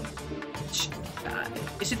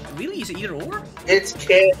 Is it really? Is it either or? It's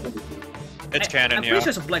canon. It's canon, I'm pretty sure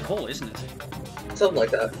it's a black hole, isn't it? Something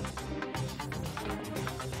like that.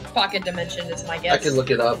 Pocket dimension is my guess. I can look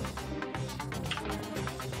it up.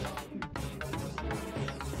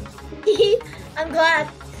 I'm glad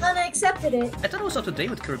Kana accepted it. I thought it was up to date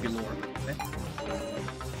with Kirby lore. Okay.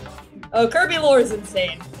 Oh, Kirby lore is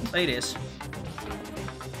insane. It is.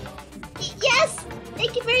 Yes!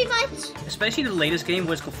 Thank you very much! Especially the latest game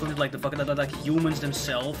where it's confirmed like the fucking like humans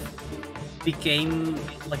themselves became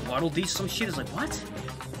like waddle dees some shit. It's like what?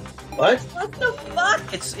 What? What the fuck?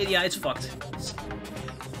 It's fucked.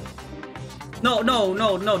 No,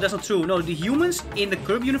 that's not true. No, the humans in the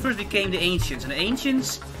Kirby universe became the ancients, and the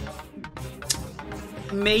ancients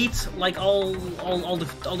made like all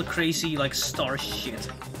the crazy like star shit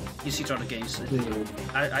you see throughout the games.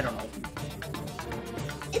 I don't know.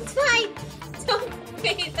 It's fine! Don't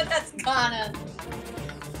say that that's Kana.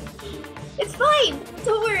 It's fine!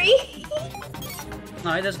 Don't worry!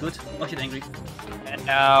 Alright, that's good. Oh shit, angry. And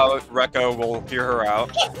now Rekko will hear her out.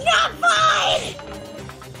 It's not fine!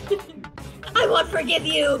 I won't forgive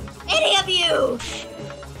you! Any of you!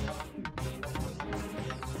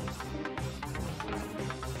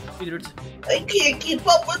 I can't keep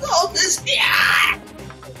up with all this.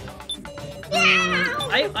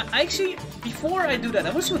 I actually, before I do that, I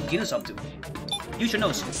want to see what Guinness up to. Use your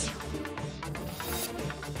nose.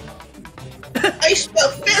 I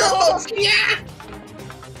smell pheromones.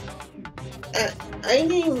 I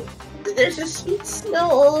mean, there's a sweet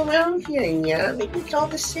smell all around here. Yeah, maybe it's all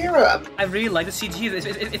the syrup. I really like the CG.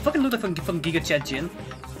 It fucking looked like from Giga Chat Jin.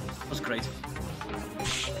 It was great.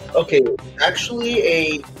 Okay, actually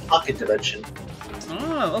a pocket dimension.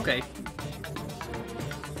 Oh, okay.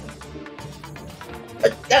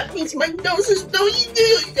 But that means my nose is no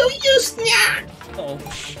use. Oh.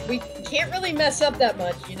 We can't really mess up that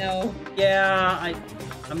much, you know. Yeah,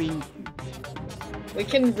 I mean, we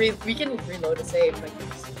can reload a save like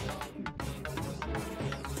this,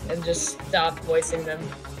 and just stop voicing them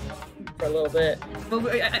for a little bit.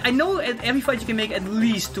 But I know at every fight you can make at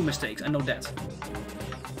least 2 mistakes. I know that.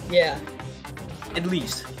 Yeah. At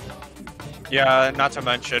least. Yeah, not to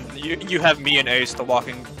mention you have me and Ace the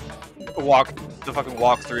fucking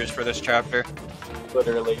walkthroughs for this chapter.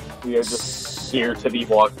 Literally, we are just here to be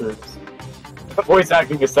walkthroughs. Voice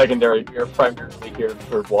acting is secondary. We are primarily here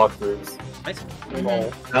for walkthroughs. Right.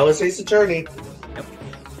 That was Ace Attorney. Yep.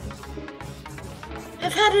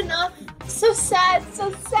 I've had enough. So sad,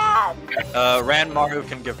 so sad. Ranmaru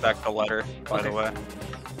can give back the letter, by the way.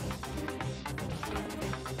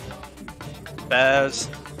 Bez.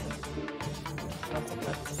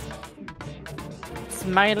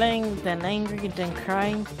 Smiling, then angry, then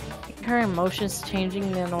crying. Her emotions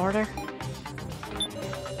changing in order.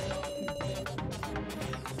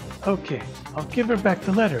 Okay, I'll give her back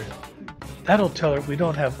the letter. That'll tell her we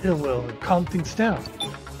don't have ill will and calm things down.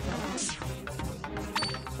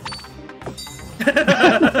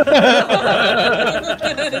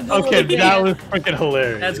 Okay, that was freaking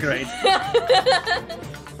hilarious. That's great.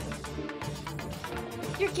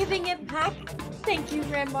 You're giving it back? Thank you,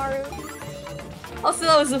 Ranmaru. Also,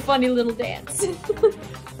 that was a funny little dance.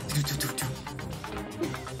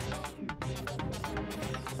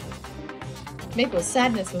 Maple's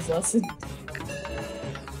sadness was lessened.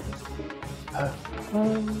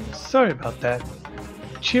 Sorry about that.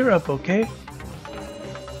 Cheer up, okay?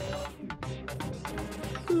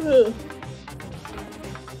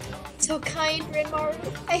 So kind, Ranmaru.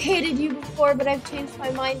 I hated you before, but I've changed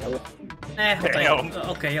my mind a little.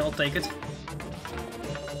 Okay, I'll take it.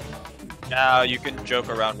 Now you can joke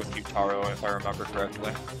around with Utaro if I remember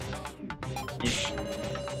correctly.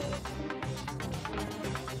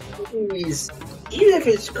 Please. Even if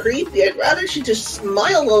it's creepy, I'd rather she just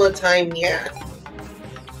smile all the time, yeah.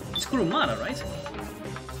 It's Kurumada, right?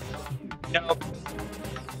 No.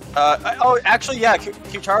 Actually, yeah,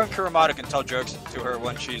 Utaro and Kurumada can tell jokes to her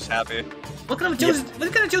when she's happy. What kind of jokes?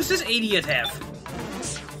 What kind of jokes does this idiot have?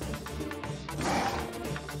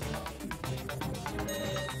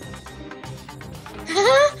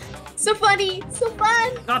 So funny, so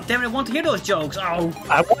fun. God damn it! I want to hear those jokes. Oh.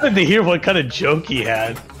 I wanted to hear what kind of joke he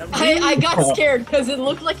had. I got scared because it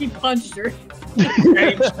looked like he punched her.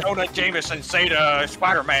 James Jonah Jameson say to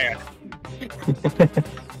Spider-Man.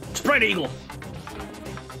 Spread eagle.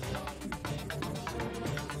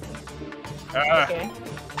 Okay.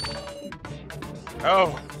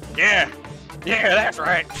 Oh, yeah, that's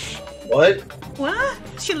right. What? What?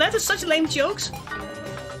 She laughed at such lame jokes?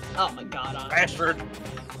 Oh my god, bastard.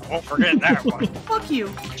 I won't forget that one. Fuck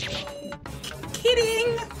you.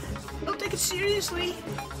 Kidding. Don't take it seriously.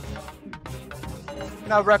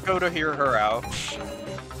 Now Rekko to hear her out.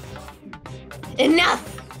 Enough!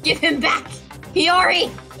 Give him back!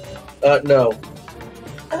 Hiyori! No.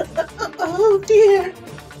 Oh dear.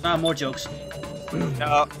 More jokes.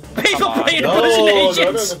 No. People playing No,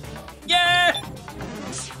 agents! no. Yeah!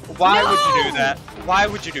 Why would you do that? Why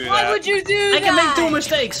would you do Why that? would you do I that? can make 2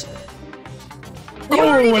 mistakes.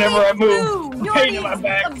 Whenever I move, You pain in my already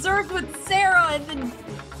back. observed with Sarah and then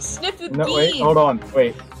sniffed with No, Dean. wait, hold on,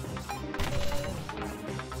 wait.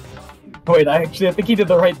 Wait, I think he did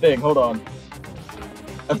the right thing. Hold on.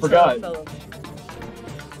 I forgot.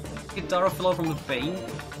 Guitar fellow from the vein.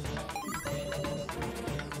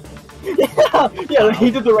 Yeah,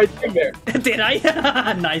 he did the right thing there. Did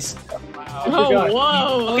I? Nice. Oh,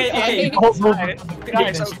 whoa. Okay.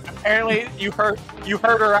 Guys, so apparently you heard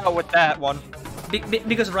her out with that one.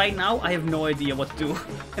 Because right now I have no idea what to do.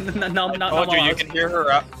 And now I told you can hear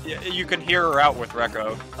her out. You can hear her out with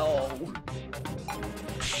Rekko. Oh.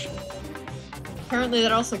 Apparently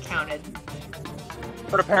that also counted.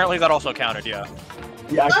 But apparently that also counted, yeah.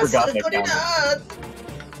 Yeah, I forgot that counted.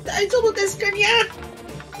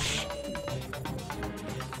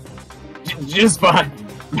 Just fine.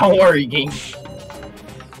 Don't worry, Ging.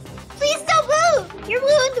 Please don't move! Your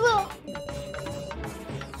wound will...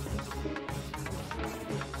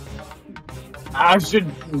 I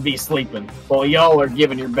should be sleeping while y'all are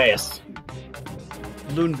giving your best.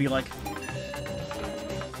 Loon be like.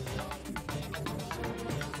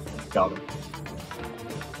 Got him.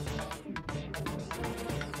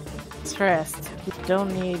 Rest. We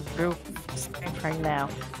don't need group strength right now.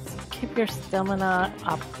 Keep your stamina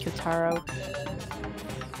up, Kyutaro.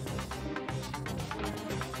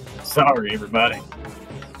 Sorry, everybody.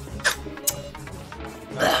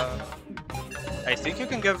 I think you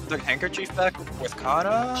can give the handkerchief back with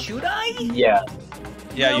Kana. Should I? Yeah.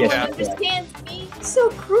 Yeah, no you one can. understands me.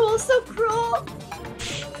 So cruel, so cruel.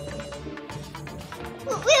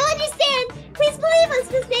 We'll understand. Please believe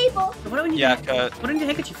us, Miss Maple. What do we need? Yeah, what do we need the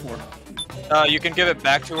handkerchief for? You can give it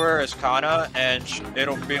back to her as Kana, and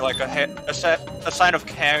it'll be like a sign of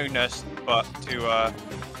kindness, but to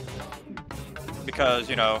because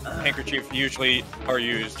you know handkerchiefs usually are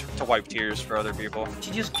used to wipe tears for other people.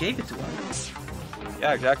 She just gave it to her.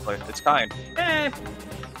 Yeah, exactly. It's kind.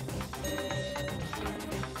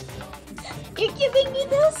 You're giving me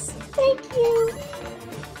this? Thank you.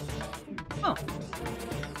 Oh.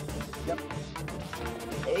 Yep.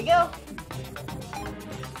 There you go.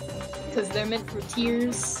 Because they're meant for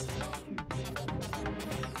tears.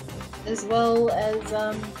 As well as,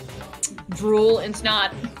 drool and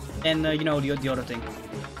snot. And, you know, the other thing.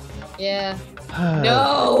 Yeah.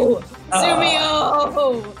 No!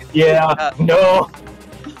 Sumio! Yeah, no!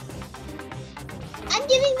 I'm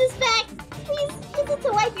giving this back. Please use it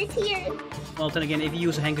to wipe your tears. Well, then again, if you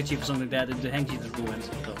use a handkerchief or something like that, the handkerchief is ruined.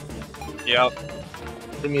 So, yeah. Yep.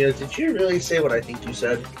 Samina, did you really say what I think you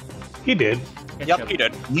said? He did. Yep, he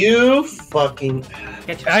did. You fucking...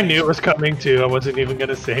 I knew it was coming too. I wasn't even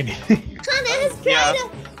gonna say anything. Kana has pride.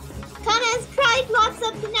 Kana has pride locks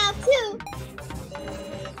up to now too.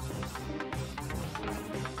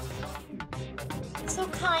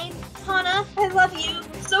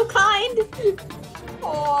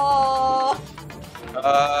 Oh.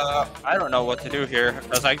 I don't know what to do here,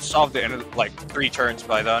 because I solved it in like 3 turns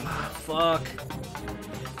by then. Fuck.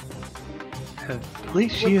 At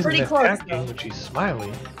least she We're isn't pretty close, attacking though. when she's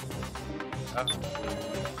smiling.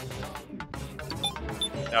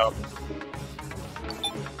 No.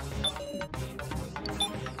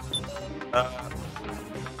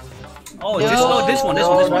 Oh, No. this one,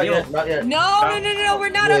 No, yo. not yet. No, we're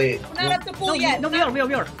not Wait. up. We're not up to full yet. No, we are.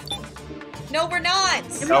 No, we're not.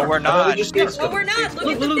 No, we're not. No, we're not.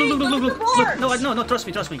 Look at the thing. Look at the bars. No, trust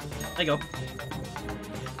me. There you go.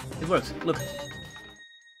 It works. Look.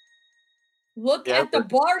 Look Yeah, at the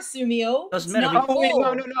bar, Sumio. Doesn't It's matter. not Oh, wait,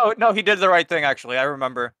 full. no, he did the right thing, actually. I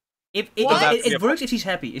remember. What? It works if she's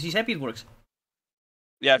happy. If she's happy, it works.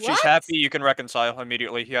 Yeah, if she's What? happy, you can reconcile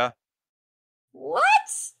immediately, yeah. What?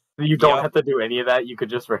 You don't Yeah. have to do any of that. You could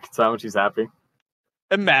just reconcile when she's happy.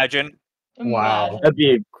 Imagine. Wow. That'd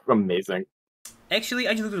be amazing. Actually,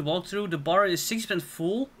 I just looked at the walkthrough. The bar is 60%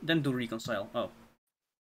 full, then do reconcile. Oh.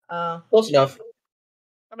 Close enough.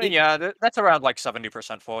 I mean, yeah, that's around like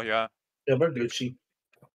 70% full, yeah. Yeah, we're Gucci.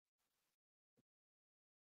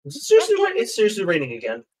 Is it seriously it's seriously raining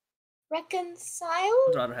again. Reconcile?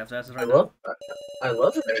 I'd rather have that. I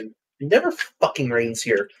love rain. It never fucking rains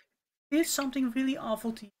here. Did something really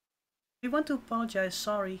awful to you. We want to apologize,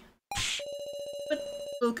 sorry. But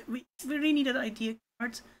look, we really need that idea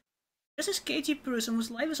card. There's this cagey person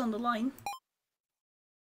whose life is on the line.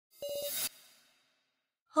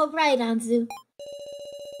 Alright, Anzu.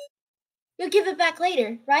 You'll give it back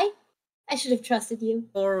later, right? I should have trusted you.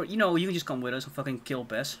 Or, you know, you can just come with us and fucking kill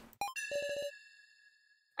Bess.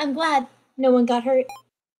 I'm glad no one got hurt.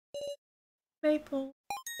 Maple.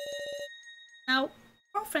 Now,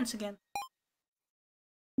 we're friends again.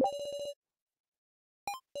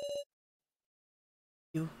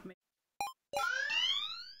 You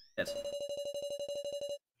Yes.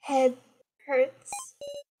 Head hurts.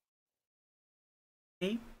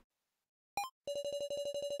 Okay.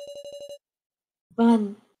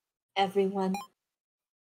 Run, everyone.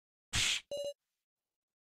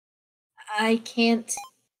 I can't.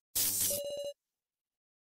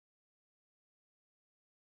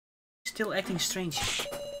 Still acting strange.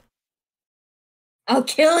 I'll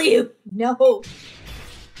kill you! No!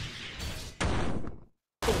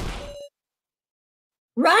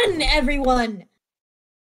 Run, everyone!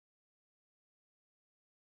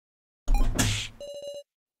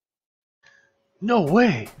 No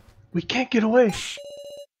way! We can't get away!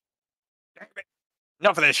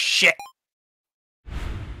 Enough of this shit!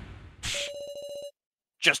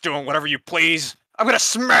 Just doing whatever you please. I'm gonna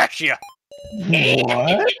smash you!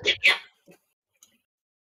 What?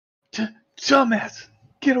 Dumbass!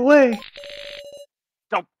 Get away!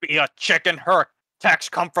 Don't be a chicken. Her attacks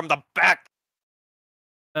come from the back.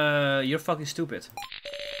 You're fucking stupid.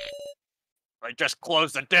 I just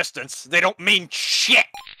closed the distance. They don't mean shit.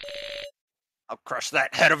 I'll crush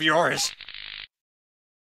that head of yours.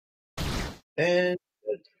 And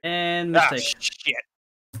mistake. Shit.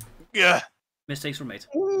 Yeah. Mistakes were made.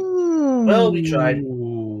 Well, we tried.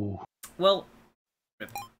 Well,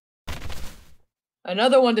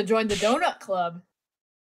 Another one to join the donut club.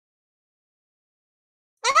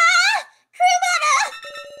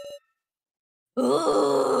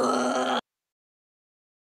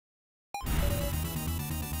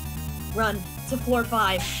 Run to floor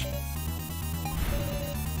 5.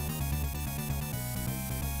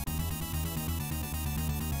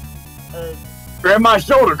 Grab my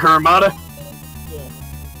shoulder, Kurumada.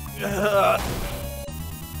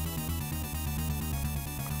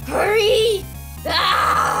 Hurry!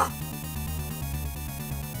 Ah!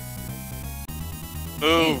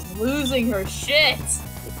 Move. She's losing her shit.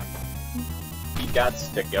 He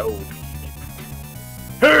gots to go.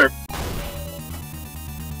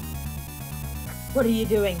 What are you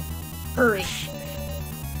doing? Hurry.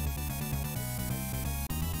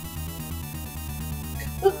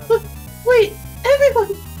 Wait,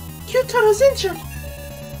 everyone! Kyutara's injured!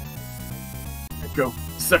 Go.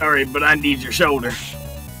 Sorry, but I need your shoulder.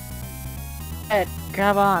 Ed,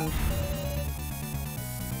 grab on.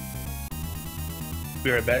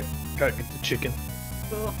 Be right back. Gotta get the chicken.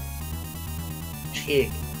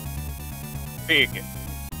 Pig. Pig.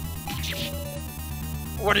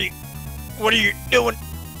 What are you doing?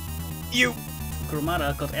 You.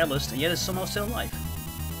 Kurumada got Alice and yet is somehow still alive.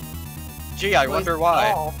 Gee, I wonder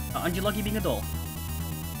why. Aren't you lucky being a doll?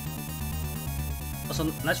 Also,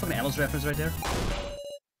 nice fucking Alice reference right there.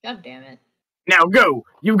 God damn it. Now go!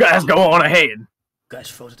 You guys go on ahead. Guys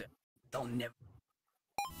froze it. Don't never.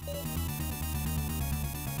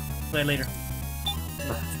 Play later.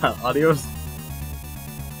 Adios.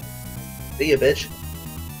 Be a bitch.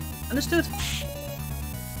 Understood.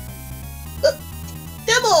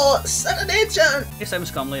 Demo! Sananechan! Guess I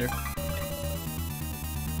must come later.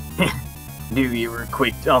 Knew you were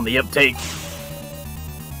quick on the uptake.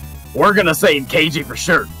 We're gonna save KG for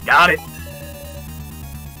sure. Got it?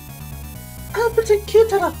 I'll protect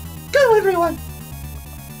Kyutara. Go, everyone!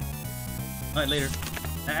 Alright, later.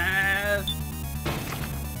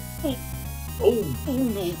 Oh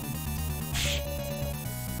no.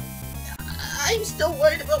 I'm still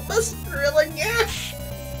worried about Muscle Gorilla, yeah!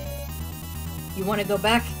 You want to go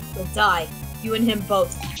back? You'll die. You and him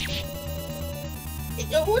both.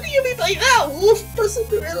 What do you mean by that? Wolf Muscle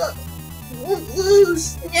Gorilla won't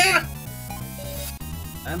lose, yeah!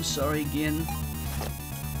 I'm sorry again.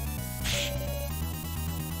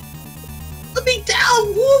 Let me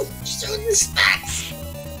down, Wolf! Show the specs!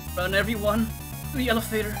 Run, everyone. To the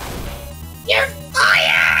elevator. You're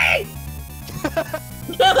fired!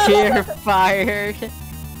 You're fired.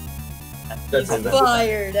 He's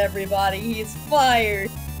fired, everybody. He's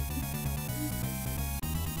fired.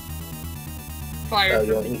 Fired.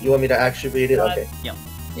 You want me to actually read it? Okay. Yeah.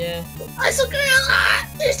 Yeah. Muscle Gorilla!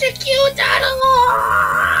 Mr. Kyutara!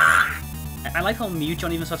 I like how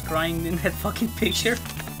Mewtwo even starts crying in that fucking picture.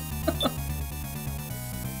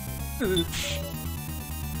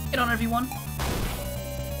 Get on, everyone.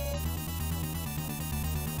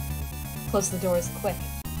 Close the doors quick.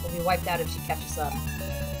 We'll be wiped out if she catches up.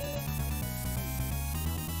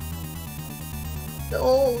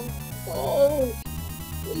 No. Oh.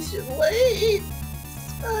 We should wait.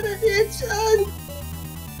 Sananechan!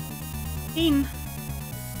 In.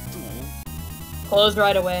 Close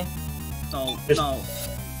right away. No, no.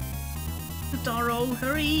 Taro,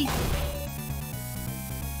 hurry!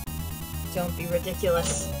 Don't be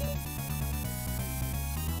ridiculous.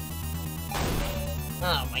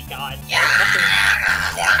 Oh my god.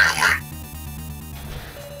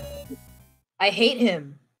 I hate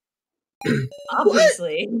him.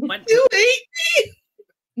 Obviously. What? You hate me?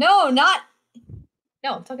 No, not.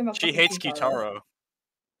 No, I'm talking about. She hates Kitaro.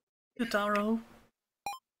 Taro.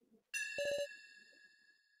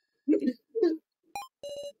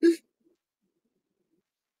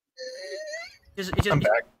 I'm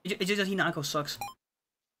back. It's just that Hinako sucks.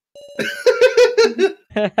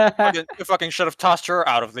 You fucking should have tossed her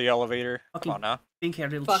out of the elevator. Come on now. Pink hair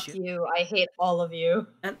little Fuck shit. you. I hate all of you.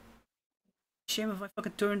 And shame if I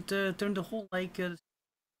fucking turned the whole like your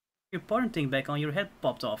partner thing back on. Your head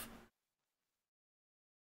popped off.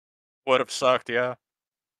 Would have sucked, yeah.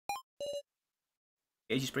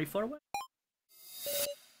 Age is pretty far away.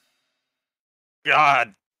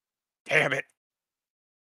 God damn it.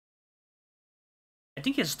 I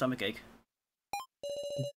think he has a stomach ache.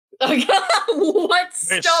 What Miss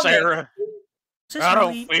stomach? Sarah, This I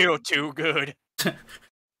really- don't feel too good. The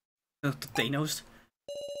Thanos.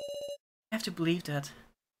 I have to believe that.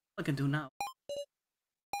 All I can do now.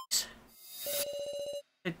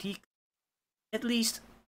 At least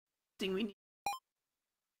thing we need.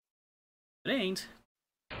 It ain't.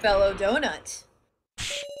 Fellow donut.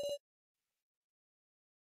 Let's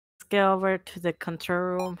get over to the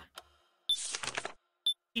control room.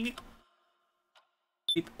 Beep.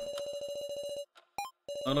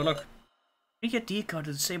 Look. We get D card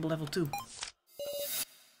to disable level 2.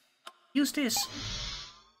 Use this.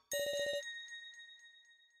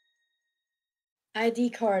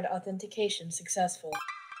 ID card authentication successful.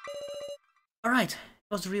 Alright,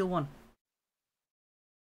 what's the real one?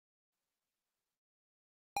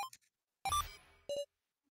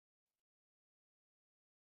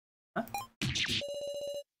 Huh?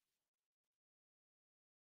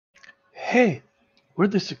 Hey,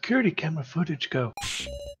 where'd the security camera footage go?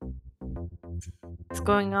 What's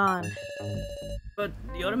going on? But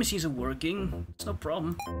the other machines are working. It's no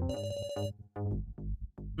problem.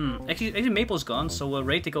 Actually Maple's gone, so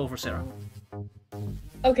Ray take over Sarah.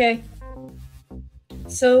 Okay.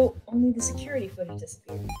 So, only the security footage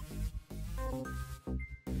disappeared.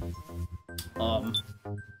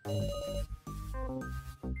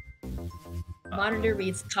 Monitor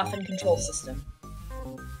reads coffin control system.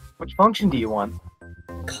 Which function do you want?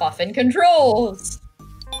 Coffin controls!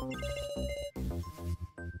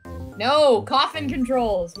 No! Coffin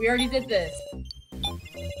controls! We already did this.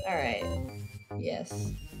 Alright.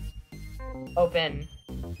 Yes. Open.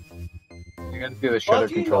 You gotta do the shutter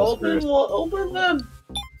Fucking controls open, first. we'll open them!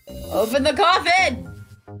 Open the coffin!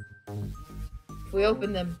 If we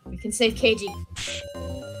open them, we can save KG.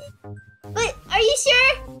 But are you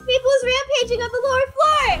sure? People is rampaging on the lower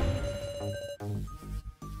floor!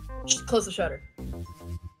 Close the shutter.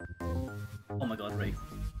 Oh my god, Ray.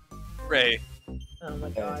 Ray. Oh my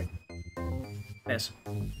god. Yes.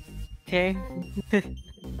 Okay.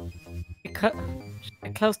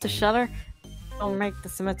 Close the shutter. Don't make the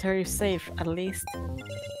cemetery safe, at least.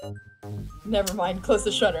 Never mind. Close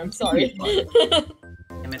the shutter. I'm sorry.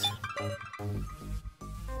 Damn it.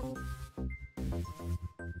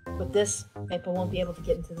 With this, Maple won't be able to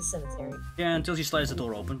get into the cemetery. Yeah, until she slides the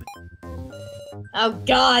door open. Oh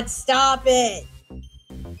God! Stop it!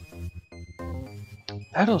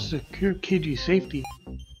 That'll secure Kiji's safety.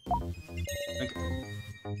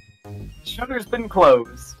 Shutter's been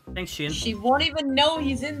closed. Thanks, Shin. She won't even know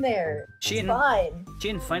he's in there. Shin. It's fine.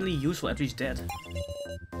 Shin, finally useful after he's dead.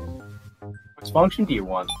 Which function do you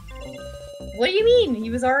want? What do you mean? He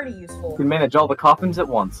was already useful. You can manage all the coffins at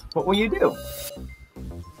once. What will you do?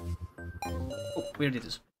 Oh, we already did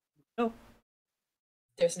this. Oh.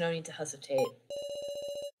 There's no need to hesitate.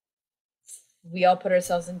 We all put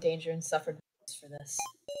ourselves in danger and suffered for this.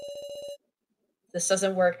 If this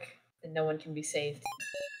doesn't work, then no one can be saved.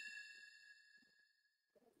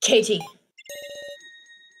 Katie!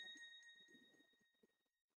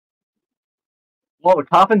 Well, the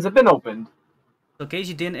coffins have been opened. So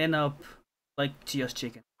Casey didn't end up like Gia's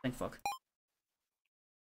chicken. Thank fuck.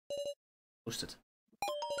 Posted.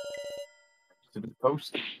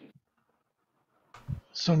 Post.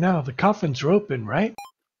 So now the coffins are open, right?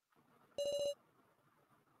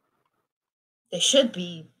 They should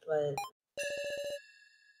be, but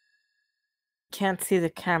Can't see the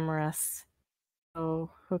cameras. So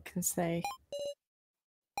who can say?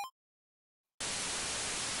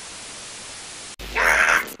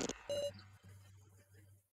 Ah!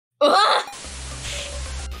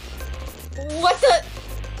 What the?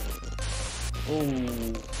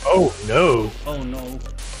 Oh. Oh no. Oh no.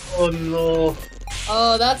 Oh no.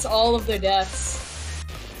 Oh, that's all of their deaths.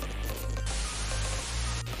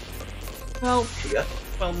 Well, Yeah.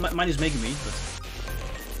 well, mine is making me, but.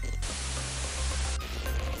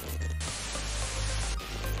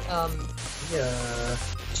 Yeah.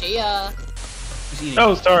 Gia. He's eating.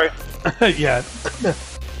 Oh, sorry. Yeah.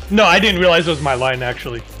 No, I didn't realize it was my line,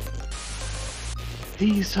 actually.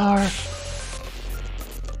 These are...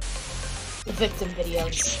 the victim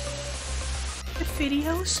videos. The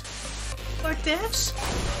videos? Our deaths?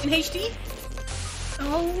 In HD?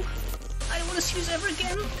 Oh, I don't want to see this ever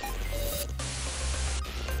again.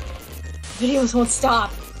 Videos won't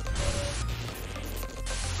stop.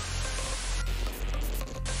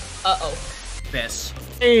 Uh-oh. Bess.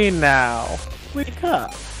 Hey now, wake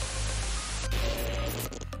up.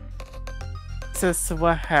 This is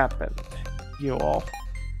what happened, you all.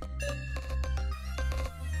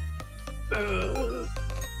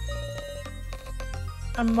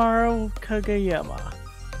 Amaro Kageyama,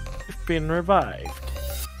 you've been revived.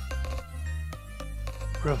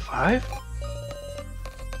 Revived?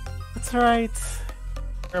 That's right.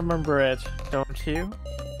 Remember it, don't you?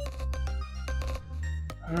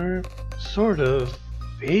 Sort of.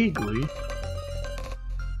 Vaguely.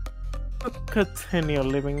 Continue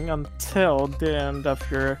living until the end of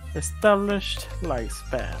your established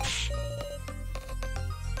lifespan.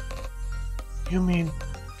 You mean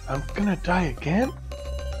I'm gonna die again?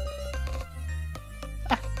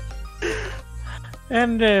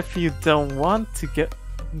 And if you don't want to get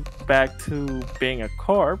back to being a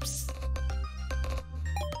corpse,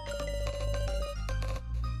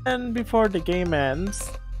 and before the game ends,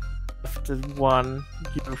 if the one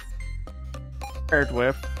you paired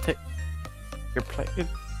with, take your place,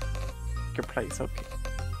 okay.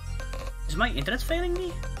 Is my internet failing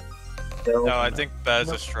me? No, I think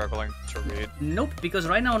Baz is struggling to read. Nope, because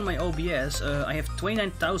right now on my OBS, I have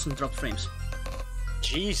 29,000 dropped frames.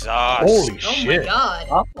 Jesus! Holy shit! Oh my god!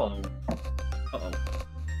 Uh-oh. Uh-oh.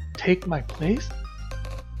 Take my place?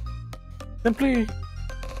 Simply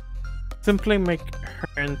make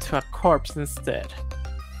her into a corpse instead.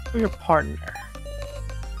 Or your partner.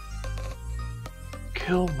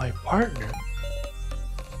 Kill my partner?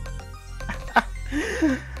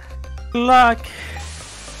 Luck!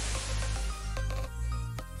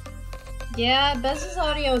 Yeah, Bez's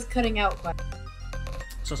audio is cutting out quite.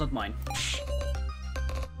 So it's not mine.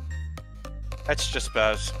 That's just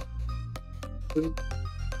Baz.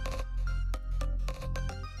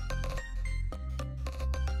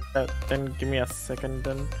 Then give me a second,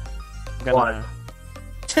 then. I'm gonna...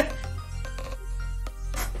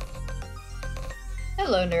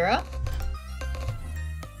 Hello, Nura.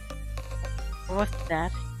 What's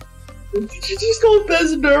that? Did you just call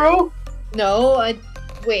Bez Neuro? No,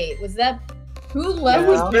 wait, was that... Who left? It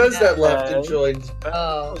was Bez that left and joined.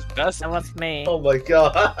 Oh. Baz? That was me. Oh my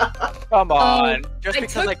god. Come on! Just I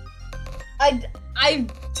because I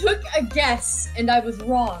took a guess, and I was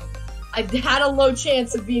wrong. I had a low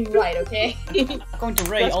chance of being right, okay? According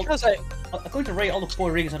to Ray, all the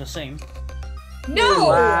Puerto Ricans are the same. No!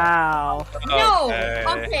 Wow. No! Okay.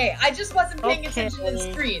 Okay, I just wasn't paying attention to the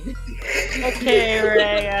screen. Okay,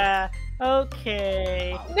 Rhea.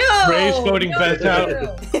 Okay. No! Ray's voting Beth out.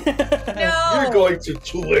 No! You're going to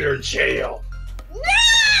Twitter jail.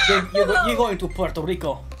 You're going to Puerto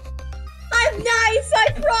Rico. I'm nice,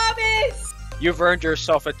 I promise! You've earned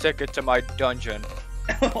yourself a ticket to my dungeon.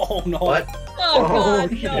 Oh no. What? Oh,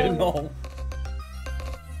 God, shit, no. no.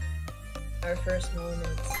 Our first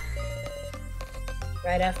moments.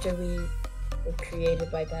 Right after we were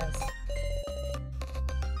created by Beth.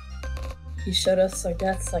 He showed us our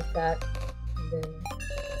deaths like that, and then...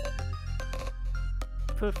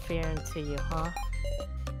 Put fear into you, huh?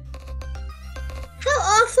 How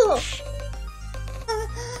awful!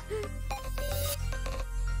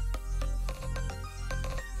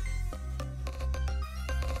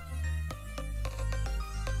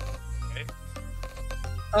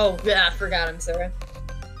 Oh, yeah, I forgot him, Sarah.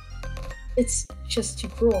 It's just too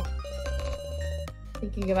cruel.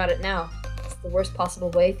 Thinking about it now, it's the worst possible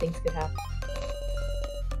way things could happen.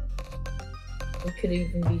 We could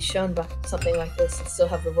even be shown by something like this and still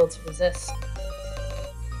have the will to resist.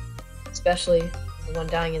 Especially the one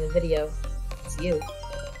dying in the video. It's you.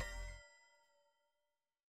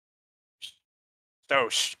 So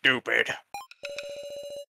stupid.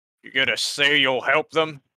 You gonna say you'll help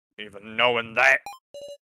them, even knowing that?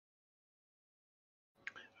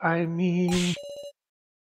 I mean...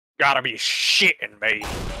 Gotta be shitting me.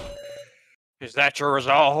 Is that your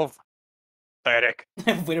resolve? Pathetic.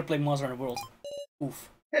 Way to play Monster Hunter World. Oof.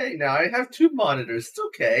 Hey, now I have 2 monitors. It's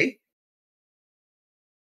okay.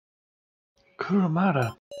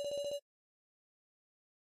 Kurumada.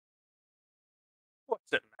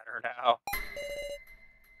 What's it matter now?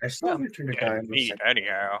 I still returned a guy. Meat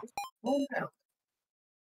anyhow. Oh, no.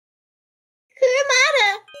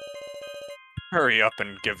 Kurumada! Hurry up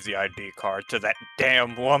and give the ID card to that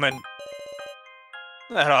damn woman.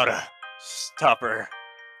 That oughta stop her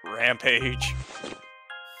rampage.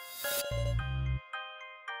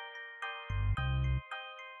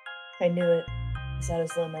 I knew it. He's at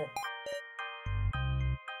his limit.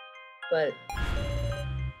 But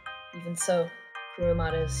even so,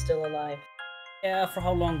 Kurumada is still alive. Yeah, for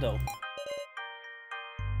how long though?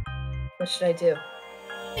 What should I do?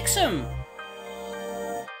 Fix him!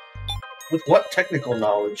 With what technical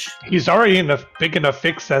knowledge? He's already in a big enough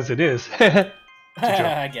fix as it is.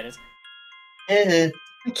 I get it.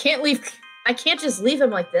 I can't just leave him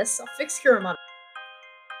like this. I'll fix Kurumada.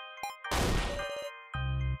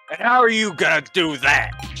 And how are you gonna do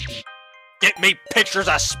that? Get me pictures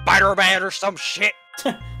of Spider-Man or some shit?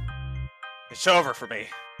 It's over for me.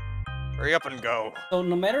 Hurry up and go. So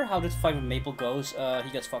no matter how this fight with Maple goes, he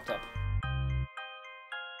gets fucked up.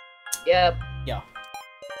 Yep. Yeah.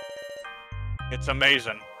 It's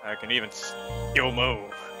amazing. I can even still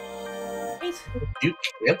move. You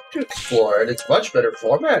can't explore it. It's much better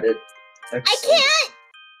formatted. I can't!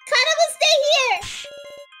 Kana will stay here!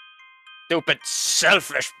 Stupid,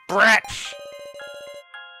 selfish brat! Sarah!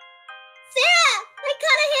 Let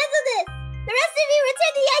Kana handle this! The rest of you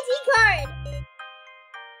return the ID card!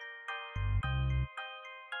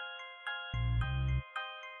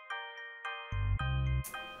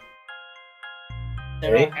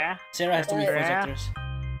 Sarah has to be voice actors.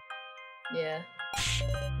 Yeah.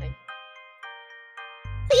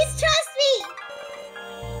 Please trust me!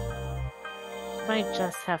 Might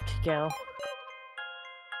just have to go.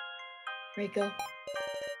 Rico.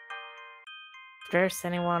 If there's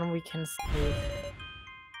anyone we can save,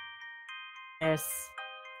 there's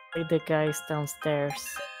the guys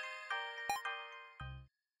downstairs.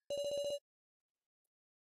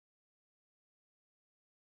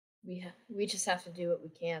 We just have to do what we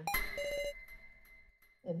can.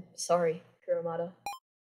 I'm sorry, Kurumada.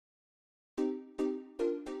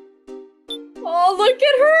 Oh, look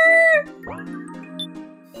at her!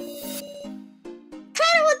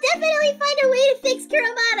 Kana will definitely find a way to fix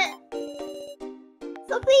Kurumada!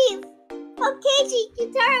 So please, help Keiji,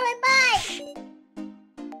 Yutaro, and Mai!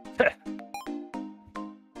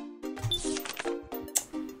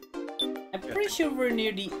 I'm pretty sure we're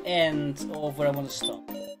near the end of where I want to stop.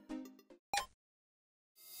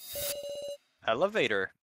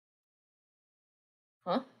 Elevator.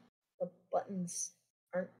 Huh? The buttons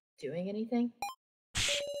aren't doing anything?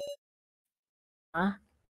 Huh?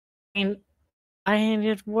 I ain't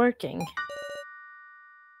it working.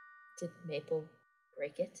 Did Maple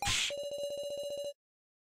break it?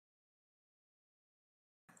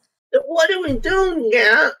 What are we doing,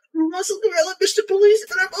 yeah? Muscle Gorilla, Mr. Police,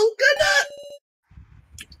 and I'm all gonna...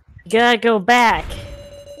 Gotta go back. No,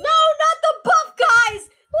 not the buff guys!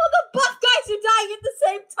 Well, the buff guys are dying at the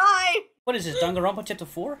same time! What is this, Danganronpa Chapter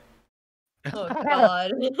 4? Oh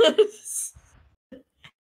god. Let's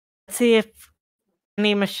see if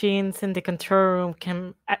any machines in the control room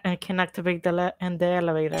can activate the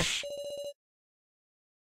elevator.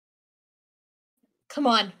 Come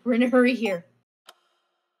on, we're in a hurry here.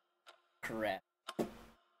 Crap.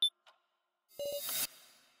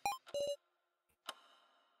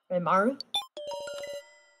 Hey, Maru?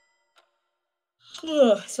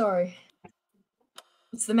 Ugh, sorry.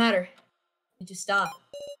 What's the matter? Did you stop?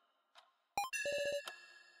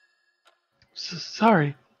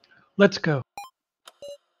 Sorry. Let's go.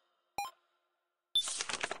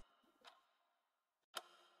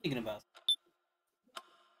 Thinking about.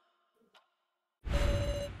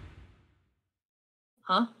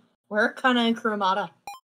 Huh? Where are Kana and Kurumada?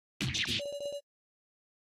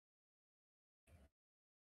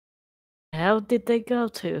 How did they go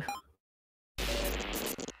to?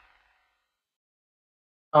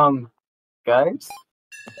 Guys?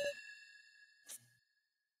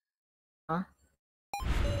 Huh?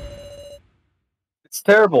 It's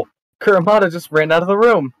terrible. Kurumada just ran out of the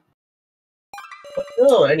room.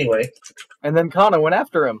 Oh, anyway. And then Kana went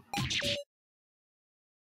after him.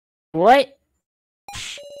 What?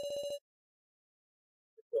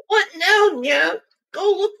 What now, Nya?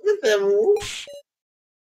 Go look with them.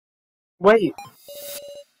 Wait.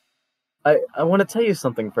 I want to tell you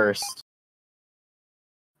something first.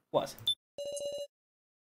 What?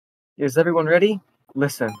 Is everyone ready?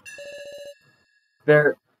 Listen.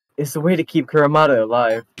 There is a way to keep Kurumada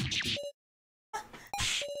alive.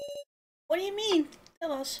 What do you mean?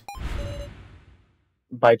 Tell us.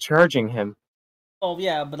 By charging him. Oh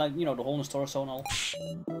yeah, but like, you know, the hole in his torso and all.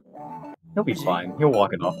 He'll be fine. He'll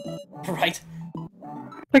walk it off. Right.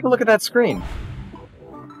 Take a look at that screen.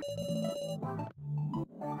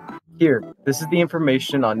 Here, this is the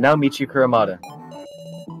information on Naomichi Kurumada.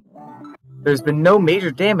 There's been no major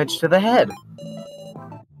damage to the head.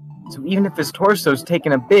 So even if his torso's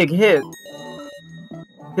taken a big hit,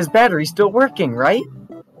 his battery's still working, right?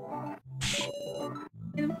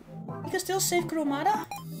 You can still save Kurumada?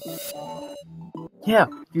 Yeah,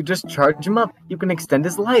 if you just charge him up, you can extend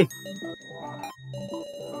his life.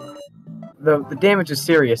 The damage is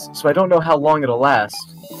serious, so I don't know how long it'll last.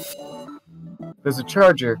 There's a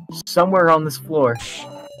charger somewhere on this floor.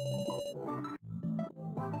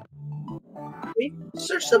 We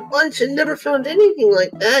searched a bunch and never found anything like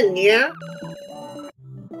that, Nya.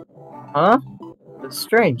 Huh? That's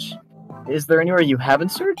strange. Is there anywhere you haven't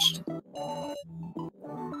searched?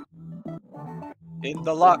 In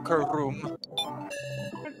the locker room.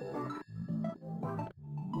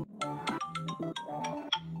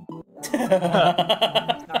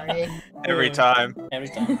 Sorry. Every time. Every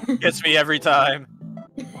time. Gets me every time.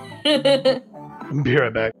 Be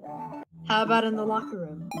right back. How about in the locker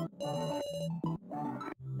room?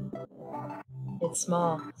 It's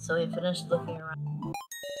small, so we finished looking around.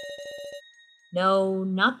 No,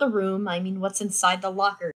 not the room. I mean, what's inside the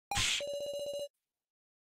locker?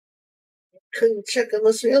 Couldn't check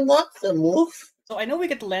unless we unlocked them, Wolf. So I know we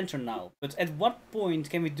get the lantern now, but at what point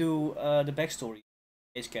can we do the backstory?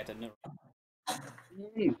 Ace Cat and Nero.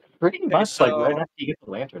 Pretty much like right after you get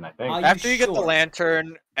the lantern, I think. After you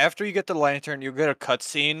get the lantern, you get a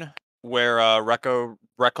cutscene where Rekko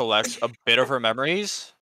recollects a bit of her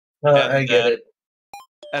memories. I get it.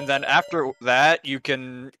 And then after that, you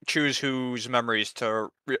can choose whose memories to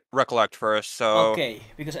recollect first. So Okay,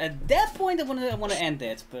 because at that point I want to end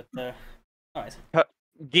it, but all right.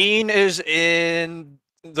 Geen is in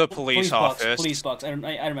the police office. Police box. I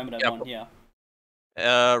remember that one. Yeah.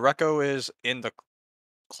 Rekko is in the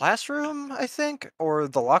classroom, I think, or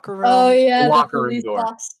the locker room. Oh yeah, the locker room police door.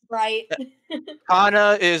 box, right?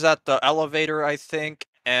 Kana is at the elevator, I think,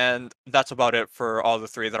 and that's about it for all the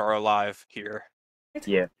three that are alive here.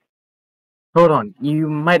 Yeah. Hold on, you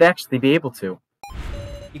might actually be able to.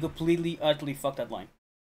 You completely, utterly fucked that line.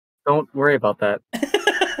 Don't worry about that.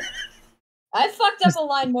 I fucked up a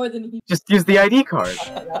line more than he. Just use the ID card.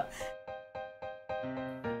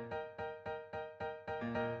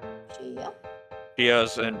 Gia?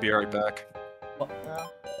 Gia's and be right back.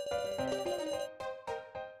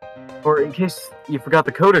 Or in case you forgot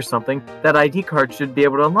the code or something, that ID card should be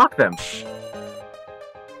able to unlock them.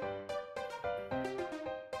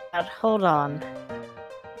 But hold on.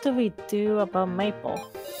 What do we do about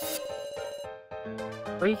Maple?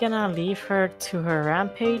 Are we gonna leave her to her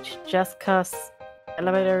rampage just cause the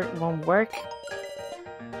elevator won't work?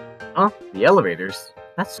 Huh? The elevators?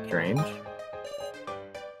 That's strange.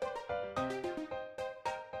 In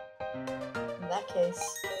that case,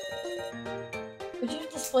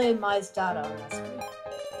 display Mai's data on that screen?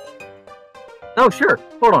 Oh, sure.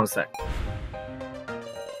 Hold on a sec.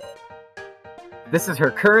 This is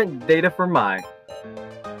her current data for Mai.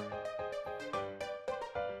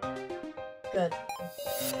 Good.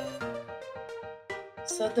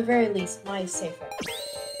 So at the very least, Mai is safe right now.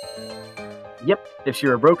 Yep, if she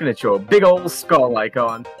were broken, it'd show a big old skull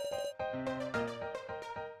icon.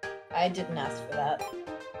 I didn't ask for that.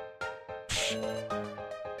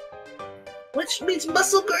 Which means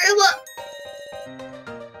Muscle Gorilla!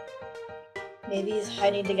 Maybe he's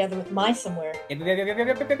hiding together with Mai somewhere.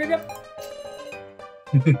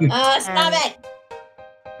 Stop it!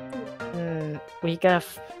 We gotta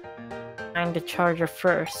find the charger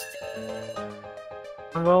first.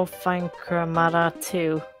 And we'll find Kuramada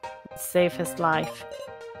too. Save his life.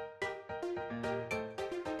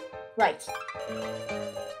 Right.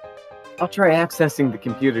 I'll try accessing the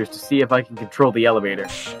computers to see if I can control the elevator.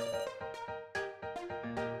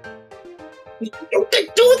 You can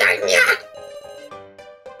do that yet!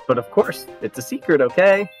 But of course, it's a secret,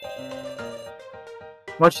 okay?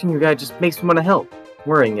 Watching you guys just makes me want to help,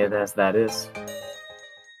 worrying it as that is.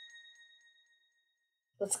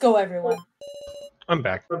 Let's go, everyone. I'm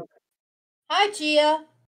back. Hi, Gia.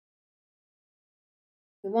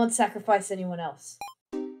 We won't sacrifice anyone else.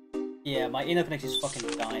 Yeah, my internet connection is fucking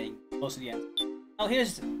dying. Close to the end. Oh, here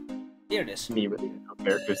it is. Me with no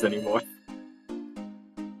characters anymore.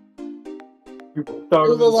 Do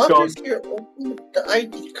the lockers here open the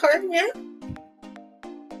ID card yet?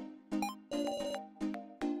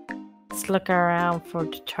 Let's look around for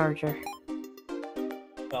the charger.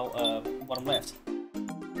 Well, bottom left.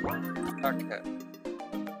 Okay.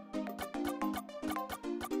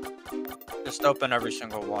 Just open every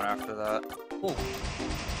single one after that. Oh.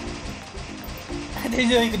 I didn't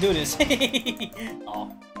know you could do this.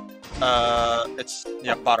 Oh. It's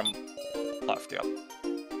bottom left. Yep.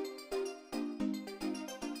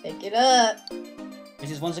 Pick it up. This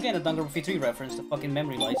is once again a Danganronpa 3 reference. The fucking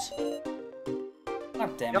memory lights.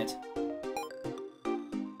 God damn it.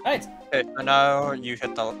 Right. Okay, so now you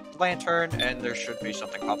hit the lantern, and there should be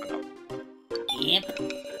something popping up. Yep.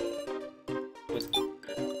 Good.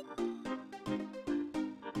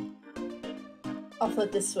 I'll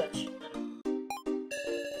flip this switch.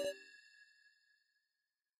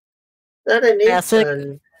 That I need That's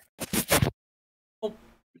it. Did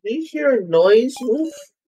you hear a noise, Wolf?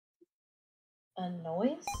 A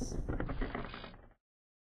noise?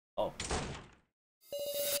 Oh.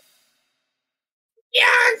 Yeah,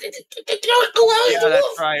 Yeah,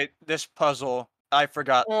 that's right. This puzzle. I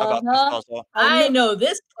forgot about this puzzle. I know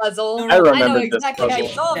this puzzle. I remember know this exactly how you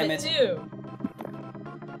puzzle. solve Damn it, it. too.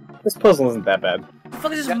 This puzzle isn't that bad. What the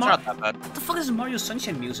fuck is this Yeah, it's not that bad. What the fuck is this Mario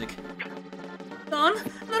Sunshine music? Don,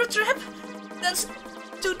 another trap? That's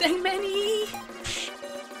too dang many.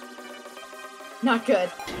 Not good.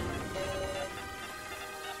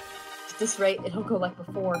 At this rate, it'll go like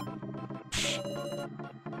before.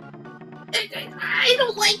 I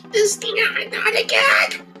don't like this thing. Not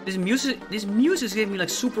again. This music is giving me like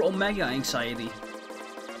super omega anxiety.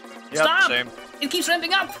 Yep, Stop! same. It keeps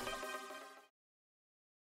ramping up.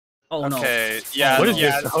 Oh no. Okay, yeah. What is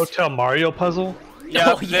yeah, this, a Hotel Mario puzzle?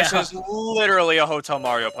 Yeah, Oh, this yeah. is literally a Hotel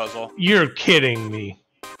Mario puzzle. You're kidding me.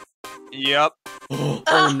 Yep.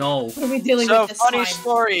 Oh no. What are we dealing So with this funny time?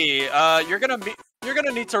 story. You're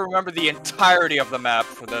gonna need to remember the entirety of the map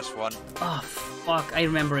for this one. Oh fuck, I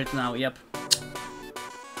remember it now, yep.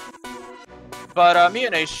 But me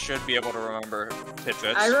and Ace should be able to remember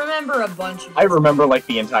tidbits. I remember a bunch of I remember like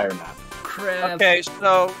the entire map. Crap. Okay,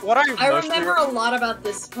 so what I remember a lot about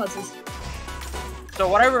this puzzle. So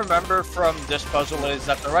what I remember from this puzzle is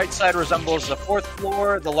that the right side resembles the 4th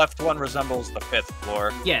floor, the left one resembles the 5th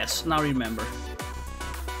floor. Yes, now remember.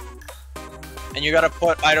 And you gotta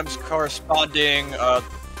put items corresponding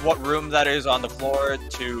what room that is on the floor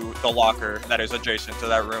to the locker that is adjacent to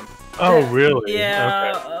that room. Oh, really?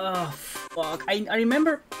 Yeah. Okay. Fuck. I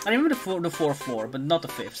remember the 4th floor, but not the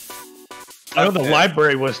 5th. I know the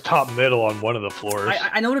library was top middle on one of the floors.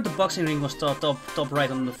 I know that the boxing ring was top right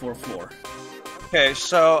on the 4th floor. Okay,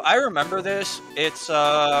 so I remember this. It's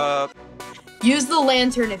Use the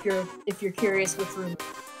lantern if you're curious which room.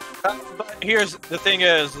 But here's the thing: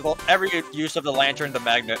 is every use of the lantern, the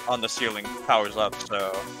magnet on the ceiling powers up.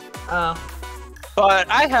 So. But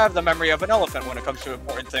I have the memory of an elephant when it comes to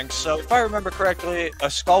important things. So if I remember correctly, a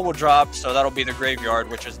skull will drop, so that'll be the graveyard,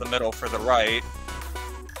 which is the middle for the right.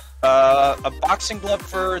 A boxing glove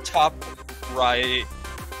for top right.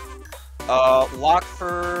 Lock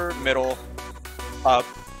for middle. Up.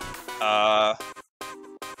 I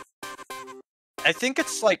think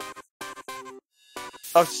it's like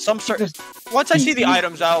of some sort. Once I see the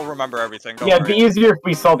items, I'll remember everything. Don't It'd worry. be easier if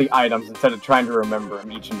we saw the items instead of trying to remember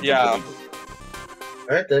them each individually.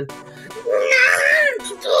 All right then.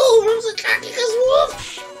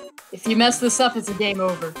 If you mess this up, it's a game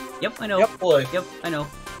over. Yep, I know. Yep, boy. Yep, I know.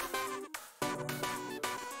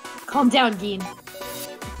 Calm down, Geen.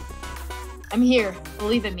 I'm here.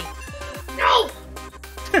 Believe in me. No!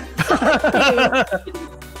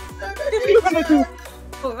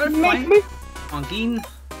 Fine. On Geen.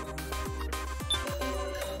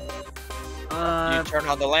 You turn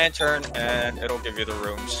on the lantern, and it'll give you the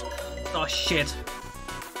rooms. Oh shit.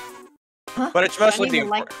 Huh? But it's mostly the Shining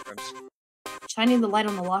the light- important rooms. Shining the light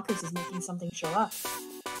on the lockers is making something show up.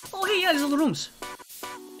 Oh hey, yeah, these are the rooms.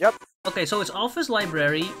 Yep. Okay, so it's office,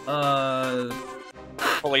 library,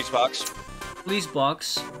 Police box. police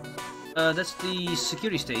box. That's the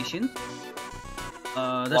security station.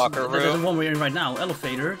 That's Locker that's the room. one we're in right now.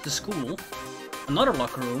 Elevator, the school, another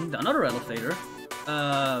locker room, another elevator.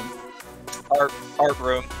 Art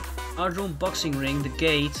room. Art room, boxing ring, the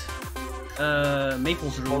gate,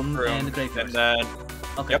 Maple's room, and the graveyard. And then,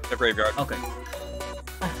 okay. Yep, the graveyard. Okay.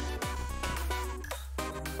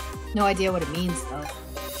 No idea what it means, though.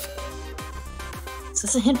 Is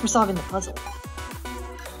this a hint for solving the puzzle?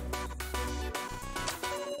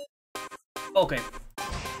 Okay.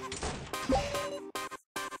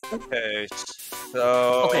 Okay,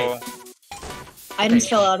 so... Okay. Items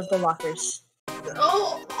fell out of the lockers.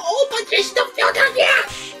 Oh, but there's still filled out here!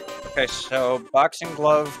 Okay, so boxing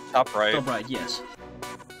glove, top right. Top right, yes.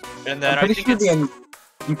 And then I'm I pretty think sure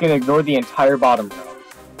you can ignore the entire bottom row.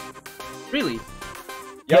 Really?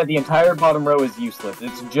 Yeah, the entire bottom row is useless.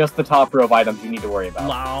 It's just the top row of items you need to worry about.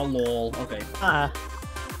 Wow, lol. Okay. What are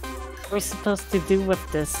we supposed to do with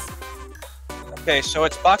this? Okay, so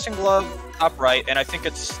it's boxing glove, top right, and I think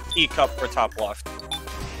it's teacup for top left.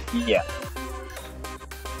 Yeah.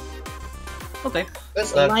 Okay.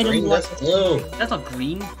 That's not green, that's blue. That's not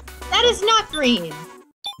green. That is not green!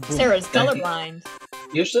 Boom. Sarah's Thank you. colorblind.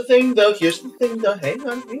 Here's the thing, though. Hang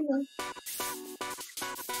on.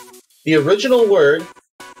 The original word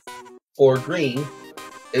for green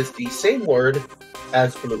is the same word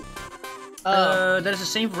as blue. That is the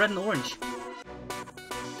same for red and orange.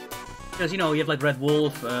 Because, you know, you have like red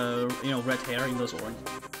wolf, red herring, those orange.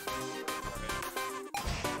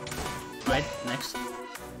 Right, next.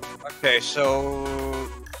 Okay, so...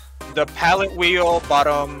 The pallet wheel,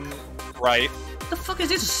 bottom right. What the fuck is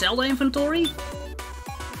this, a Zelda inventory?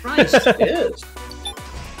 Christ. It is.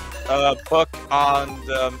 Book on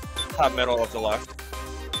the top middle of the left.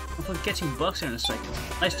 I'm fucking catching bugs here in a second.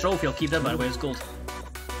 Nice trophy, I'll keep that by the way, it's gold.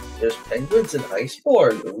 There's penguins and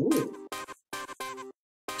iceborne. Ooh.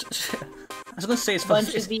 I was gonna say it's A bunch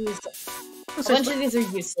of these are useless. I was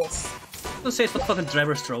gonna say it's the fucking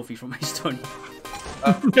driver's trophy from my story.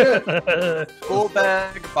 School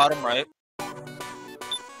bag, bottom right.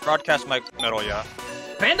 Broadcast mic, middle, yeah.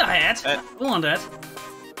 Panda hat? I want that.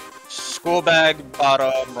 School bag,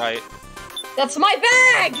 bottom right. That's my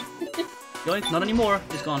bag! Yoink, not anymore.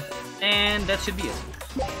 It's gone. And that should be it.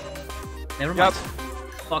 Never mind. Yep.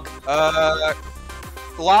 Fuck.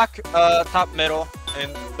 Lock, top middle,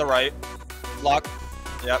 and the right. Lock.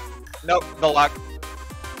 Yep. Nope, the lock.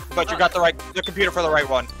 But you got the computer for the right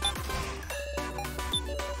one.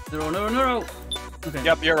 No. Okay.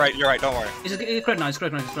 Yep, you're right, don't worry. It's correct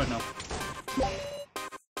now,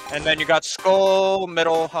 And then you got skull,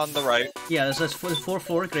 middle on the right. Yeah, this is for the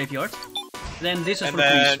 4-4 graveyard. Then this is And for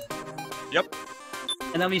then... the priest. Yep.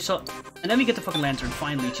 And then we get the fucking lantern,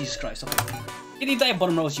 finally, Jesus Christ. Okay. The entire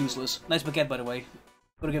bottom row is useless. Nice baguette, by the way.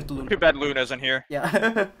 Gotta give it to Luna. Too bad Luna's in here.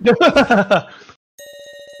 Yeah.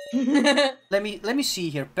 Let me see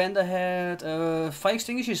here. Panda Head, fire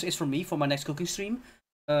extinguishers is for me for my next cooking stream.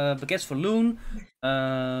 Baguettes for Loon.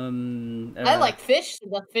 I like fish, so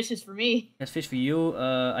the fish is for me. That's fish for you.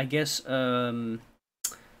 I guess the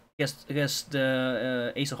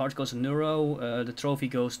Ace of Hearts goes to Neuro. The trophy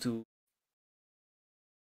goes to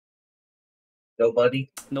nobody.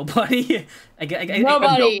 Nobody.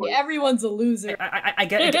 Nobody. Everyone's a loser. I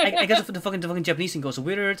guess the fucking Japanese thing goes to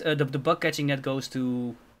Withered. The bug catching net goes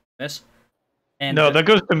to Wes. And no, that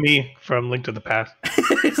goes to me from Link to the Past.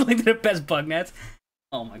 It's Link to the Past bug net.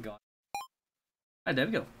 Oh my god. Alright, there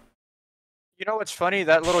we go. You know what's funny?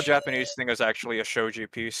 That little Japanese thing is actually a shogi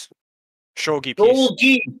piece. Shogi piece.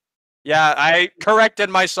 Shogi! Yeah, I corrected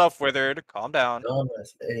myself, Withered. Calm down.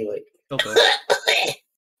 Anyway. Okay.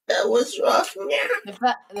 That was rough.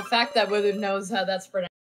 The fact that Withered knows how that's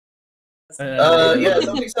pronounced. Yeah,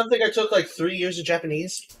 something I took like 3 years of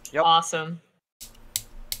Japanese. Yep. Awesome.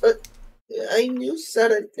 But I knew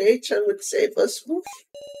Sudden Nature would save us. Woof.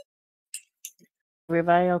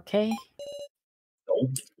 Everybody okay?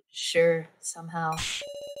 Sure, somehow.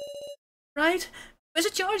 Right? Where's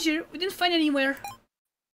the charger? We didn't find anywhere.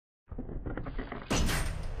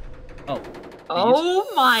 Oh. Oh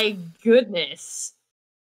my goodness.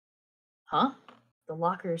 Huh? The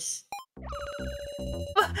lockers.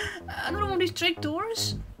 Another one of these trick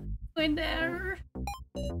doors? Go in there.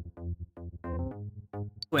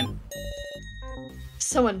 Gwen.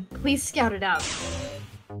 Someone, please scout it out.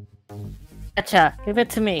 Gotcha, give it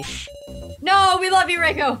to me. No, we love you,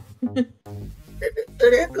 Reiko!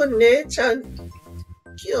 Reiko-ne-chan,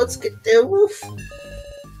 kiyotsukete, woof.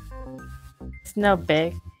 It's no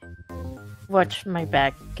big. Watch my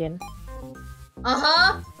back again.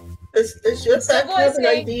 Uh-huh! Does your back have an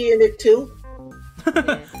ID in it too?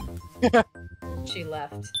 Yeah. She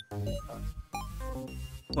left.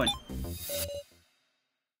 What?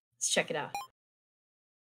 Let's check it out.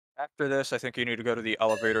 After this, I think you need to go to the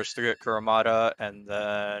elevators to get Kuramada, and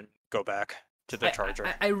then go back to the charger.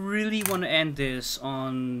 I really want to end this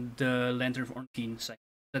on the Lantern for Ornstein section.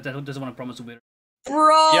 That doesn't want to promise a winner.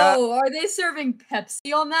 Bro, Yeah. are they serving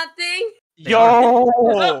Pepsi on that thing? Yo!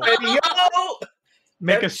 Yo!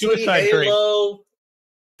 Make a suicide drink.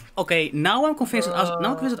 Okay, now I'm convinced. Now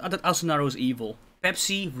I'm convinced that Asunaro is evil.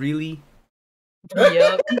 Pepsi, really?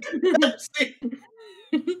 Yep.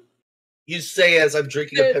 You say as I'm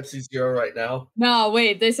drinking a Pepsi Zero right now. No,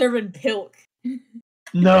 wait, they serving Pilk.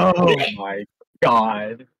 No! Oh my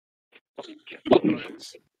god.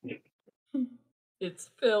 It's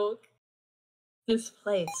Pilk. This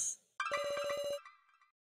place.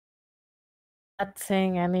 Not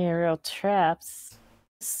seeing any real traps.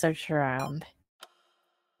 Search around.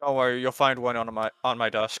 Don't worry, you'll find one on my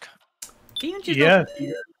desk. Can you just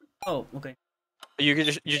Yeah. Oh, okay. You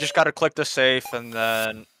just gotta click the safe and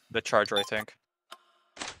then the charger, I think.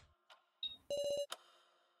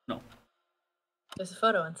 No. There's a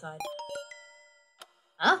photo inside.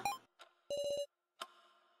 Huh?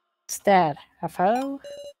 What's that? A photo?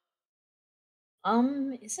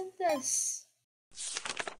 Isn't this...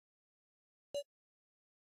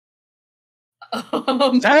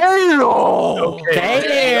 Damn! Okay.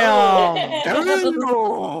 Damn! Damn!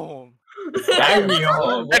 Damn!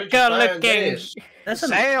 Good looking. That's a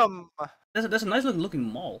Sam! that's a nice looking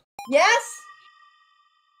mall. Yes?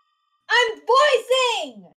 I'm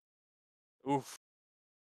voicing! Oof.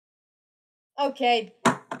 Okay,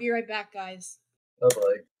 be right back, guys. Oh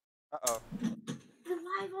boy. Uh-oh.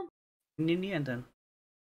 In the end, then.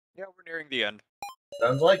 Yeah, we're nearing the end.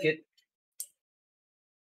 Sounds like it.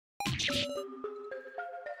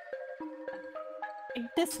 Is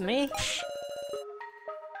this me?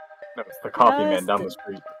 No, it's the coffee man down the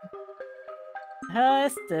street. How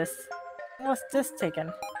is this? What's this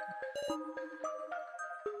taken?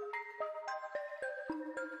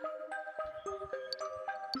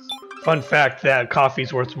 Fun fact, that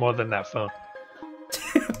coffee's worth more than that phone.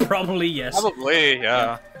 Probably yes. Probably,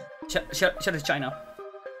 yeah. Shut it, China.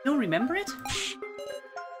 You don't remember it?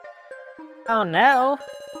 Oh no!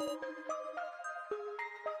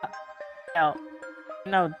 Oh,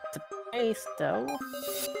 no, the place though.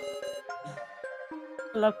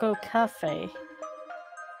 Local cafe.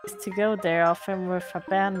 Used to go there often with a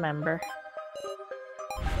band member.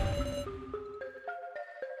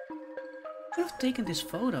 Could have taken this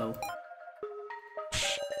photo.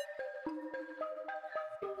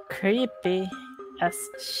 Creepy as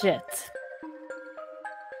shit.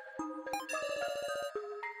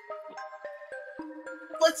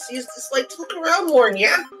 Let's use this light to look around more,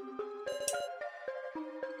 yeah?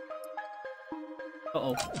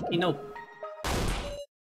 Uh-oh. You know.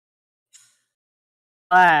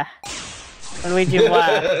 Wah. Luigi,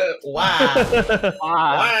 wah. Wow.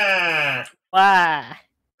 Wah. Wah.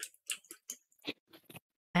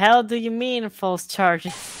 Hell do you mean false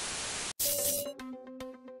charges?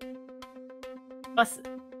 What's...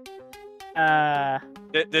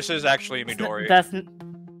 This is actually Midori. That's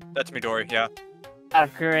Midori, yeah. oh,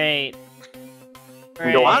 great.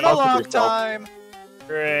 Great. On a long time.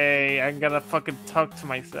 Great, I'm gonna fucking talk to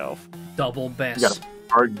myself. Double best. You gotta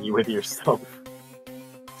argue with yourself.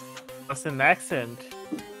 That's an accent.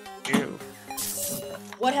 Ew.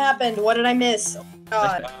 What happened? What did I miss? Oh,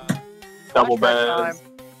 God. Double best.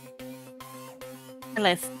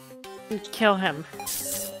 Let's kill him.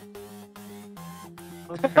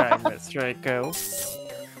 Okay, Miss Draco.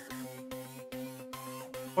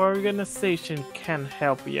 Organization can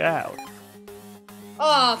help you out.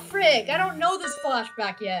 Oh, frick! I don't know this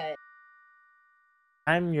flashback yet.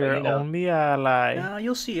 I'm your you know. only ally.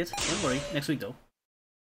 You'll see it. Don't worry. Next week, though.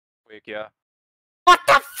 Week, yeah. What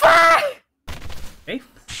the fuck? Hey?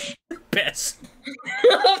 Best.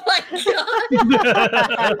 Oh my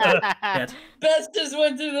god! Bess just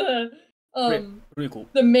went to the really cool.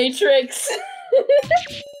 the Matrix.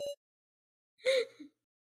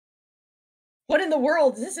 What in the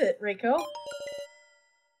world is it, Reiko?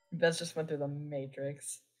 Bess just went through the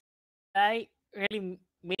Matrix. I really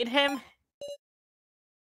meet him?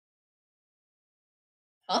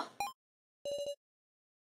 Huh?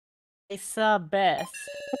 I saw Bess.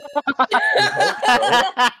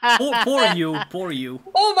 Poor you, poor you.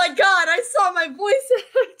 Oh my god, I saw my voice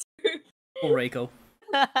actor. Poor Reiko.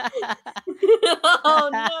 Oh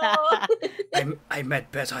no. I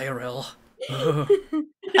met Beth IRL.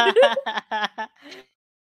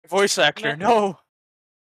 Voice actor, no.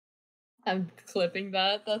 I'm clipping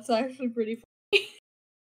that. That's actually pretty funny.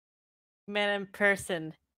 Met in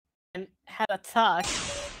person and had a talk.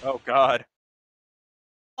 Oh god.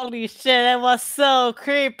 Holy shit, it was so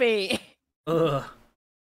creepy.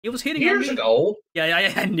 He was hitting Years on me. ago?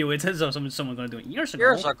 Yeah, I knew it. So someone gonna do it. Years ago.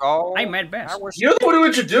 Years ago, I met Beth. You're the one who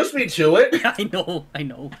introduced me to it. I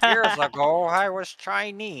know. Years ago, I was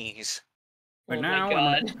Chinese. But Oh now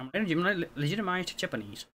my I'm legitimized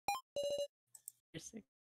Japanese.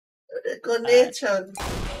 Connection.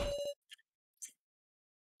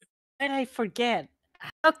 Why did I forget?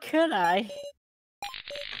 How could I?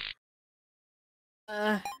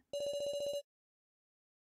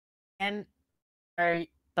 And sorry,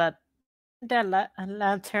 but that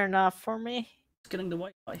lantern off for me. It's getting the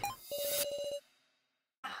Wi-Fi.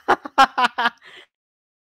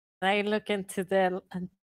 When I look into the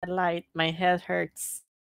light, my head hurts.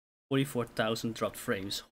 44,000 dropped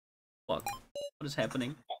frames. Fuck. What is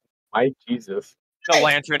happening? My Jesus. The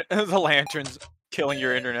lantern, the lantern's killing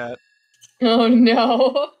your internet. Oh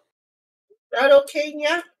no. That okay,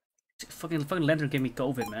 yeah? Fucking lantern gave me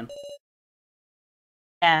COVID, man.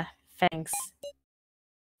 Yeah, thanks.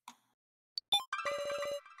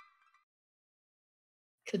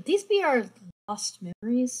 Could these be our lost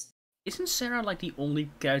memories? Isn't Sarah like the only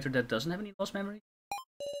character that doesn't have any lost memory?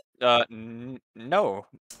 No,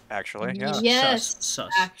 actually, yeah. Yes,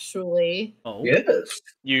 Sus. actually. Oh. Yes.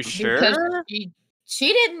 You sure? Because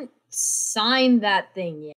she didn't sign that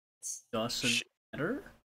thing yet. Doesn't matter?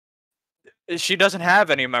 She doesn't have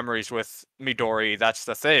any memories with Midori, that's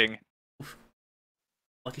the thing. Oof.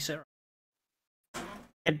 Lucky Sarah.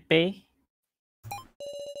 Could be.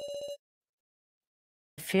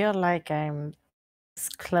 I feel like I'm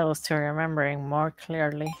close to remembering more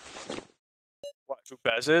clearly. What, who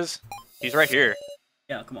Bez is? He's right here.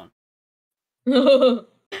 Yeah, come on.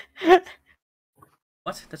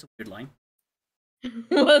 What? That's a weird line.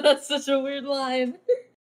 Well, that's such a weird line.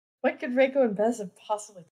 What could Reiko and Bez have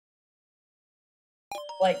possibly...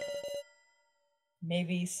 Like,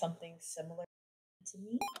 maybe something similar to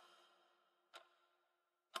me?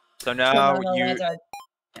 So now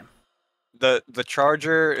the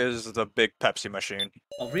charger is the big Pepsi machine.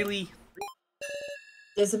 Oh, really?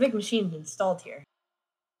 There's a big machine installed here.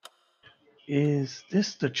 Is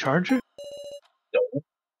this the charger? No.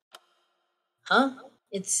 Huh?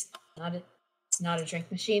 It's not a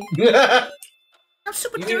drink machine. I'm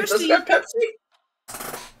super You thirsty. need Pepsi?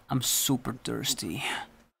 I'm super thirsty.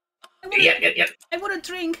 Yeah. I want a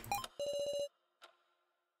drink.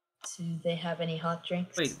 Do they have any hot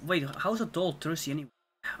drinks? Wait, how's a doll thirsty anyway?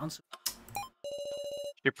 Answer.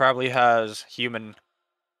 She probably has human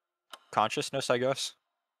consciousness, I guess.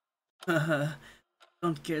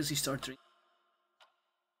 Don't care as you start drinking.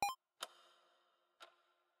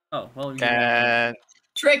 Oh, well, you And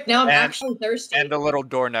Trick, now I'm actually thirsty. And the little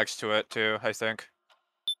door next to it too, I think.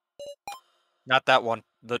 Not that one.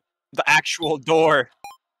 The actual door.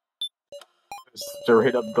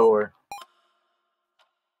 Straight up door.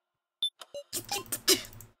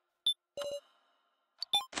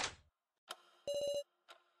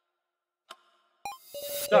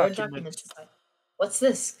 There are documents inside. What's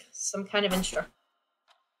this? Some kind of instruction.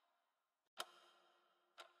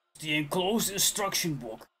 The enclosed instruction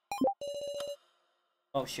book.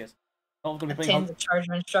 Oh shit. Oh, I'm gonna be Obtain playing the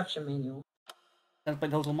charger instruction manual. Let's play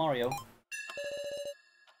Hotel Mario.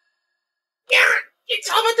 Yeah! It's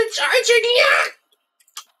all about the charger, yeah!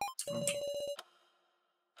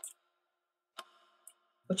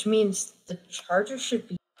 Which means the charger should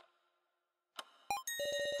be...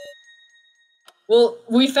 Well,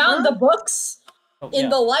 we found the books in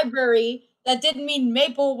the library. That didn't mean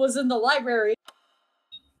Maple was in the library.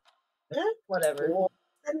 Whatever. Well,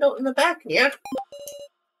 that note in the back, yeah.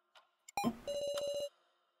 It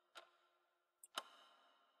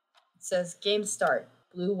says game start.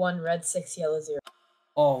 Blue 1, red 6, yellow 0.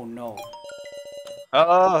 Oh no.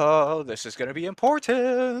 Oh, this is gonna be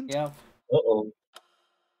important. Yeah. Uh-oh.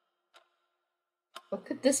 What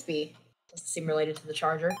could this be? Doesn't seem related to the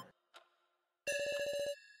charger.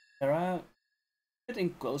 There are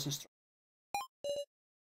getting close and strong.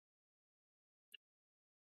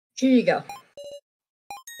 Here you go.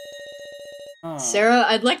 Sarah,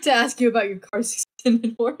 I'd like to ask you about your car's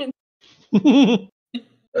extended warranty.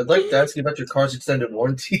 I'd like to ask you about your car's extended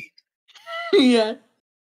warranty. Yeah.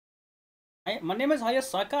 Hi, my name is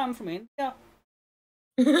Hayasaka. I'm from India.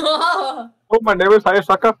 Oh, my name is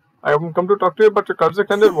Hayasaka. I have come to talk to you about your car's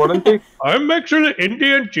extended warranty. I'm actually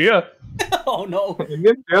Indian Chia. Oh no.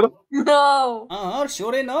 Indian Chia? No.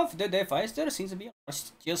 Sure enough, the device there seems to be a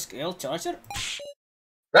large scale charger.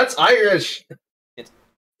 That's Irish.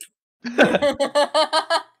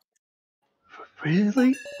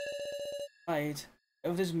 Really? Right.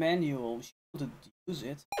 Have this manual. We should use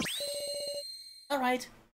it. Alright.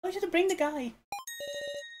 I want you to bring the guy.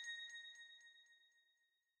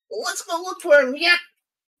 Let's go look for him. Yeah.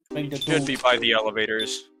 Bring the Should be by the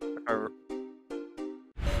elevators.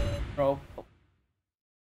 Bro.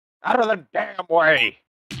 Out of the damn way!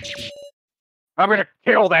 I'm gonna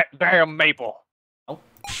kill that damn maple. Oh.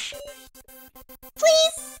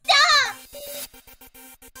 Please stop!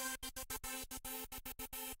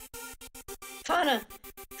 Kana,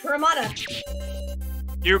 Kuramata.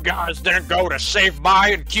 You guys didn't go to save Mai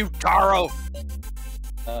and Q-Taro?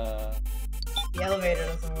 The elevator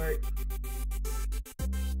doesn't work.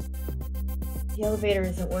 The elevator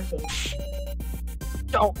isn't working.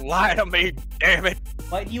 Don't lie to me, damn it!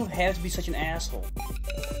 Why do you have to be such an asshole?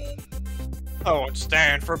 I won't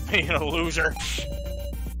stand for being a loser.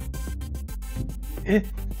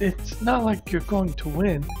 It's not like you're going to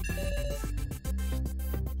win.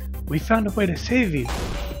 We found a way to save you.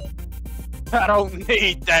 I don't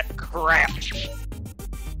need that crap.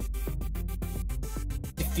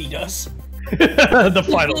 Defeat us. The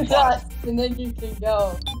final Defeat boss. us, and then you can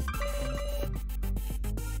go.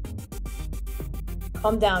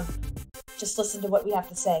 Calm down. Just listen to what we have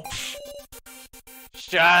to say.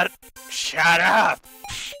 Shut up!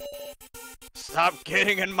 Stop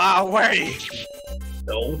getting in my way!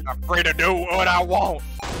 No. I'm free to do what I want!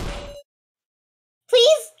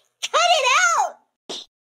 Please cut it out!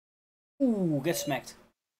 Ooh, get smacked.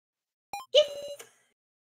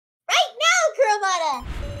 Right now, Kuramata!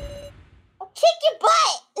 I'll kick your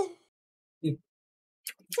butt!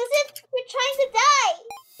 It's as if we're trying to die!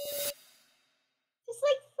 Just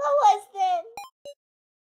like Thoas then!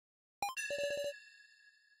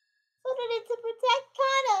 So did it to protect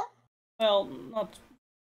Kana! Well,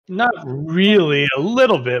 Not really, a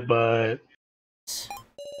little bit, but...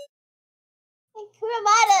 And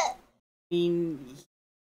Kuramata! I mean,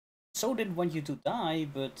 so didn't want you to die,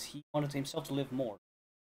 but he wanted himself to live more.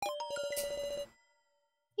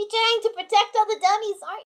 You're trying to protect all the dummies,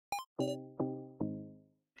 aren't you?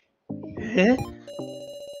 Eh?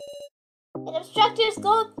 An obstructor's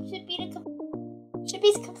goal should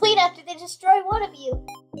be complete after they destroy one of you.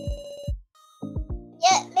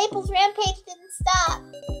 Yet Maple's rampage didn't stop.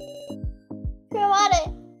 Kuramata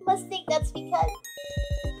must think that's because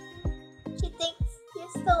she thinks you're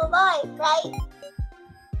still alive, right?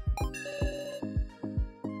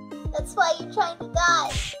 That's why you're trying to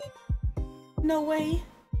die. No way.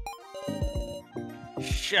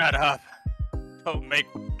 Shut up! Don't make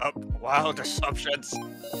up wild assumptions.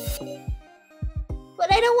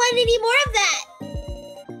 But I don't want any more of that.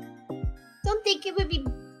 Don't think it would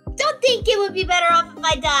be better off if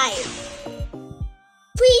I died.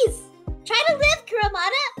 Please, try to live,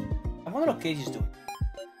 Kuramata. I wonder what Casey's doing.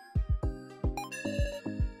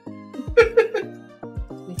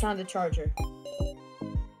 We found a charger.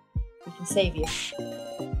 We can save you.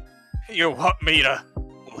 You want me to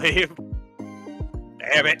leave?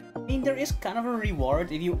 Damn it. I mean, there is kind of a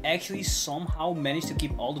reward if you actually somehow manage to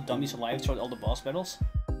keep all the dummies alive throughout all the boss battles.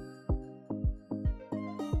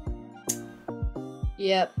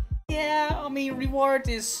 Yep. Yeah, I mean, reward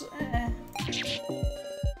is...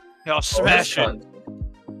 I'll smash it.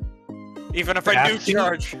 Even if I do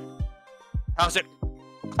charge.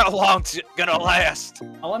 How long's it gonna last?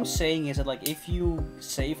 All I'm saying is that, like, if you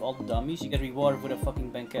save all the dummies, you get rewarded with a fucking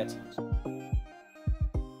banquet.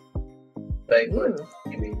 Banquet?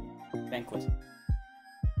 You mean? Banquet.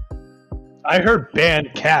 I heard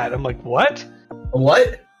banned cat. I'm like, what?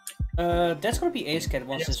 What? That's gonna be Ace Cat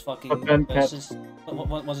once his fucking... once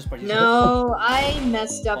his party. No, I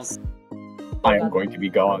messed up. I am going to be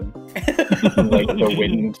gone. Like the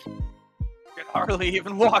wind. I can hardly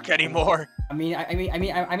even walk anymore. I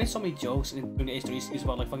made so many jokes during the Ace 3 series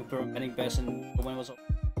about like fucking preventing Bess and when it was.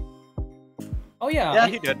 Oh yeah. Yeah,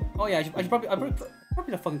 he did. Oh yeah, I should probably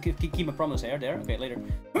fucking keep my promise there. Okay, later.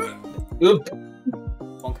 Oop.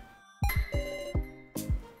 Bonk.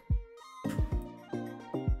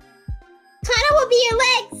 me your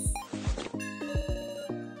legs!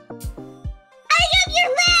 I got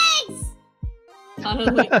your legs!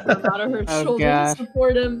 Out of her Oh, shoulder God. to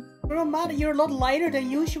support him. Ramada, you're a lot lighter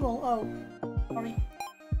than usual. Oh, sorry.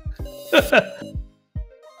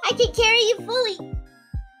 I can carry you fully.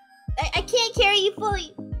 I can't carry you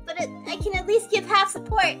fully, but I can at least give half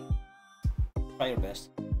support. Try your best.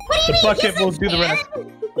 What do you The mean? bucket Yes, will I do the rest. can.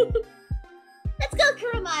 Let's go,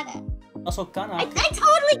 Kuramada. Also, Kana. I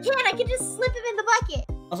totally can. I can just slip him in the bucket.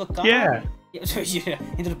 Also, Kana. Yeah. Yeah,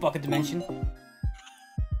 into the bucket dimension.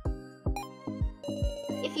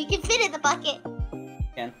 If you can fit in the bucket.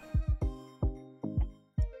 Can.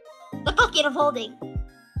 The bucket of holding.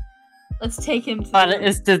 Let's take him to. But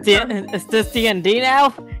is this D&D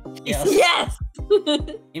now? Yes. Yes.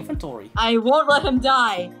 Inventory. I won't let him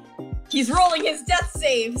die. He's rolling his death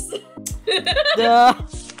saves. Duh.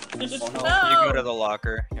 Oh no, you No. go to the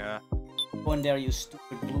locker, yeah. Go in there, you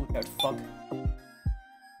stupid blue-haired fuck.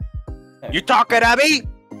 There. You talking to me?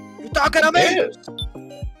 You talking to me? Yes.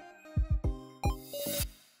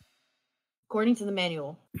 According to the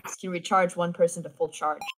manual, this can recharge one person to full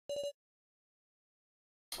charge.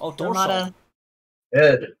 Oh, torso. Kuramada,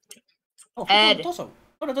 Ed. Oh, Ed. torso.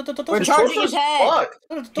 We're charging his head. Fuck.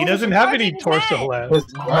 He doesn't have any His torso head. left. His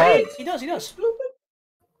head. He does, he does.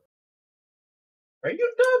 Are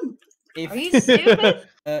you dumb? If, Are you stupid?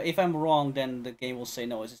 if I'm wrong, then the game will say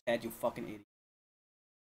no, it's his head, you fucking idiot.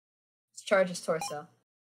 Let's charge his torso.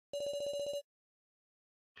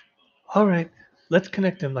 All right, let's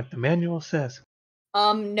connect him like the manual says.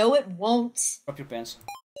 No, it won't. Drop your pants.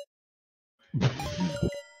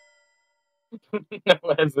 No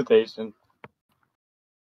hesitation.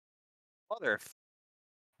 Mother.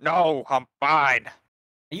 No, I'm fine.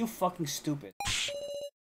 Are you fucking stupid?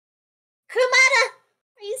 Kurumada,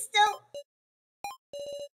 are you still?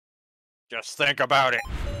 Just think about it.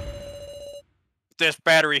 With this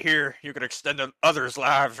battery here, you could extend others'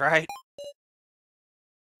 lives, right?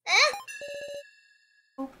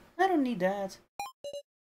 Oh, I don't need that.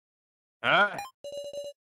 Huh?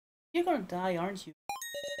 You're gonna die, aren't you?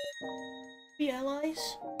 Be allies?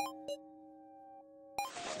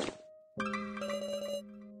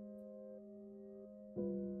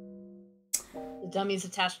 The dummies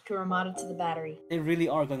attached Kuramada to the battery. They really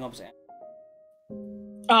are going up his ass.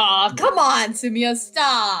 Aw, come on, Sumio,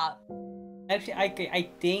 stop! Actually, I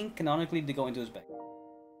think canonically they go into his back.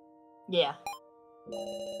 Yeah.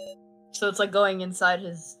 So it's like going inside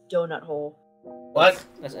his donut hole. What?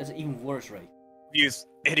 That's even worse, right? These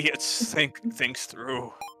idiots think things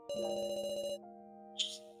through.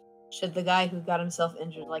 Should the guy who got himself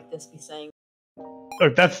injured like this be saying?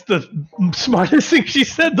 Look, that's the smartest thing she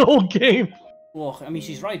said the whole game. Well, I mean,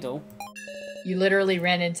 she's right though. You literally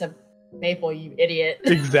ran into Maple, you idiot.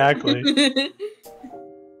 Exactly.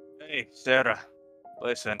 Hey, Sarah.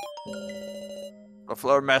 Listen. The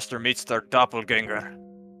floor master meets their doppelganger.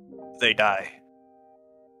 They die.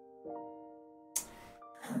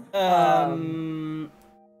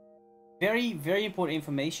 Very, very important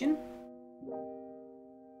information.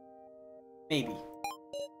 Maybe.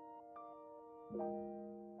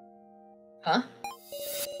 Huh?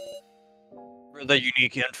 For the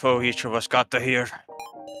unique info each of us got to hear.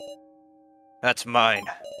 That's mine.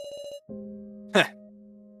 Heh.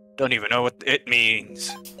 Don't even know what it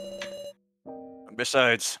means.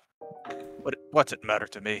 Besides, what's it matter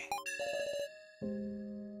to me?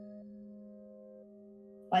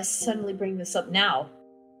 Why suddenly bring this up now?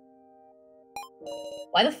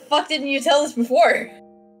 Why the fuck didn't you tell us before?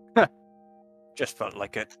 Just felt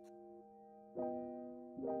like it.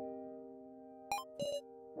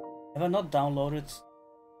 Have I not downloaded?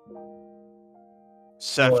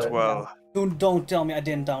 Saved well. Don't tell me I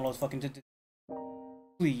didn't download fucking.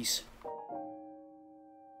 Please.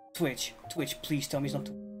 Twitch, please tell me it's not.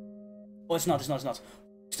 Oh, it's not.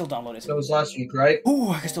 Still download it. That was last week, right? Ooh,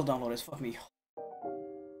 I can still download it. Fuck me.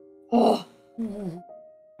 Oh.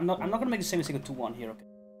 I'm not gonna make the same mistake with 2-1 here. Okay.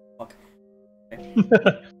 Fuck. Okay.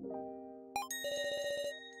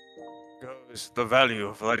 Goes the value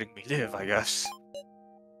of letting me live, I guess.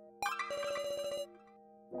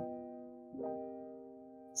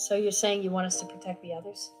 So you're saying you want us to protect the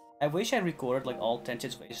others? I wish I recorded like all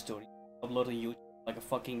Tenchit's face story, upload on YouTube like a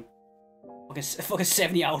fucking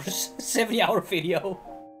 70 hours, 70-hour video.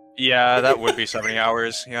 Yeah, that would be 70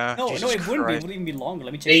 hours. Yeah. No, Jesus no, it wouldn't be. It Christ. wouldn't even be longer.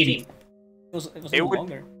 Let me check. 80. Steam. It was a It little would-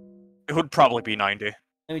 longer. It would probably be 90.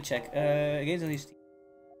 Let me check. Against these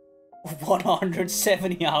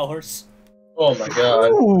 170 hours. Oh my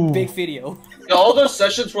god. Big video. Yeah, all those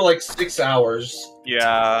sessions were like 6 hours.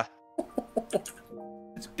 Yeah.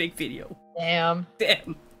 It's a big video. Damn.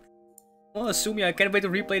 Damn. Oh, Sumio, I can't wait to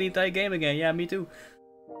replay the entire game again. Yeah, me too.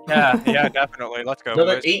 Yeah, definitely. Let's go.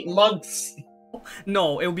 Another Boys. 8 months.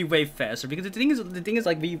 No, it will be way faster because the thing is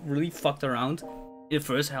like we really fucked around in the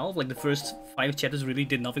first half. Like the first 5 chapters really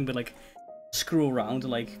did nothing but like screw around,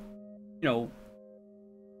 like you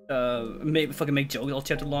know, make jokes all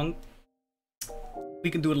chapter long. We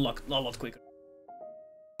can do it a lot quicker.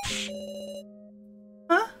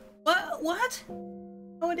 Huh? What?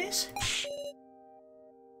 Oh, it is.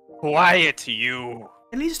 Quiet, you.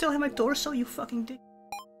 At least still have my torso, you fucking dick.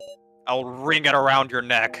 I'll ring it around your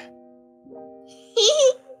neck.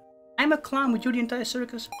 I'm a clown with you the entire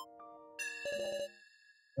circus.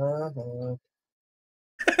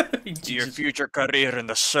 Your future career in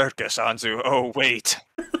the circus, Anzu. Oh, wait.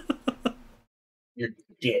 You're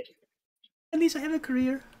dead. At least I have a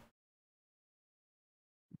career.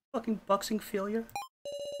 Fucking boxing failure.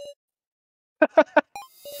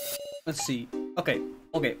 Let's see. Okay.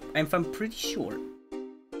 I'm pretty sure.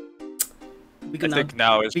 We can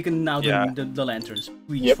now do the lanterns.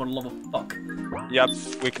 Please, for the love of fuck. Yep,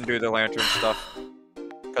 we can do the lantern stuff.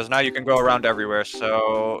 Because now you can go around everywhere,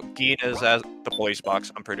 so Geen is at the police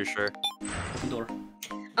box, I'm pretty sure. Door.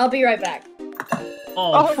 I'll be right back.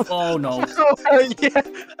 Oh no. Yeah,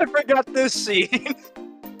 I forgot this scene.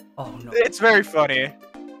 Oh no. It's very funny.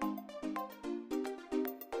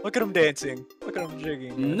 Look at him dancing. Look at him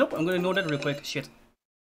jigging. Nope, I'm gonna ignore that real quick. Shit.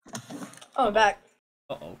 Oh, I'm back.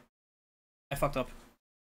 Uh-oh. I fucked up.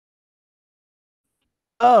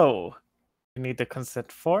 Oh. You need the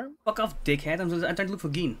consent form? Fuck off, dickhead. I'm trying to look for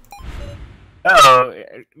Geen. Oh,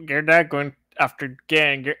 you're not going after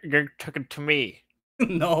Gang. You're talking to me.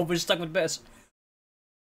 No, we're stuck with Bess.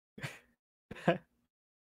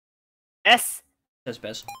 S? That's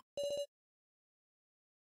Bess.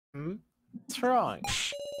 What's wrong?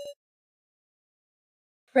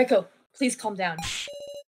 Reiko, please calm down.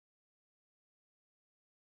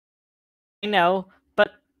 You know,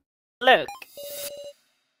 but look.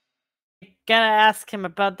 You gotta ask him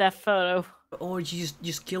about that photo. Or you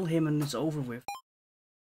just kill him and it's over with.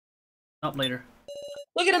 Not later.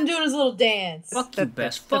 Look at him doing his little dance. Fuck you,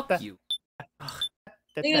 Bess. Fuck you.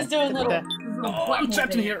 He's doing little. Oh, I'm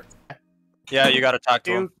trapped in here. Yeah, you gotta talk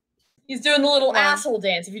to him. He's doing the little asshole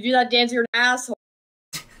dance. If you do that dance, you're an asshole.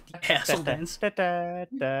 Asshole dance. You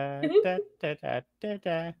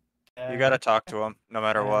gotta talk to him, no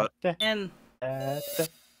matter what. And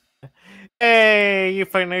hey, you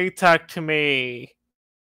finally talked to me.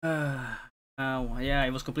 oh, yeah,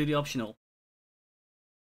 it was completely optional.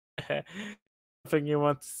 Something you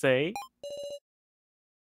want to say?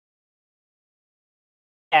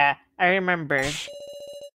 Yeah, I remember.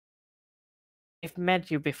 I've met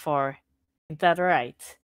you before. Is that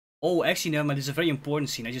right? Oh, actually, never mind. This is a very important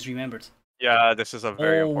scene. I just remembered. Yeah, this is a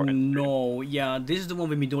very important scene. Oh, no. Yeah, this is the one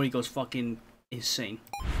where Midori goes fucking insane.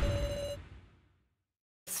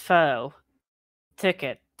 So, took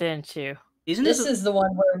it, didn't you? Isn't this is the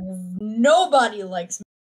one where nobody likes me.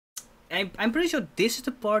 I'm pretty sure this is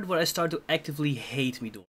the part where I start to actively hate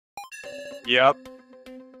Midori. Yep.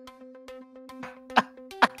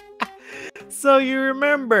 So you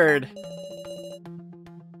remembered.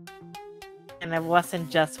 And it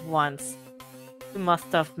wasn't just once. You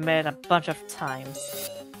must have met a bunch of times.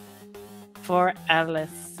 For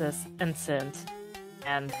Alice's incident.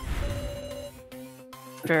 And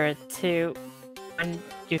Spirit 2, and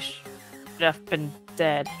you should have been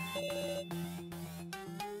dead.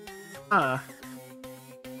 Huh.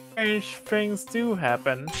 Strange things do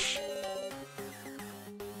happen.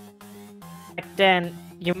 Back then,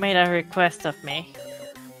 you made a request of me.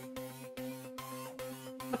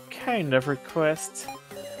 What kind of request?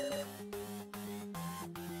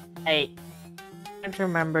 I can't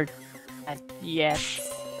remember that yet.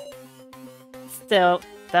 Still,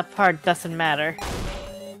 that part doesn't matter.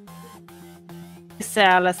 You set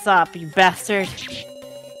Alice up, you bastard!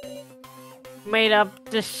 You made up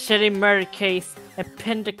this shitty murder case and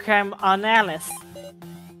pinned the crime on Alice.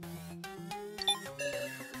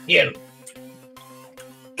 Get him.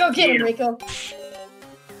 Go get him, Rico.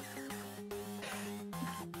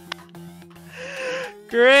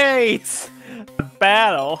 Great! A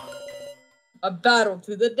battle. A battle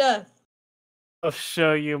to the death. I'll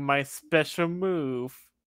show you my special move.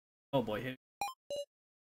 Oh boy.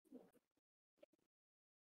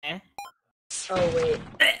 Oh wait.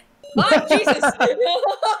 Oh Jesus!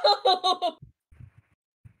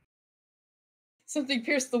 Something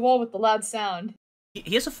pierced the wall with the loud sound.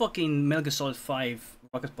 He has a fucking Metal Gear Solid 5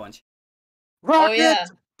 rocket punch. Rocket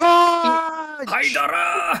punch!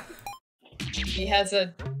 Haidara! He has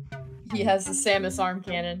a Samus arm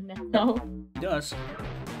cannon now. He does.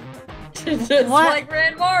 Just like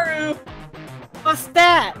Ranmaru. What's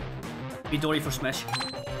that? Midori for smash.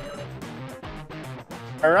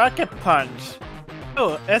 A rocket punch.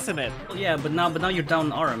 Oh, isn't it? Well, yeah, but now you're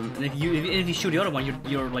down arm, and if you shoot the other one,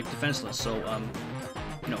 you're like defenseless. So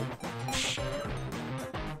you know.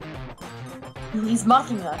 He's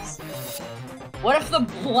mocking us. What if the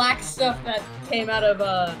black stuff that came out of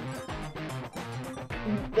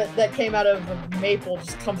that came out of Maple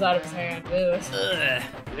just comes out of his hand? Ugh.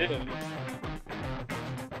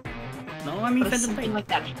 No, I mean something like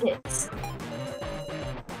that hits.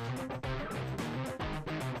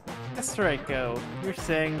 That's right, Go. You're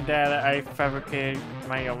saying that I fabricated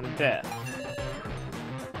my own death.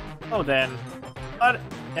 Oh then, what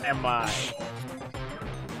am I?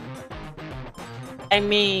 I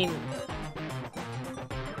mean...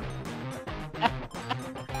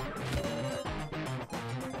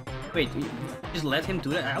 Wait, you just let him do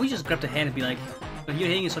that? I would just grab the hand and be like, "You're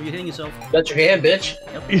hitting yourself. You're hitting yourself." That's your hand, bitch.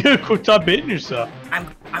 Yep. Yeah, quit stop hitting yourself. I'm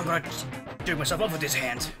gonna jerk myself off with this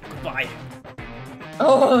hand. Goodbye.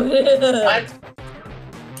 Oh. I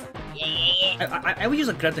would just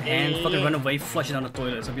like, grab the hand, fucking run away, flush it down the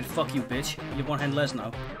toilet. So I'd be fuck you, bitch. You have one hand less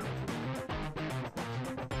now.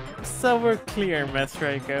 So we're clear, Miss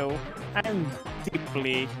Reiko. I'm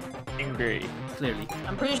deeply angry. Clearly.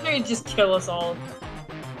 I'm pretty sure he'd just kill us all.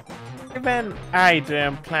 Even I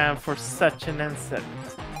didn't plan for such an incident.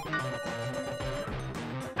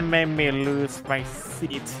 It made me lose my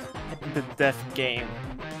seat in the death game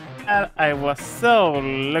that I was so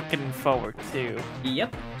looking forward to.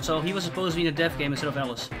 Yep. So he was supposed to be in the death game instead of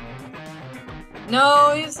Alice.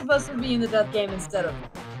 No, he was supposed to be in the death game instead of.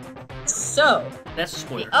 So. That's a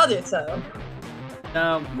spoiler. The other so.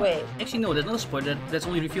 Wait. Actually, no, that's not a spoiler. That's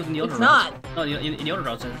only revealed in the other It's routes. not. No, in the other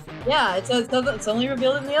routes. Yeah, it's only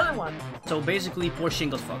revealed in the other one. So basically, poor Shin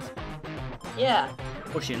got fucked. Yeah.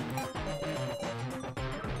 Poor Shin.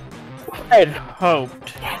 I'd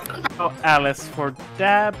hoped Alice for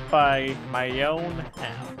that by my own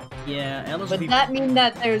hand. Yeah, Alice. Would that mean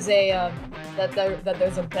that there's a that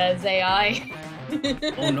there's a Bez AI?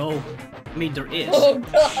 Oh no! I mean, there is. Oh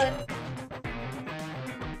god.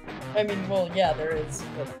 I mean, well, yeah, there is.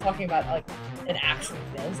 But talking about like an actual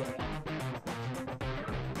Bez AI.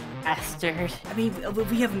 Bastard. I mean,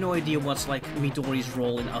 we have no idea what's like Midori's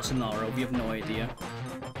role in Asunaro. We have no idea.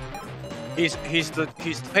 He's the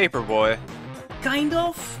paper boy. Kind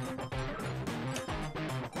of.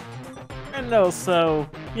 And also,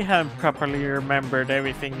 you haven't properly remembered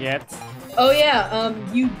everything yet. Oh yeah,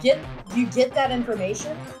 you get that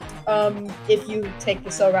information, if you take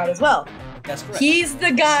the So route as well. That's correct. He's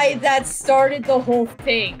the guy that started the whole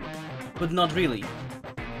thing. But not really.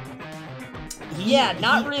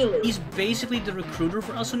 Not really. He's basically the recruiter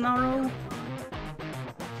for Asunaro.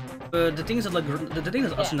 But the thing is that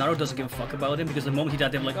Asunaro doesn't give a fuck about him because the moment he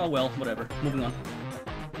died, they were like, oh well, whatever, moving on.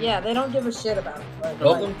 Yeah, they don't give a shit about him. But,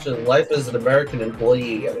 Welcome to life as an American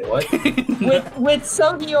employee. I mean, what? with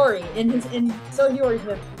Sohiori in Sohiori's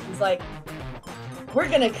movie, he's like, we're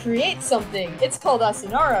gonna create something. It's called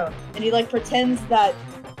Asunaro, and he like pretends that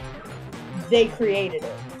they created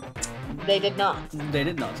it. They did not. They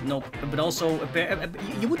did not. Nope. But also,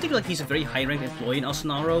 you would think like he's a very high-ranked employee in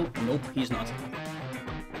Asunaro. Nope, he's not.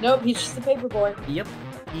 Nope, he's just a paper boy. Yep.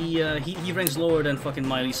 He ranks lower than fucking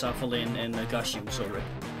Miley, Safalin, and Gashu. So rip.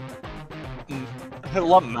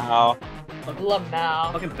 Lamau.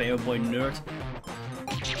 Lamau. Fucking paper boy nerd.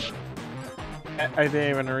 I didn't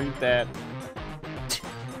even read that.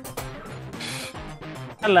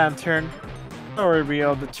 A lantern. I'll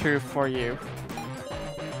reveal the truth for you.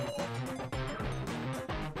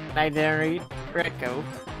 I didn't read Reiko.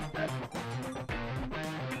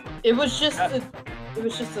 It was just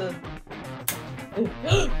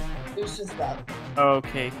that.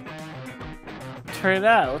 Okay. Turn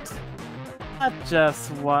out, not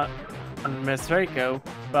just on Miss Reiko,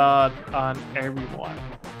 but on everyone.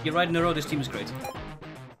 You're right, Nero, this team is great.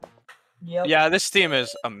 Yep. Yeah, this team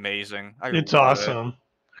is amazing. It's awesome.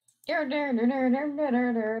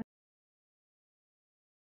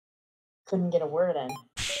 Couldn't get a word in.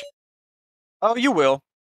 Oh, you will.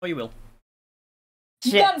 Oh, you will.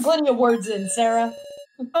 You got plenty of words in, Sarah.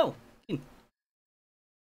 Oh.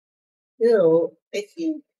 I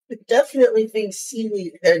definitely think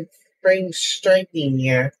Seaweed had brain striking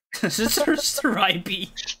here.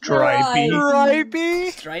 Stripey. Stripey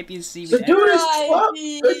and Seaweed. The dude is 12.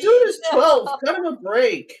 The dude is 12. Cut him a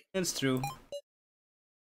break. That's true.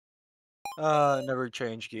 Never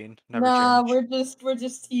change, Geen. Never change. We're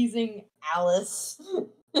just teasing Alice.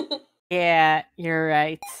 Yeah, you're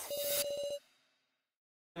right.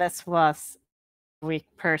 Alice was a weak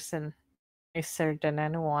person, nicer than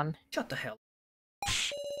anyone. Shut the hell.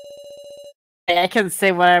 I can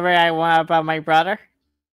say whatever I want about my brother.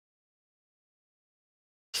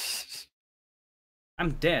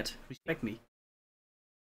 I'm dead. Respect me.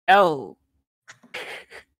 Oh.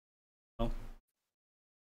 Oh.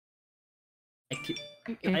 I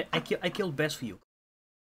killed Bess for you.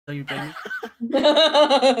 So you pay me?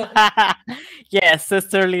 Yeah,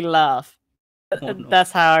 sisterly love. Oh, no.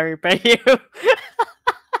 That's how I repay you. Oh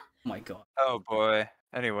my god. Oh boy.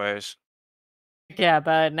 Anyways. Yeah,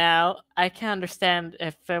 but now I can understand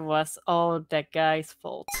if it was all that guy's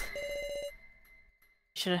fault.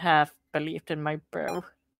 Should have believed in my bro.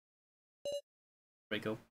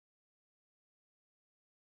 Reiko.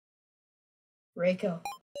 Reiko.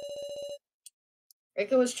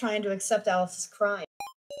 Reiko was trying to accept Alice's crime.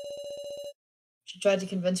 She tried to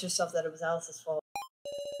convince herself that it was Alice's fault.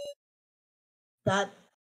 That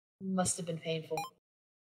must have been painful.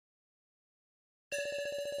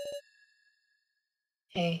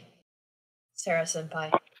 Hey, Sarah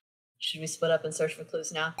Senpai. Should we split up and search for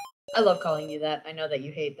clues now? I love calling you that. I know that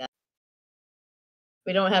you hate that.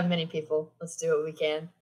 We don't have many people. Let's do what we can.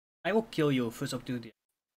 I will kill you first opportunity.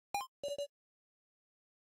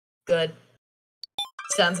 Good.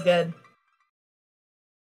 Sounds good.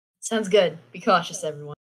 Sounds good. Be cautious,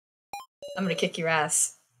 everyone. I'm gonna kick your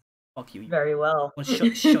ass. Fuck you. Very well. I'll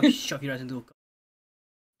shove your ass into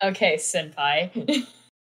a... Okay, Senpai.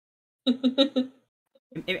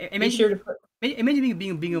 Imagine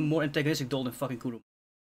being a more antagonistic doll than fucking Kuro.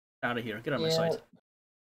 Out of here. Get out of my sight.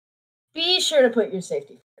 Be sure to put your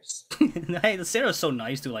safety first. Hey, Sarah's so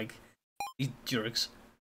nice to, like, these jerks.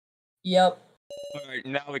 Yep. Alright,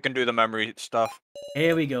 now we can do the memory stuff.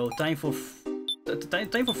 Here we go. Time for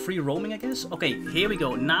free roaming, I guess. Okay, here we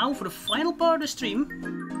go. Now for the final part of the stream.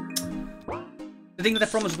 The thing that I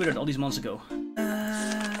promised Withered all these months ago.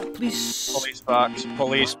 Please. Police box.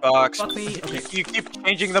 Police box. Fuck me. Okay. You keep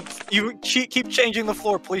changing the. You keep changing the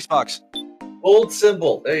floor. Police box. Old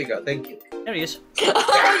symbol. There you go. Thank you. There he is.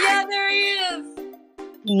 Oh yeah, there he is.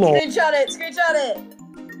 Lol. Screenshot it. Screenshot it.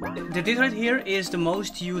 This right here is the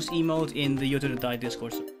most used emote in the Yoto Die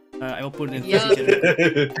Discord. So, I will put it in.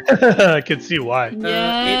 Yeah. I can see why.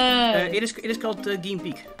 Yeah. It is called Game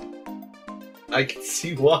Peak. I can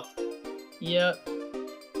see why. Yep.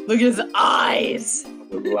 Look at his eyes.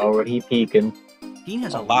 Already peeking. Gin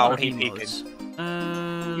has a Wow, lot of he emotes.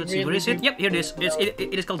 Let's see, where is it? Yep, here it is.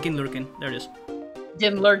 It is called Ginlurkin. There it is.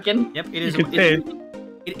 Ginlurkin. Yep, it is.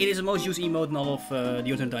 It is the most used emote in all of the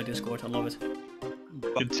Yoto Die Discord. I love it.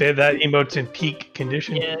 You'd say that emote's in peak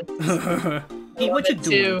condition. Yes. Hey, what you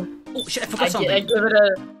doing? Oh shit, I forgot something.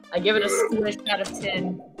 I give it a squish out of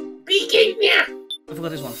 10. Peeking, yeah. I forgot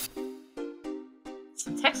this one.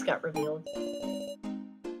 Some text got revealed.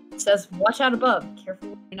 It says, "Watch out above. Careful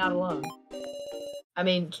when you're not alone." I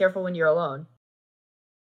mean, careful when you're alone.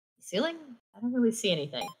 Ceiling? I don't really see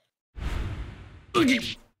anything. Oh,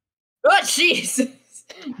 jeez!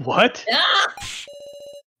 What? Ah!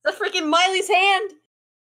 That's freaking Miley's hand!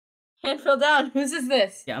 Hand fell down. Whose is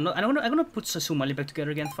this? Yeah, I'm gonna put Sumali back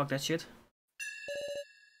together again. Fuck that shit.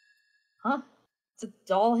 Huh? It's a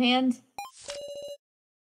doll hand?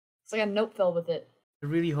 It's like a note fell with it. I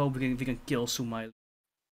really hope we can kill Sumali.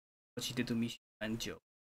 What she did to me and Joe.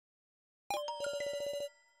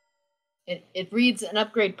 It reads an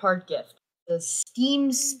upgrade part gift. The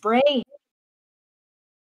steam spray.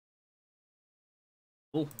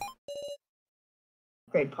 Cool.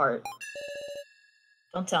 Upgrade part.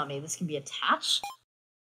 Don't tell me this can be attached.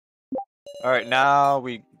 All right, now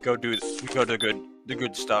we go to the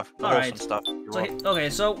good stuff, the wholesome stuff. Okay,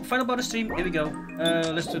 so final part of the stream. Here we go.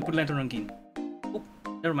 Let's put lantern on Keen. Oh,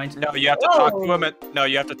 never mind. No, you have to talk to him.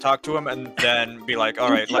 You have to talk to him and then be like, all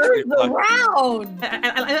right, let's do around.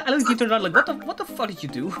 I look at Keen around like, what the fuck did you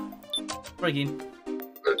do? Right, Keen.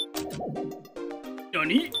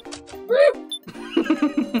 Johnny.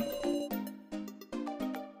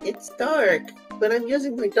 It's dark, but I'm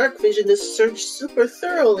using my dark vision to search super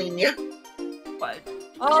thoroughly, yeah? What?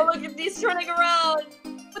 Oh, look at these turning around!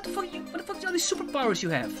 What the fuck are all these superpowers you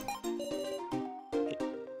have?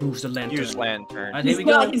 Who's the lantern? Use lantern. Right, here we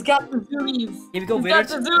go. He's got the zoomies. Here we go, He's Withered.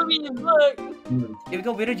 got the zoomies, look! Here we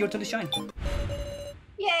go, Withered, your turn to shine.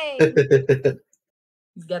 Yay!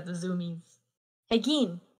 He's got the zoomies. Hey,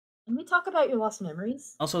 Geen, can we talk about your lost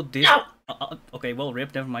memories? Also, this... okay, well,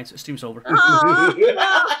 rip, never mind, stream's over.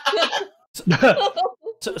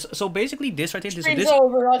 So basically this right here, Stream's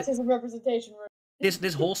over, autism representation.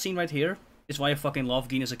 This whole scene right here is why I fucking love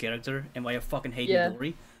Geen as a character and why I fucking hate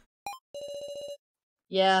Midori.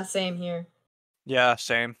 Yeah, same here. Yeah,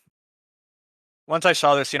 same. Once I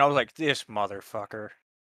saw this scene, I was like, this motherfucker.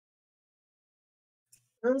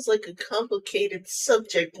 Sounds like a complicated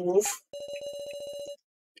subject, Wolf.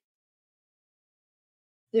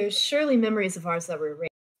 There's surely memories of ours that were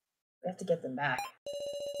erased. We have to get them back.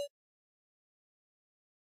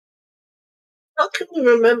 How can we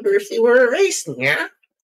remember if they were erased, yeah?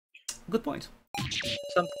 Good point.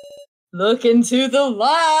 Look into the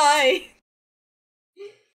light!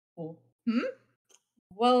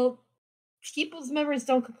 Well, people's memories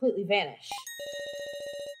don't completely vanish.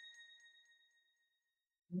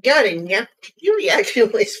 Got it, yeah. Your reaction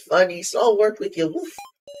was funny, so I'll work with you. Woof.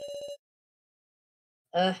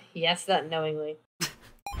 He asked that knowingly.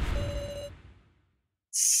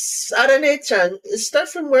 Sarane-chan, start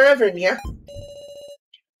from wherever, yeah?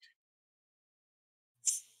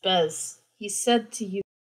 Bez, he said to you...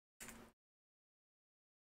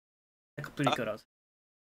 I completely cut out.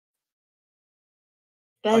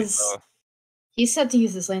 Bez, he said to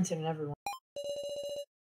use this lantern on everyone.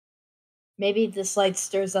 Maybe this light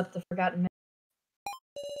stirs up the forgotten memory.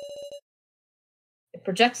 It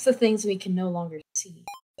projects the things we can no longer see.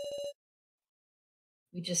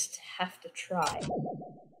 We just have to try.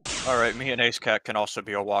 Alright, me and Ace Cat can also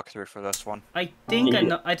be a walkthrough for this one. I think I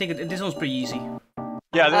know. I think this one's pretty easy.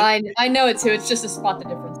 Yeah, I know it too. It's just to spot the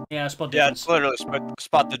difference. Yeah, spot yeah, difference. it's literally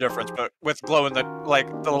spot the difference, but with glow in the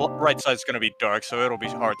the right side's gonna be dark, so it'll be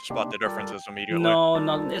hard to spot the differences immediately. No,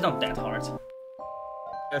 it's not that hard.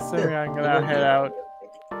 Yes, sir, I'm gonna head out.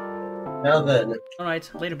 Now then.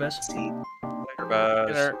 Alright, later, Bess. Later,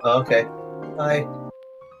 Bess. Oh, okay. Bye.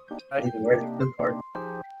 Good part.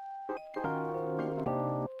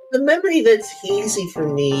 The memory that's hazy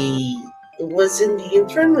for me was in the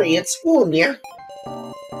infirmary at school, yeah?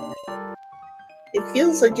 It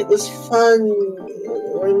feels like it was fun,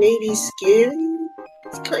 or maybe scary.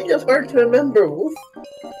 It's kind of hard to remember, Wolf.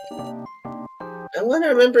 I want to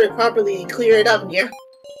remember it properly and clear it up, yeah?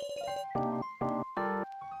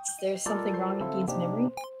 Is there something wrong in Gein's memory?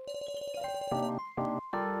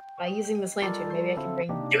 By using this lantern, maybe I can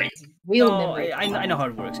bring real memory. I know how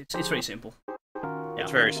it works. It's very simple. Yeah.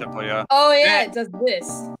 It's very simple, yeah. Oh yeah, it does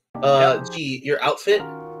this. Gee, your outfit?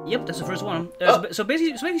 Yep, that's the first one. So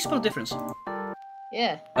basically spot difference.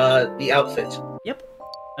 Yeah. The outfit. Yep,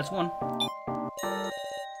 that's one.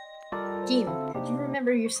 Gein, could you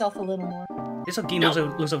remember yourself a little more? This is how Gein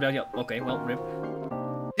looks over the outfit. Okay, well, rip.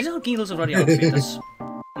 This is how Gein looks over the outfit. That's...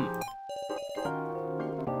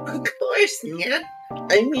 Of course, yeah.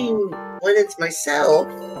 I mean, when it's myself.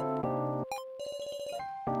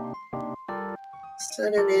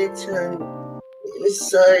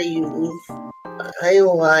 Sorry, Wolf. I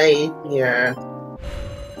lied, yeah.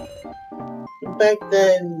 Back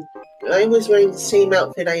then, I was wearing the same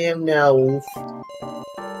outfit I am now, Wolf.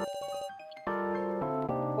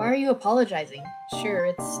 Why are you apologizing? Sure,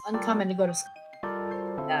 it's uncommon to go to school.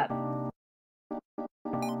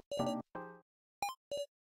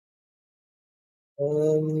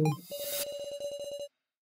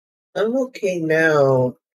 I'm okay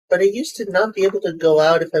now, but I used to not be able to go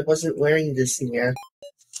out if I wasn't wearing this, yeah.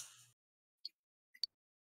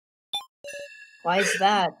 Why is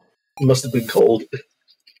that? It must have been cold.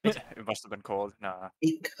 It must have been cold. Nah.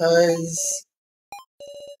 Because...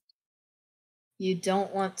 You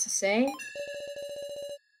don't want to say?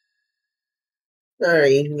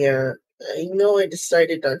 Sorry, yeah. I know I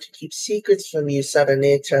decided not to keep secrets from you,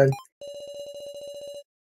 Sarane-chan.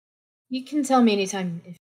 You can tell me anytime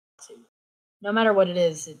if you want to. No matter what it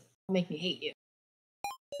is, it will make me hate you.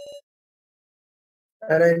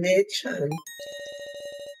 Sarane-chan.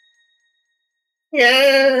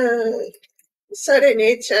 Yeah!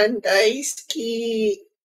 Sarane-chan daisuki!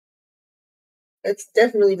 That's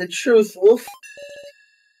definitely the truth, Wolf.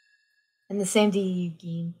 And the same to you,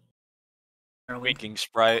 Gein. Winking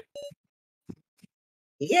sprite.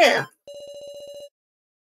 Yeah!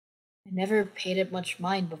 I never paid it much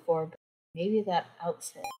mind before, but maybe that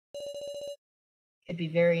outfit could be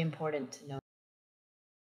very important to know.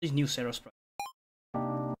 This new Sarah sprite.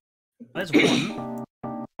 That's one.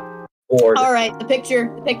 Alright, the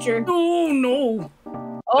picture. Oh no!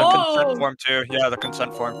 The consent form too. Yeah, the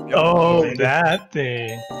consent form. Yep. Oh, that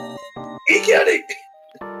thing. He got it!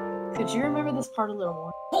 Could you remember this part a little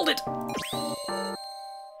more? Hold it!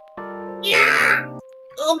 Yeah!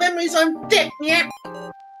 All memories on deck, yeah!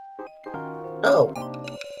 Oh.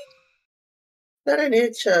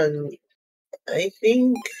 Sarane-chan, I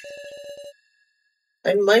think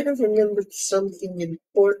I might have remembered something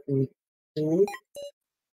important.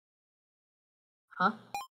 Huh?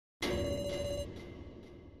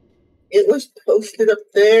 It was posted up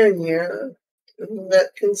there, yeah. In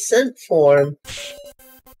that consent form.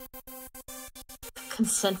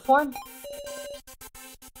 Consent form?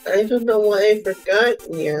 I don't know why I forgot,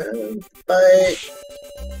 yeah, but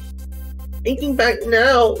thinking back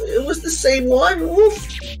now, it was the same one, Wolf.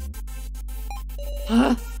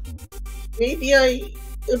 Maybe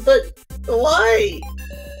but why?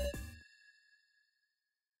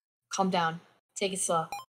 Calm down. Take it slow.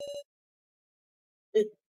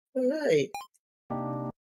 Alright.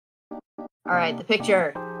 Alright, the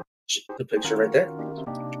picture. The picture right there.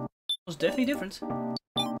 Was definitely different.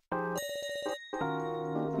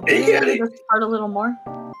 Can you remember this part a little more?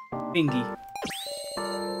 Bingy.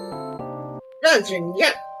 Roger,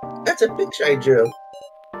 yeah. That's a picture I drew.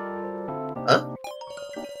 Huh?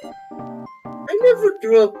 I never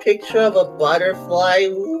drew a picture of a butterfly.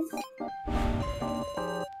 Oof.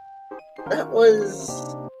 That was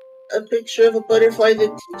a picture of a butterfly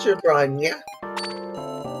the teacher brought, yeah?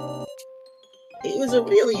 It was a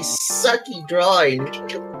really sucky drawing.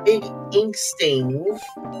 A big ink stain. Oof.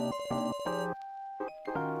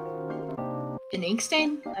 An ink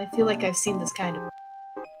stain? I feel like I've seen this kind of.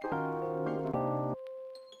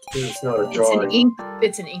 It's not a drawing.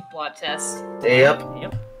 It's an ink blot test. Yep.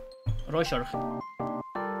 Yep. Rorschach.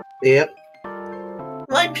 Yep.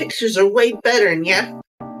 My pictures are way better, yeah?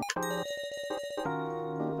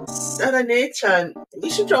 Sarane-chan, we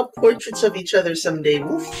should draw portraits of each other someday,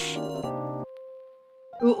 woof.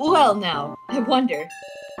 Well, now, I wonder.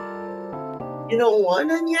 You don't want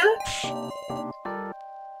none yet?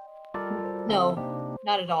 No,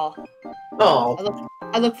 not at all. Oh.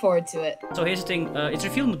 I look forward to it. So here's the thing, it's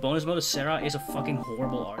revealed in the bonus mode that Sarah is a fucking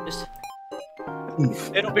horrible artist.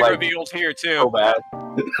 It'll be revealed here too. So bad.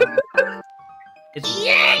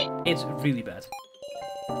 It's really bad.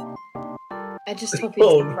 I just hope he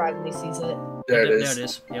privately sees it. There it is. There it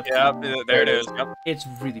is. Yep. Yeah, there it is. Yep. It's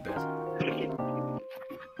really bad.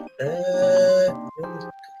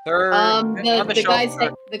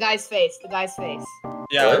 The guy's face.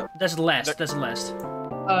 Yeah. That's the last. That's the last.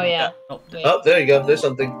 Oh yeah. Oh, there you go. There's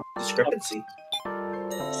something. Discrepancy.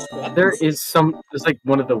 There's like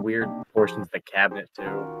one of the weird portions of the cabinet too.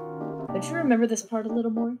 Don't you remember this part a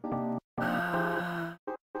little more?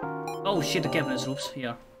 Oh shit, the cabinets, oops,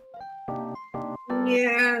 yeah.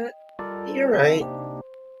 Yeah, you're right.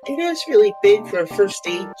 It is really big for a first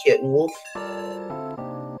aid kit, Wolf.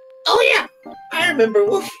 Oh yeah, I remember,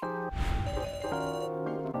 Wolf.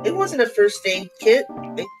 It wasn't a first aid kit.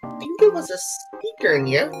 I think it was a speaker,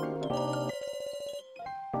 yeah?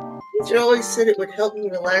 Teacher always said it would help me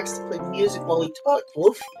relax to play music while we talked,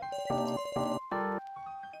 Wolf.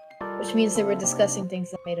 Which means they were discussing things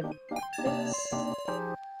that made him.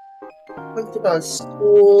 Talked about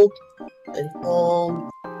school and home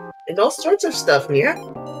and all sorts of stuff, yeah?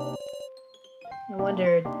 I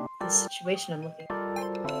wondered the situation I'm looking at.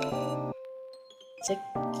 Is it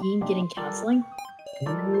Keen getting counseling?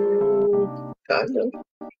 Kind of.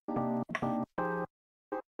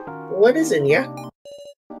 What is it, yeah?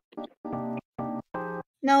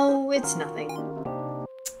 No, it's nothing.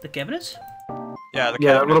 The cabinets? Yeah,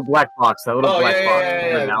 that little black box. That little black box.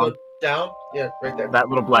 Yeah. Down. Go down? Yeah, right there. That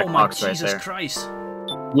little black box right Jesus there. Christ.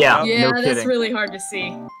 Yeah, yeah, no that's kidding. really hard to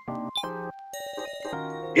see.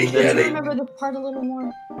 Yeah, Do you remember the part a little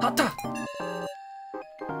more? Tata!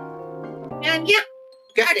 And yeah,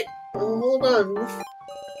 got it. Hold on.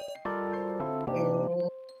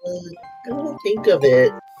 I'm gonna think of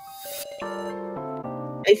it.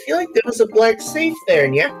 I feel like there was a black safe there,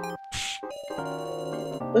 yeah?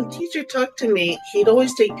 When teacher talked to me, he'd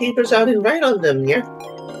always take papers out and write on them, yeah?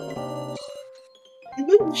 He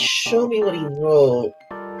wouldn't show me what he wrote.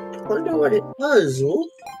 I wonder what it was, Wolf.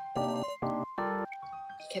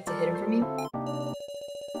 He kept it hidden from you?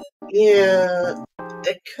 Yeah,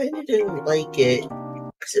 I kinda didn't like it.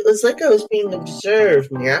 Cause it was like I was being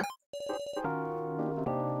observed, yeah?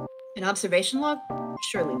 An observation log?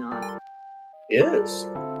 Surely not. Yes.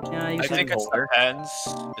 Yeah, I think it's the pens.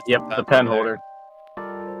 Yep, the pen holder.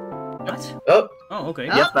 What? Oh. Oh, okay.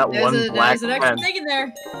 Yep, that one black There's an extra pen. thing in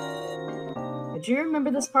there. Did you remember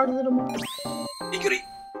this part a little more? Leave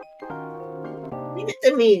it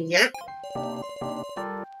to me, yeah?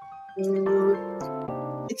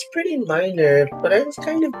 It's pretty minor, but I was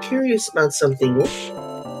kind of curious about something, Wolf.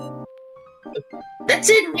 That's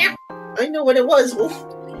it, yeah! I know what it was, Wolf.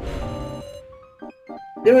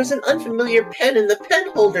 There was an unfamiliar pen in the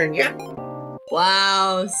pen holder, yeah?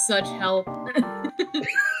 Wow, such help.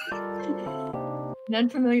 An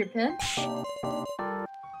unfamiliar pen?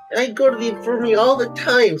 I go to the infirmary all the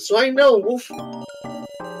time, so I know, Wolf.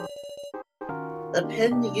 A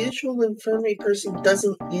pen the usual infirmary person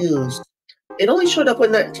doesn't use. It only showed up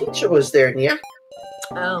when that teacher was there, yeah?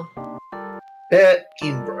 Oh.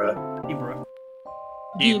 Ibra.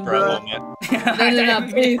 Ibra moment. No,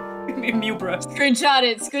 please. Mubra. Screenshot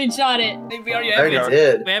it. We already I have already it.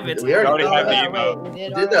 did. We have it. We already have did. the emote. We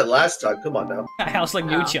did that last time. Come on now. I was like,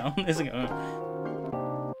 New Chum. It's like,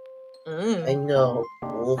 I know,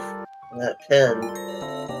 Wolf. That pen.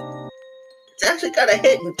 It's actually got a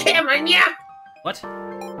hidden camera, yeah! What?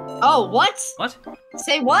 Oh, what? What?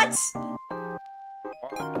 Say what?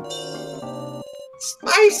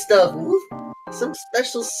 Spy stuff, Wolf. Some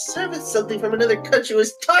special service something from another country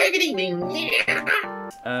was targeting me, yeah!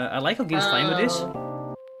 I like how Game's fine with this.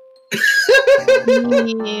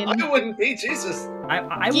 I wouldn't be, Jesus. I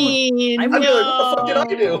would. Gene, I'd be like, what the fuck did I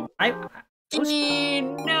do?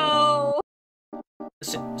 Gene, no.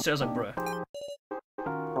 Sarah's like, bruh.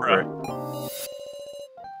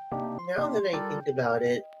 Now that I think about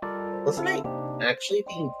it, wasn't I actually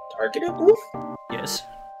being targeted, Wolf? Yes.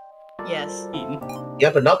 Yes. Eden.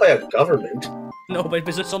 Yeah, but not by a government. No, but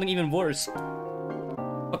it's something even worse.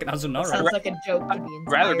 Fucking Azunara. Sounds like a joke to be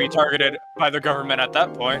Rather be targeted by the government at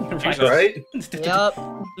that point. Jesus. Right? Yup.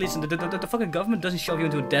 Listen, the fucking government doesn't shove you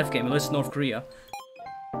into a death game unless it's North Korea.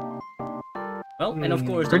 Well, and of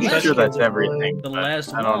course, Pretty sure that's everything. The but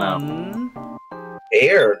last I don't know. one.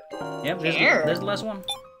 Air. Yep, there's the last one.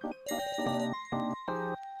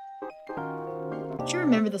 Do you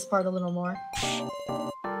remember this part a little more?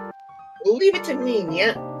 Leave it to me,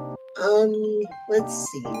 yeah. Let's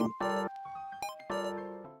see.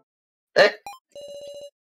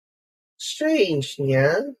 Strange,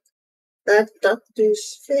 yeah. That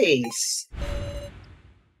doctor's face.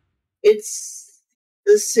 It's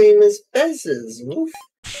the same as Bez's, Wolf.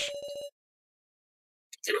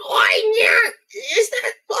 Why, yeah? Is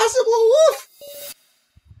that possible, Wolf?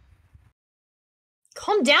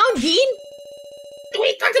 Calm down, Dean.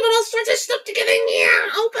 We talked about all sorts of stuff together, yeah.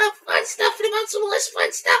 All about fun stuff and about some less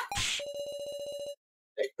fun stuff.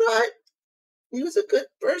 I thought he was a good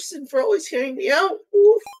person for always hearing me out,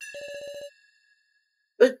 Wolf.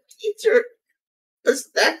 But Peter, was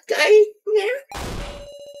that guy there?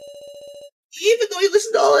 Even though he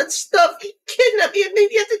listened to all that stuff, he kidnapped me and made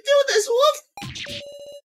me have to do this, Wolf.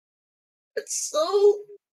 It's so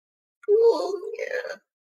cruel, yeah.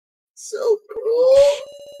 So cruel.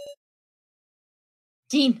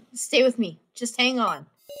 Dean, stay with me. Just hang on.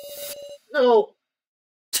 No.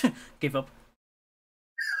 Give up.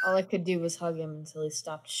 All I could do was hug him until he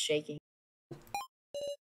stopped shaking.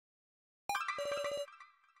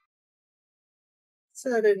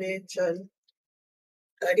 Sarane-chan.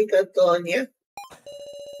 Arigato, nya.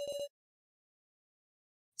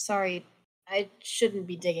 Sorry, I shouldn't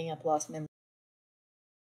be digging up lost memories.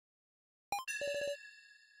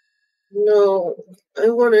 No, I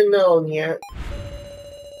want to know, nya.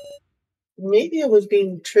 Maybe I was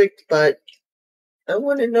being tricked, but I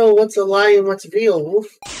want to know what's a lie and what's real, Wolf.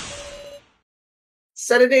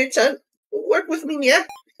 Saturday-chan, work with me, yeah?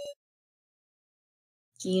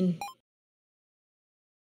 Gene.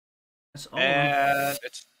 That's all. And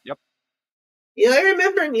it's yep. Yeah, I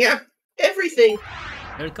remember, yeah. Everything.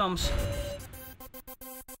 Here it comes.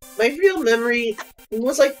 My real memory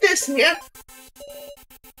was like this, yeah?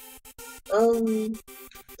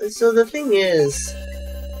 So the thing is...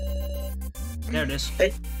 There it is.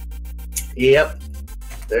 Yep.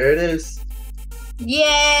 There it is.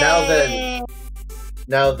 Yay!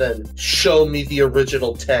 Now then, show me the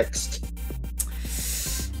original text.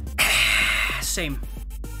 Same.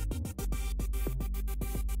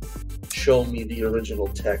 Show me the original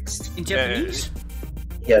text. In Japanese?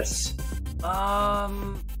 Yes.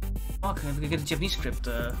 Okay, we can get a Japanese script.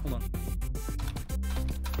 Hold on.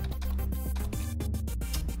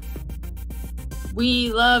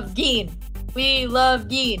 We love Gene. We love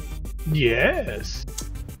Gene. Yes.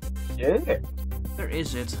 Yeah. Where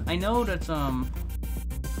is it? I know that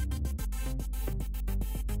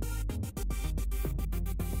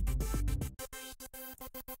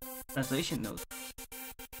translation note.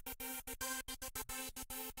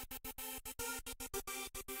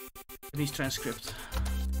 Japanese transcript.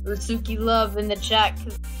 Rusuki love in the chat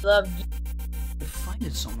because we love Gene. I find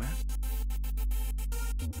it somewhere.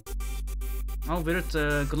 Oh, Virat,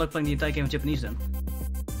 good luck playing the entire game in Japanese then.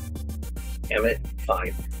 Damn it.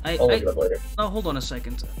 Fine. I'll look it up later. Oh, hold on a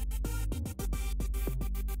second.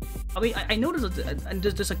 I mean, I know that and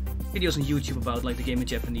there's like videos on YouTube about like the game in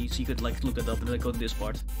Japanese, so you could like look it up and then go to this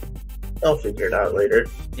part. I'll figure it out later.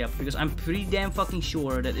 Yeah, because I'm pretty damn fucking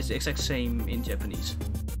sure that it's the exact same in Japanese.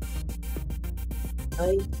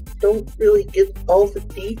 I don't really get all the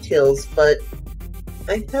details, but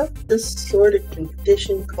I have this sort of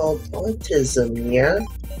condition called autism, yeah?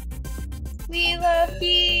 We love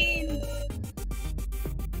Gene.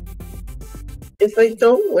 If I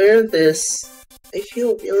don't wear this, I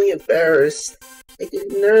feel really embarrassed. I get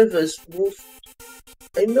nervous, Wolf.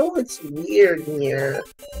 I know it's weird, yeah.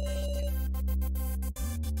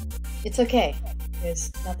 It's okay.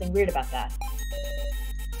 There's nothing weird about that.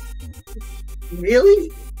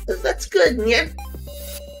 Really? That's good, yeah.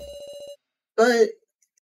 But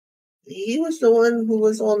he was the one who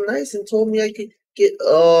was all nice and told me I could get.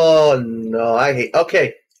 Oh no, I hate.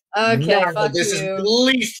 Okay. Okay, now, fuck this you. is the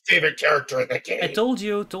least favorite character in the game. I told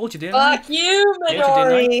you, didn't I? Fuck you, Told you, didn't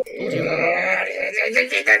I? Midori! Told you.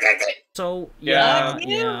 So, yeah, Fuck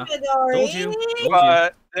you, yeah. Midori! Told you.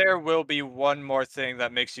 But there will be one more thing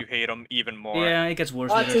that makes you hate him even more. Yeah, it gets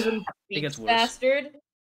worse. Later. Autism It gets worse. bastard.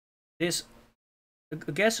 This.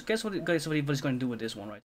 Guess what he's going to do with this one,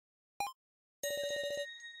 right?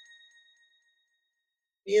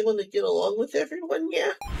 Be able to get along with everyone,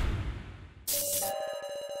 yeah.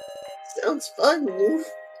 Sounds fun, Wolf.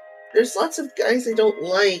 There's lots of guys I don't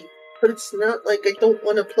like, but it's not like I don't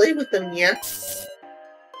want to play with them yet.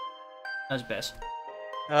 That's best.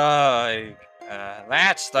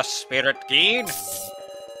 That's the spirit, Geen.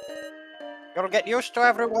 You'll get used to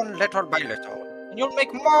everyone little by little, and you'll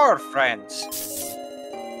make more friends.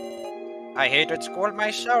 I hated school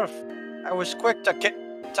myself. I was quick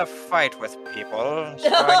to fight with people, so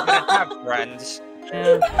I didn't have friends.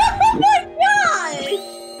 Oh my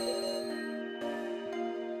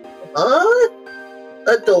Huh?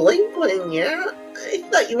 A delinquent, yeah? I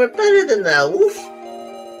thought you were better than that, Wolf.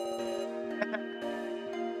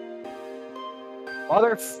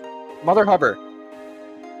 Mother Hubbard.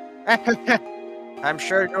 I'm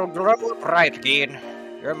sure you'll grow up right, Geen.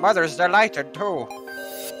 Your mother's delighted, too.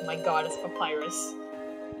 Oh my god, it's Papyrus.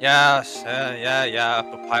 Yes, yeah,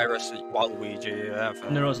 Papyrus, Waluigi, yeah.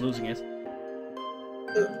 Nero's losing it.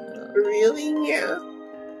 Really, yeah?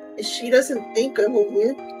 She doesn't think I'm a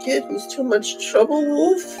weird kid who's too much trouble,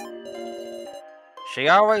 Wolf? She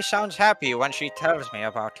always sounds happy when she tells me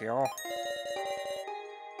about you.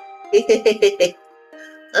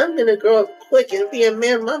 I'm gonna grow up quick and be a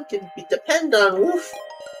man Mom can depend on, Wolf.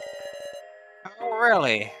 Oh,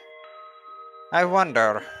 really? I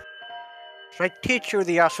wonder. Should I teach you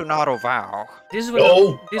the Asunaro vow? This is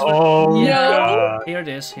what. No. Yeah. Here it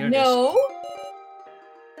is. Here it is.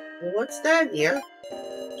 What's that, yeah?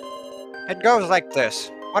 It goes like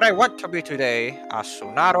this. What I want to be today,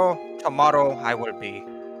 Asunaro. Tomorrow I will be.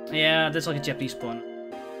 Yeah, that's like a Japanese pun.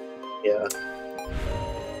 Yeah.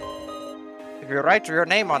 If you write your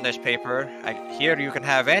name on this paper, here you can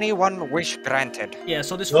have any one wish granted. Yeah,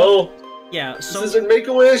 so this No. Yeah, so this isn't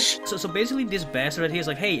Make-A-Wish. So basically, this bastard right here is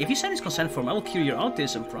like, hey, if you sign this consent form, I will cure your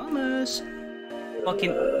autism, promise.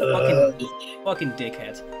 Fucking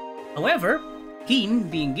dickhead. However, Geen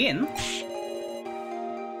being Gin.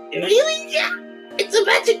 Really? Yeah. It's a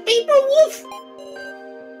magic paper, Wolf.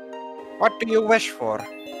 What do you wish for?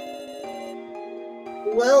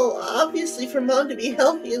 Well, obviously for Mom to be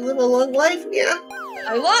healthy and live a long life, yeah.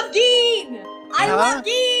 I love Geen! I love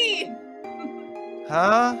Geen!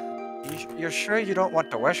 Huh? You're sure you don't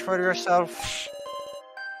want to wish for yourself?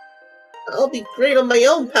 I'll be great on my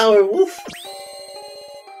own power, Wolf.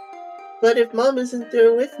 But if Mom isn't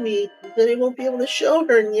there with me, then I won't be able to show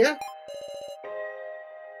her, yeah?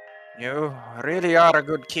 You really are a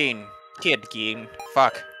good kid, Geen.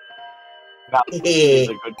 Fuck.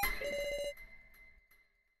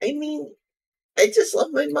 I mean, I just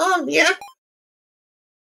love my mom, yeah?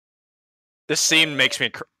 This scene makes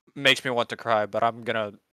me want to cry, but I'm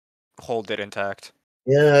gonna hold it intact.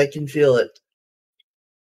 Yeah, I can feel it.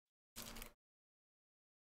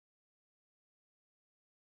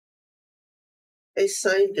 I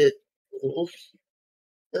signed it.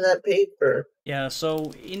 That paper. Yeah,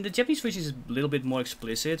 so in the Japanese version, it's a little bit more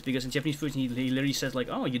explicit because in Japanese version, he literally says like,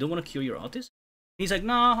 "Oh, you don't want to cure your autism." And he's like,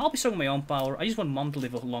 "Nah, I'll be strong on my own power. I just want Mom to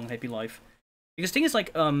live a long, happy life." Because the thing is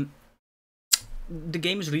like, the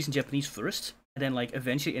game is released in Japanese first, and then like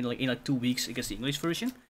eventually in like 2 weeks it gets the English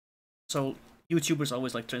version. So YouTubers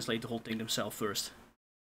always like translate the whole thing themselves first.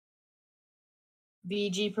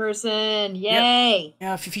 VG person, yay!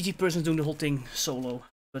 Yeah, VG person's doing the whole thing solo,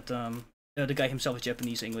 but the guy himself is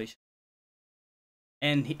Japanese English,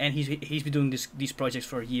 and he's been doing these projects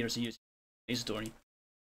for years and years. He's attorney.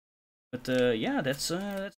 But yeah, that's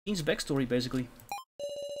Geen's backstory basically.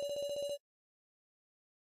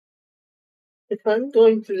 If I'm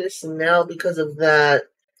going through this now because of that,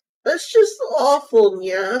 that's just awful,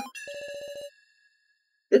 yeah?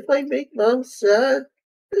 If I make Mom sad,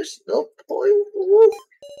 there's no point, Wolf.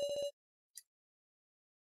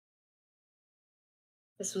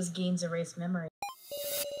 This was Geen's erased memory.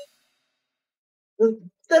 We'll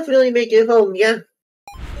definitely make it home, yeah?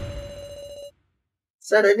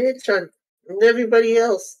 Santana and everybody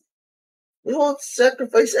else. We won't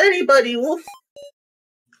sacrifice anybody, Wolf.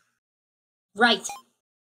 Right.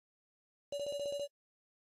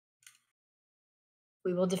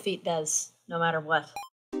 We will defeat Des, no matter what.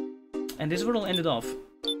 And this is where it'll end it off.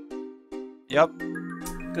 Yep.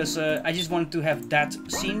 Because I just wanted to have that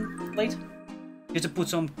scene played. Just to put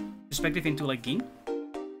some perspective into, like, Gin.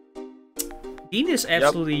 Gin is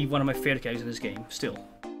absolutely one of my favorite characters in this game, still.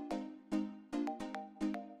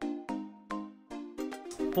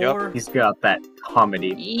 He's got that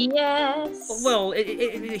comedy. Yes. Well,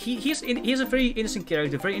 he's a very innocent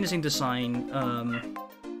character, very innocent design,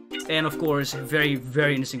 and of course, very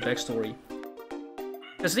interesting backstory.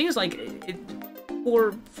 Because the thing is, like,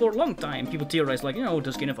 for a long time, people theorized, like, you know,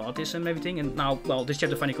 does Gin have autism and everything, and now, well, this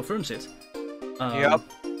chapter finally confirms it.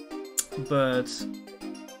 But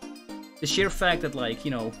the sheer fact that, like,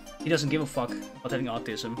 you know, he doesn't give a fuck about having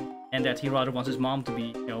autism, and that he rather wants his mom to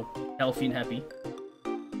be, you know, healthy and happy.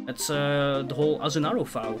 That's the whole Azunaro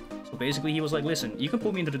vow. So basically he was like, listen, you can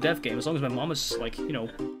put me into the dev game as long as my mom is, like, you know,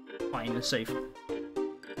 fine and safe.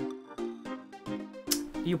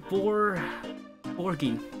 You poor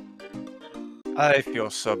Gin. I feel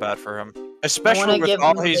so bad for him. Especially with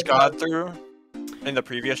all he's gone through in the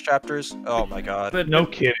previous chapters. Oh my god. But, no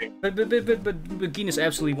kidding. But Gin is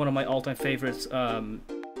absolutely one of my all-time favorite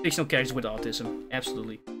fictional characters with autism.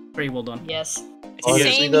 Absolutely. Very well done. Yes.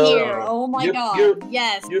 Honestly, Same though, here. Oh my god.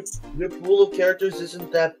 Yes. Your pool of characters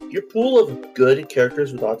isn't that. Your pool of good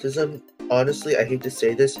characters with autism, honestly, I hate to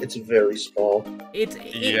say this, it's very small. It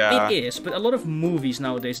is, but a lot of movies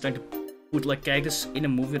nowadays try to put, like, characters in a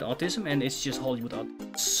movie with autism, and it's just Hollywood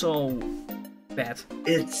autism. So bad.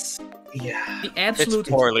 It's. Yeah. The absolute, it's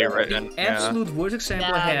poorly written. The absolute worst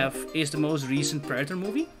example I have is the most recent Predator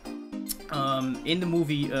movie. In the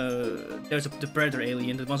movie, there's the Predator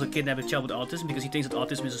alien that wants to kidnap a child with autism because he thinks that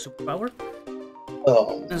autism is a superpower.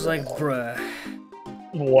 Oh. It's like, bruh.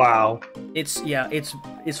 Wow.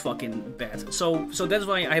 It's fucking bad. So that's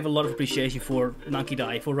why I have a lot of appreciation for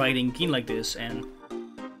Nankidai for writing Gin like this, and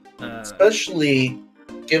especially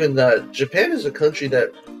given that Japan is a country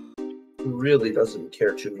that really doesn't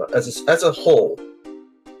care too much as a whole.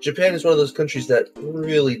 Japan is one of those countries that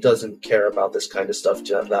really doesn't care about this kind of stuff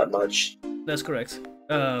that much. That's correct.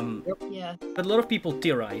 Yeah. But a lot of people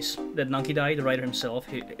theorize that Nankidai, the writer himself,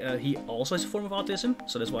 he also has a form of autism,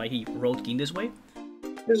 so that's why he wrote Gin this way.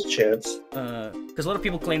 There's a chance. Because a lot of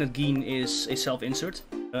people claim that Gin is a self-insert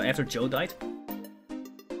after Joe died.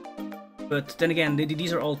 But then again,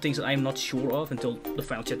 these are all things that I'm not sure of until the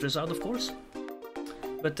final chapter is out, of course.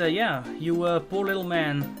 But yeah, you poor little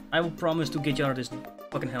man, I will promise to get you out of this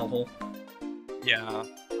fucking hellhole. Yeah.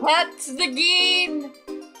 That's the Gin!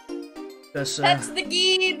 That's the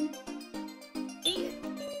Gin!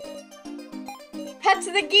 That's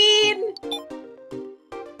the Gin!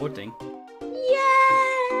 Poor thing.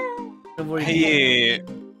 Yeah! Don't worry.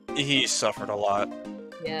 He suffered a lot.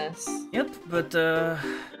 Yes. Yep, but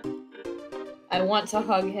I want to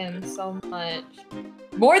hug him so much.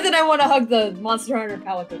 More than I want to hug the Monster Hunter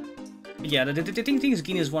Pelican. Yeah, the thing is,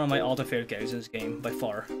 Gin is one of my all-time favorite characters in this game, by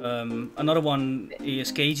far. Another one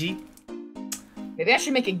is Keiji. Maybe I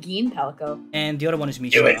should make a Gin Pelico. And the other one is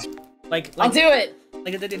Mishima. Do it! I'll do it!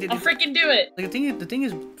 Like, I'll freaking do it! Like, the thing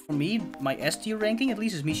is, for me, my S tier ranking, at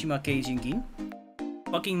least, is Mishima, Keiji, and Gin.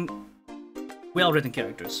 Fucking well-written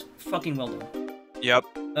characters. Fucking well done. Yep.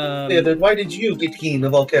 Yeah, then why did you get Gin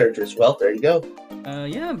of all characters? Well, there you go.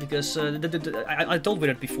 Yeah, because I told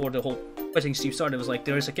with it before the whole questing Steve started. It was like,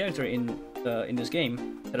 there is a character in this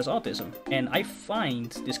game that has autism, and I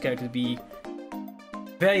find this character to be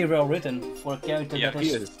very well written for a character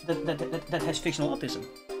that has fictional autism.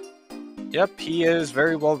 Yep, he is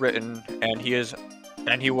very well written, and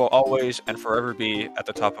he will always and forever be at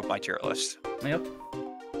the top of my tier list. Yep.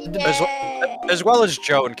 As well as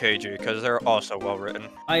Joe and Keiji, because they're also well written.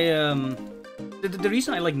 The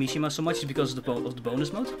reason I like Mishima so much is because of the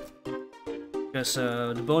bonus mode. Because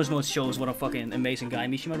the bonus mode shows what a fucking amazing guy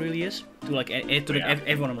Mishima really is to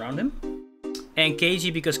everyone around him. And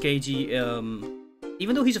Keiji, because Keiji,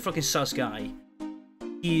 even though he's a fucking sus guy,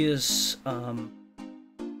 he is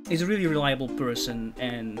he's a really reliable person,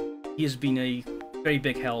 and he has been a very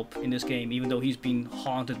big help in this game, even though he's been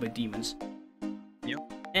haunted by demons. Yep.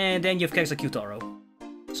 And then you have characters like Kyutaro.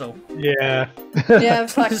 So yeah. Yeah,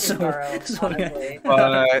 fuck Kyutaro,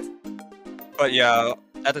 but yeah,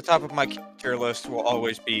 at the top of my tier list will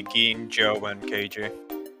always be Gin, Joe, and Keiji.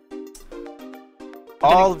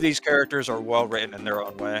 All of these characters are well written in their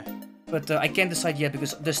own way. But I can't decide yet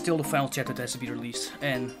because there's still the final chapter that has to be released,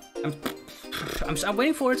 and I'm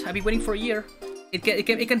waiting for it. I've been waiting for a year. It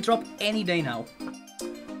can drop any day now.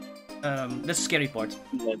 That's the scary part.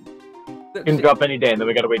 It can drop any day, and then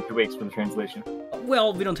we gotta wait 2 weeks for the translation.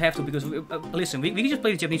 Well, we don't have to because listen, we can just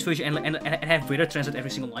play the Japanese version and have Twitter translate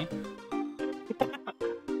every single line.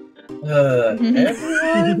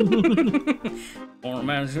 Everyone? Oh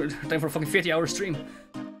man, it's time for a fucking 50-hour stream.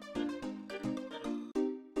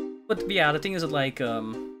 But yeah, the thing is that like,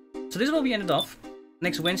 so this is where we ended off.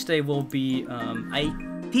 Next Wednesday will be, I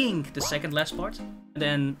think, the second last part. And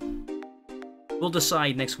then we'll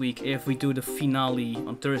decide next week if we do the finale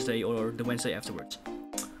on Thursday or the Wednesday afterwards.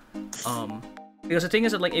 Because the thing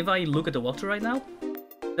is that like, if I look at the walkthrough right now,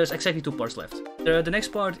 there's exactly 2 parts left. The next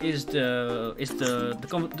part is the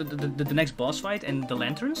next boss fight and the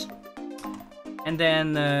lanterns. And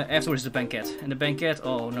then afterwards the banquet. And the banquet,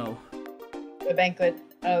 oh no. The banquet.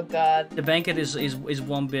 Oh god. The banquet is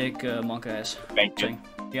one big monk ass thing.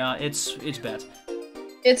 Yeah, it's bad.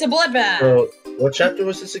 It's a bloodbath. So, what chapter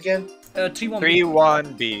was this again? 3-1B.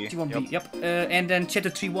 3-1B. 3-1B. Yep. And then chapter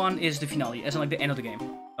 3-1 is the finale, as in like the end of the game.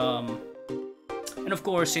 And of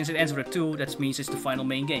course, since it ends with a 2, that means it's the final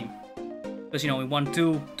main game. Because you know, in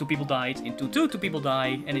 1-2, 2 people died. In 2-2, 2 people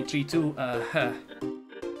died. And in 3-2,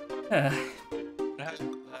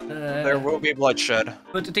 there will be bloodshed.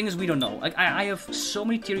 But the thing is, we don't know. Like, I have so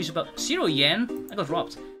many theories about 0 yen. I got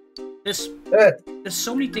robbed. There's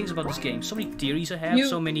so many things about this game. So many theories I have.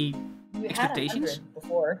 So many expectations.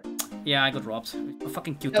 Before. Yeah, I got robbed. A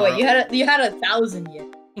fucking Qtaro. Oh wait, you had 1,000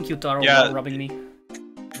 yen. Qtaro robbing me.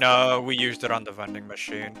 No, we used it on the vending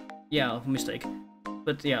machine. Yeah, mistake.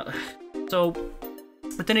 But yeah. So,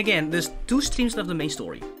 but then again, there's 2 streams left of the main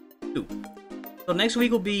story. 2. So next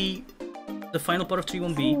week will be the final part of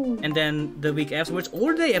 3-1B, and then the week afterwards,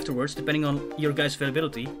 or the day afterwards, depending on your guys'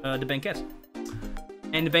 availability, the banquet.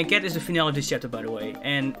 And the banquet is the finale of this chapter, by the way.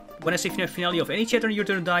 And when I say finale of any chapter, you're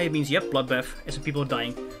gonna die, it means, yep, bloodbath, and some people are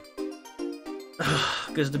dying.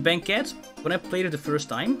 Because the banquet, when I played it the first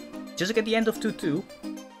time, just like at the end of 2-2,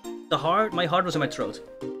 my heart was in my throat.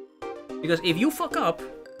 Because if you fuck up,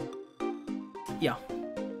 yeah.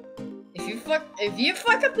 If you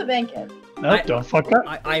fuck up the banquet. No, don't fuck up.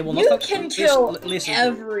 I will not. You can kill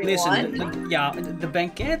everyone. Listen, yeah, the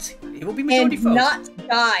banquet, it will be majority and vote. not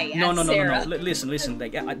die. No. Listen.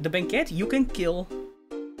 Like, the banquet, you can kill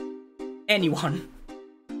anyone.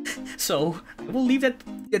 So I will leave that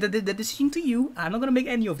decision to you. I'm not gonna make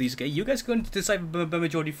any of these. Okay, you guys are going to decide by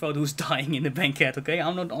majority vote who's dying in the banquet. Okay,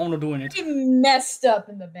 I'm not doing it. I messed up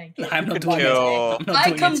in the banquet. I'm not doing it.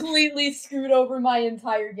 I completely screwed over my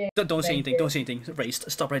entire game. Don't say anything. Don't say anything.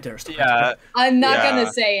 Raised. Stop right there. Stop yeah. right there. I'm not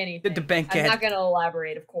gonna say anything. The banquet. I'm not gonna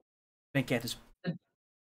elaborate. Of course. Banquet is.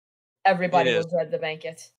 Everybody will dread the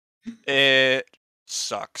banquet. It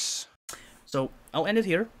sucks. So I'll end it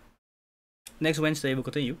here. Next Wednesday we'll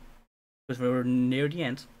continue. Because we're near the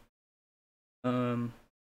end. But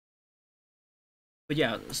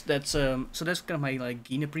yeah, that's kind of my like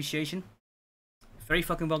Geen appreciation. Very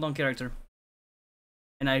fucking well done character.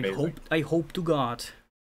 And I hope to God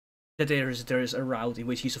that there is a route in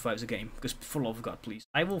which he survives the game. Because for love of God, please,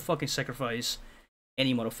 I will fucking sacrifice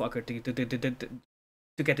any motherfucker to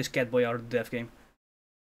get this Catboy out of the death game.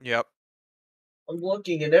 Yep. I'm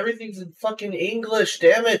looking and everything's in fucking English.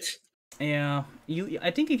 Damn it. Yeah,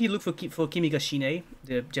 I think if you look for Kimigashine,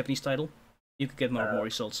 the Japanese title, you could get more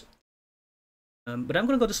results. But I'm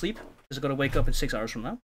gonna go to sleep because I gotta wake up in 6 hours from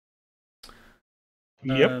now.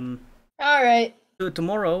 Yep. All right. So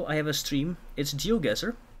tomorrow I have a stream. It's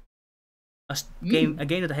GeoGuessr, a game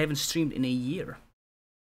that I haven't streamed in a year.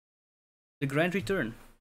 The grand return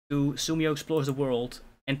to Sumio explores the world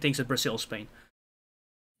and thinks that Brazil is Spain.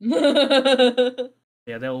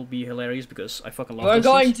 Yeah, that will be hilarious because I fucking love We're those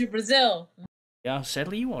going things. to Brazil. Yeah,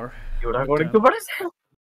 sadly you are. You are going to Brazil.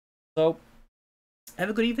 So, have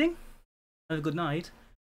a good evening, have a good night,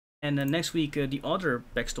 and then next week the other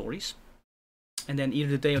backstories, and then either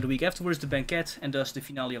the day or the week afterwards the banquet, and thus the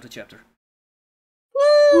finale of the chapter.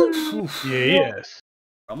 Woo! Yes.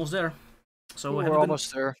 We're almost there. So we're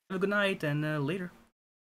almost there. Have a good night and later.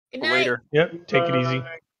 Good night. Later. Yep. Take it easy.